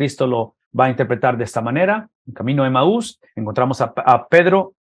resurrección, Cristo lo va a interpretar de esta manera. En camino a Emaús, encontramos a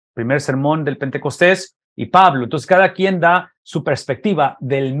Pedro, primer sermón del Pentecostés, y Pablo. Entonces, cada quien da su perspectiva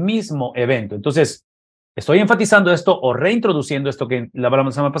del mismo evento. Entonces, estoy enfatizando esto o reintroduciendo esto que la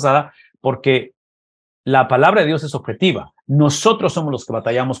hablamos la semana pasada, porque la palabra de Dios es objetiva. Nosotros somos los que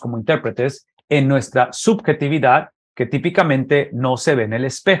batallamos como intérpretes en nuestra subjetividad, que típicamente no se ve en el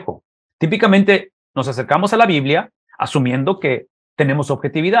espejo. Típicamente nos acercamos a la Biblia asumiendo que tenemos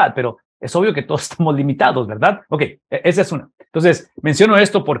objetividad, pero es obvio que todos estamos limitados, ¿verdad? Ok, esa es una. Entonces, menciono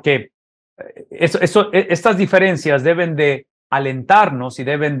esto porque estas diferencias deben de alentarnos y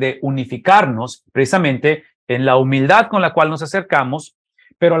deben de unificarnos precisamente en la humildad con la cual nos acercamos,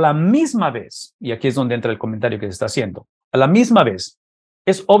 pero a la misma vez, y aquí es donde entra el comentario que se está haciendo, a la misma vez,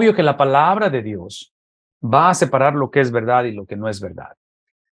 es obvio que la palabra de Dios va a separar lo que es verdad y lo que no es verdad.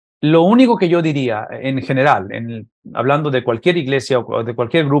 Lo único que yo diría en general, hablando de cualquier iglesia o de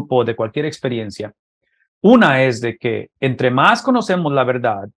cualquier grupo o de cualquier experiencia, una es de que entre más conocemos la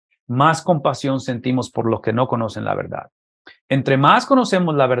verdad, más compasión sentimos por los que no conocen la verdad. Entre más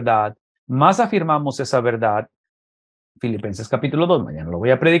conocemos la verdad, más afirmamos esa verdad. Filipenses capítulo 2, mañana lo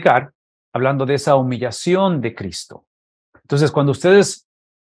voy a predicar, hablando de esa humillación de Cristo. Entonces, cuando ustedes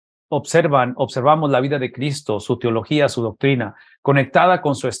observamos la vida de Cristo, su teología, su doctrina, conectada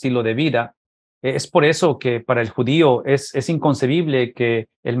con su estilo de vida, es por eso que para el judío es inconcebible que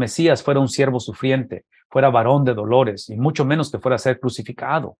el Mesías fuera un siervo sufriente, fuera varón de dolores, y mucho menos que fuera a ser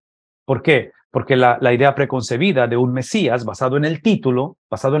crucificado. ¿Por qué? Porque la idea preconcebida de un Mesías, basado en el título,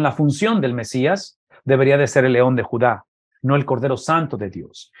 basado en la función del Mesías, debería de ser el león de Judá, no el Cordero Santo de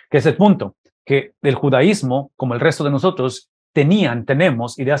Dios. Que es el punto, que el judaísmo, como el resto de nosotros,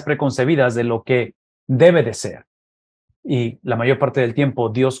 tenemos ideas preconcebidas de lo que debe de ser. Y la mayor parte del tiempo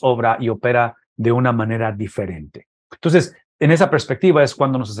Dios obra y opera de una manera diferente. Entonces, en esa perspectiva es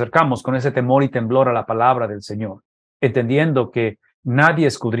cuando nos acercamos con ese temor y temblor a la palabra del Señor, entendiendo que nadie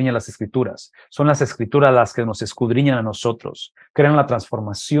escudriña las Escrituras. Son las Escrituras las que nos escudriñan a nosotros, crean la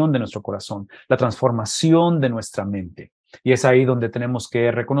transformación de nuestro corazón, la transformación de nuestra mente. Y es ahí donde tenemos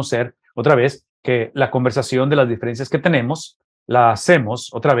que reconocer otra vez que la conversación de las diferencias que tenemos la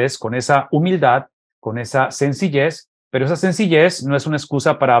hacemos otra vez con esa humildad, con esa sencillez, pero esa sencillez no es una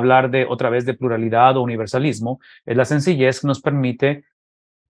excusa para hablar de otra vez de pluralidad o universalismo, es la sencillez que nos permite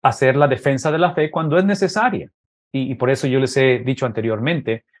hacer la defensa de la fe cuando es necesaria. Y por eso yo les he dicho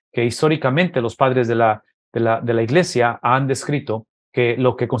anteriormente que históricamente los padres de la iglesia han descrito que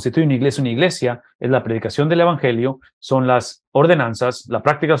lo que constituye una iglesia es la predicación del evangelio, son las ordenanzas, la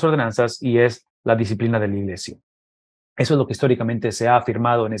práctica de las ordenanzas y es la disciplina de la iglesia. Eso es lo que históricamente se ha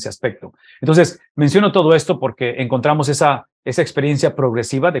afirmado en ese aspecto. Entonces, menciono todo esto porque encontramos esa experiencia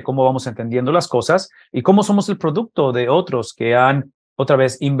progresiva de cómo vamos entendiendo las cosas y cómo somos el producto de otros que han otra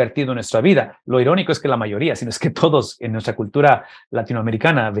vez invertido en nuestra vida. Lo irónico es que la mayoría, sino es que todos en nuestra cultura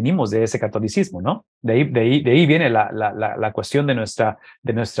latinoamericana venimos de ese catolicismo, ¿no? De ahí viene la cuestión de nuestra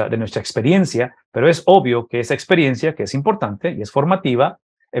experiencia, pero es obvio que esa experiencia, que es importante y es formativa,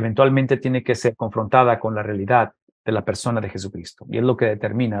 eventualmente tiene que ser confrontada con la realidad de la persona de Jesucristo. Y es lo que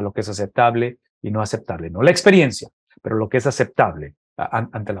determina lo que es aceptable y no aceptable. No la experiencia, pero lo que es aceptable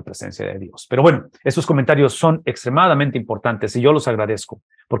ante la presencia de Dios. Pero bueno, esos comentarios son extremadamente importantes y yo los agradezco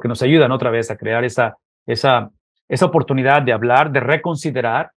porque nos ayudan otra vez a crear esa oportunidad de hablar, de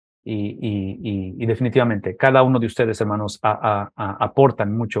reconsiderar y definitivamente cada uno de ustedes, hermanos,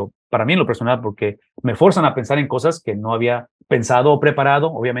 aportan mucho para mí en lo personal porque me forzan a pensar en cosas que no había pensado o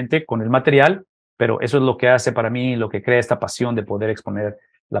preparado, obviamente, con el material, pero eso es lo que hace para mí, lo que crea esta pasión de poder exponer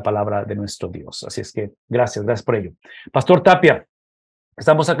la palabra de nuestro Dios. Así es que gracias por ello. Pastor Tapia,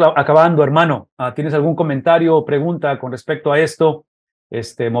 estamos acabando, hermano. ¿Tienes algún comentario o pregunta con respecto a esto?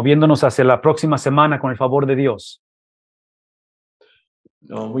 Moviéndonos hacia la próxima semana con el favor de Dios.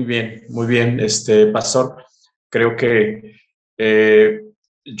 No, muy bien, pastor. Creo que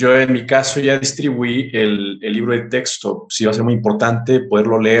yo en mi caso ya distribuí el libro de texto. Sí va a ser muy importante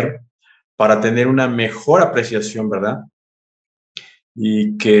poderlo leer para tener una mejor apreciación, ¿verdad?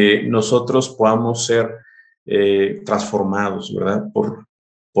 Y que nosotros podamos ser transformados, ¿verdad?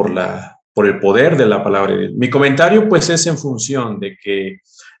 Por el poder de la palabra de Dios. Mi comentario, pues, es en función de que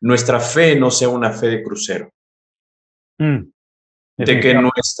nuestra fe no sea una fe de crucero. De que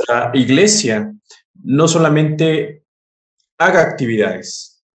nuestra iglesia no solamente haga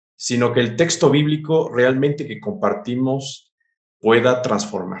actividades, sino que el texto bíblico realmente que compartimos pueda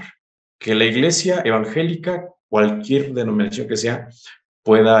transformar. Que la iglesia evangélica, cualquier denominación que sea,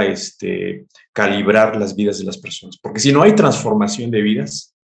 pueda calibrar las vidas de las personas. Porque si no hay transformación de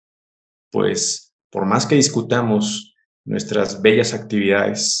vidas, pues por más que discutamos nuestras bellas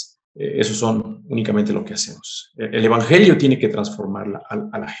actividades, eso son únicamente lo que hacemos. El evangelio tiene que transformar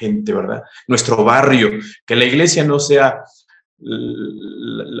a la gente, ¿verdad? Nuestro barrio, que la iglesia no sea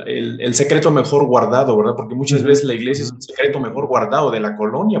el secreto mejor guardado, ¿verdad? Porque muchas veces la iglesia es el secreto mejor guardado de la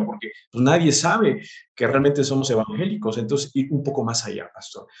colonia, porque pues, nadie sabe que realmente somos evangélicos. Entonces, ir un poco más allá,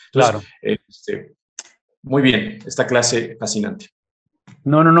 pastor. Entonces, claro. Muy bien, esta clase fascinante.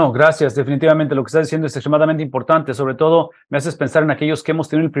 No, gracias. Definitivamente lo que estás diciendo es extremadamente importante. Sobre todo, me haces pensar en aquellos que hemos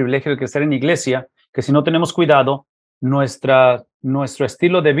tenido el privilegio de crecer en iglesia, que si no tenemos cuidado, nuestro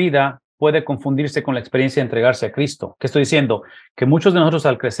estilo de vida puede confundirse con la experiencia de entregarse a Cristo. ¿Qué estoy diciendo? Que muchos de nosotros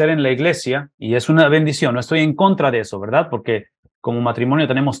al crecer en la iglesia, y es una bendición, no estoy en contra de eso, ¿verdad? Porque como matrimonio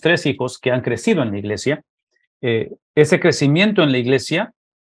tenemos 3 hijos que han crecido en la iglesia. Ese crecimiento en la iglesia,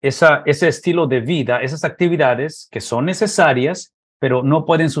 ese estilo de vida, esas actividades que son necesarias, pero no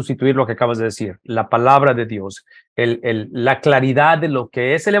pueden sustituir lo que acabas de decir, la palabra de Dios, la claridad de lo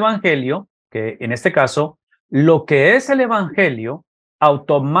que es el evangelio, que en este caso, lo que es el evangelio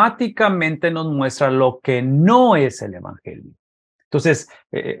automáticamente nos muestra lo que no es el evangelio. Entonces,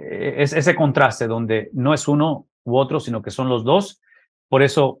 es ese contraste donde no es uno u otro, sino que son los dos. Por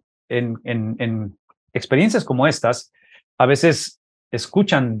eso, en experiencias como estas, a veces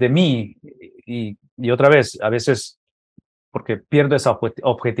escuchan de mí y otra vez, a veces porque pierdo esa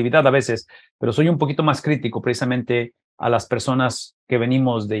objetividad a veces, pero soy un poquito más crítico precisamente a las personas que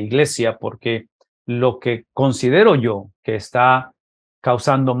venimos de iglesia, porque lo que considero yo que está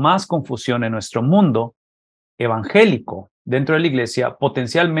causando más confusión en nuestro mundo evangélico dentro de la iglesia,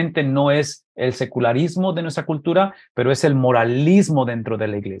 potencialmente no es el secularismo de nuestra cultura, pero es el moralismo dentro de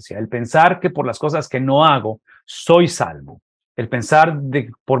la iglesia, el pensar que por las cosas que no hago soy salvo, el pensar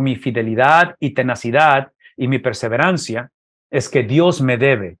por mi fidelidad y tenacidad y mi perseverancia es que Dios me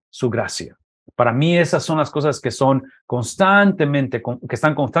debe su gracia. Para mí esas son las cosas que están constantemente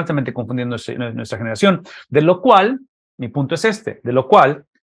confundiendo nuestra generación, de lo cual, mi punto es de lo cual,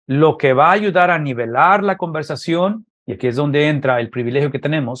 lo que va a ayudar a nivelar la conversación, y aquí es donde entra el privilegio que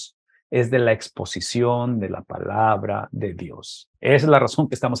tenemos, es de la exposición de la palabra de Dios. Esa es la razón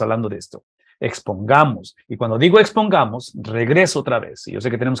que estamos hablando de esto. Expongamos. Y cuando digo expongamos, regreso otra vez. Y yo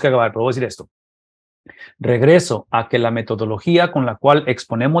sé que tenemos que acabar, pero voy a decir esto. Regreso a que la metodología con la cual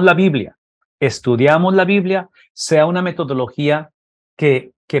exponemos la Biblia, estudiamos la Biblia, sea una metodología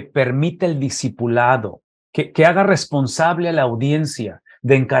que permite el discipulado, que haga responsable a la audiencia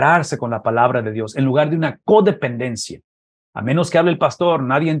de encararse con la palabra de Dios en lugar de una codependencia. A menos que hable el pastor,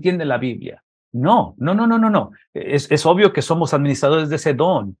 nadie entiende la Biblia. No. Es obvio que somos administradores de ese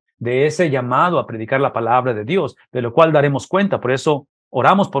don, de ese llamado a predicar la palabra de Dios, de lo cual daremos cuenta. Por eso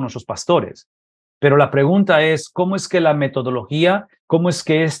oramos por nuestros pastores. Pero la pregunta es, ¿cómo es que la metodología, cómo es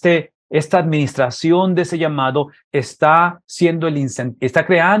que esta administración de ese llamado está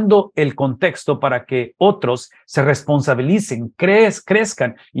creando el contexto para que otros se responsabilicen,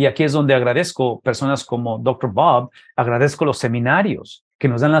 crezcan? Y aquí es donde agradezco personas como Dr. Bob, agradezco los seminarios que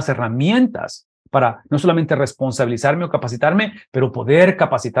nos dan las herramientas para no solamente responsabilizarme o capacitarme, pero poder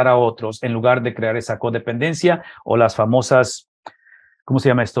capacitar a otros en lugar de crear esa codependencia o las famosas, ¿cómo se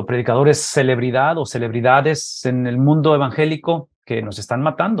llama esto? Predicadores celebridad o celebridades en el mundo evangélico que nos están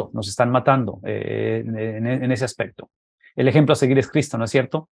matando en ese aspecto. El ejemplo a seguir es Cristo, ¿no es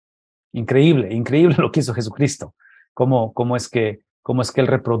cierto? Increíble lo que hizo Jesucristo. Cómo es que Él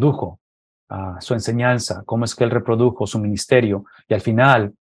reprodujo su enseñanza, cómo es que Él reprodujo su ministerio y al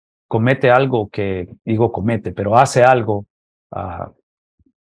final comete algo pero hace algo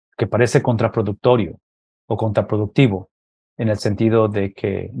que parece contraproductorio o contraproductivo, en el sentido de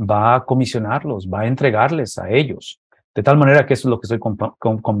que va a comisionarlos, va a entregarles a ellos, de tal manera que eso es lo que estoy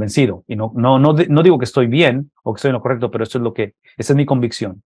convencido. Y no digo que estoy bien o que estoy en lo correcto, pero esa es mi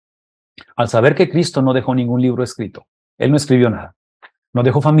convicción. Al saber que Cristo no dejó ningún libro escrito, Él no escribió nada, no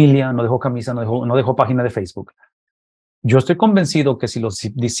dejó familia, no dejó camisa, no dejó página de Facebook. Yo estoy convencido que si los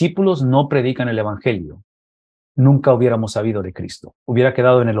discípulos no predican el evangelio, nunca hubiéramos sabido de Cristo, hubiera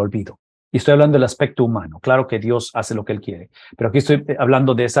quedado en el olvido. Y estoy hablando del aspecto humano. Claro que Dios hace lo que Él quiere, pero aquí estoy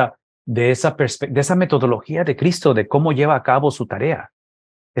hablando de esa metodología de Cristo, de cómo lleva a cabo su tarea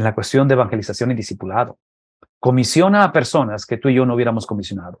en la cuestión de evangelización y discipulado. Comisiona a personas que tú y yo no hubiéramos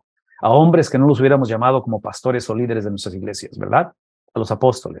comisionado, a hombres que no los hubiéramos llamado como pastores o líderes de nuestras iglesias, ¿verdad? A los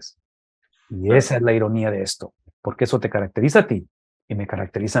apóstoles. Y esa es la ironía de esto, porque eso te caracteriza a ti y me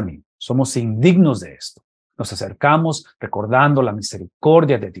caracteriza a mí. Somos indignos de esto. Nos acercamos recordando la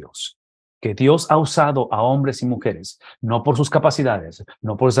misericordia de Dios, que Dios ha usado a hombres y mujeres, no por sus capacidades,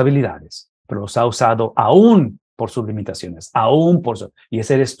 no por sus habilidades, pero los ha usado aún por sus limitaciones, y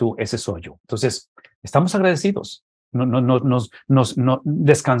ese eres tú, ese soy yo. Entonces, estamos agradecidos,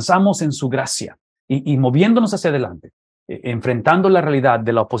 descansamos en su gracia y moviéndonos hacia adelante, enfrentando la realidad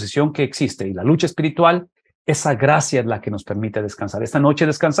de la oposición que existe y la lucha espiritual. Esa gracia es la que nos permite descansar. Esta noche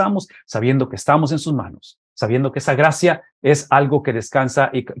descansamos sabiendo que estamos en sus manos, sabiendo que esa gracia es algo que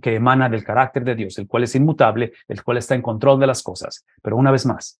descansa y que emana del carácter de Dios, el cual es inmutable, el cual está en control de las cosas. Pero una vez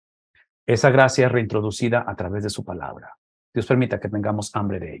más, esa gracia es reintroducida a través de su palabra. Dios permita que tengamos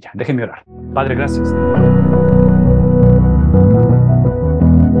hambre de ella. Déjenme orar. Padre, gracias.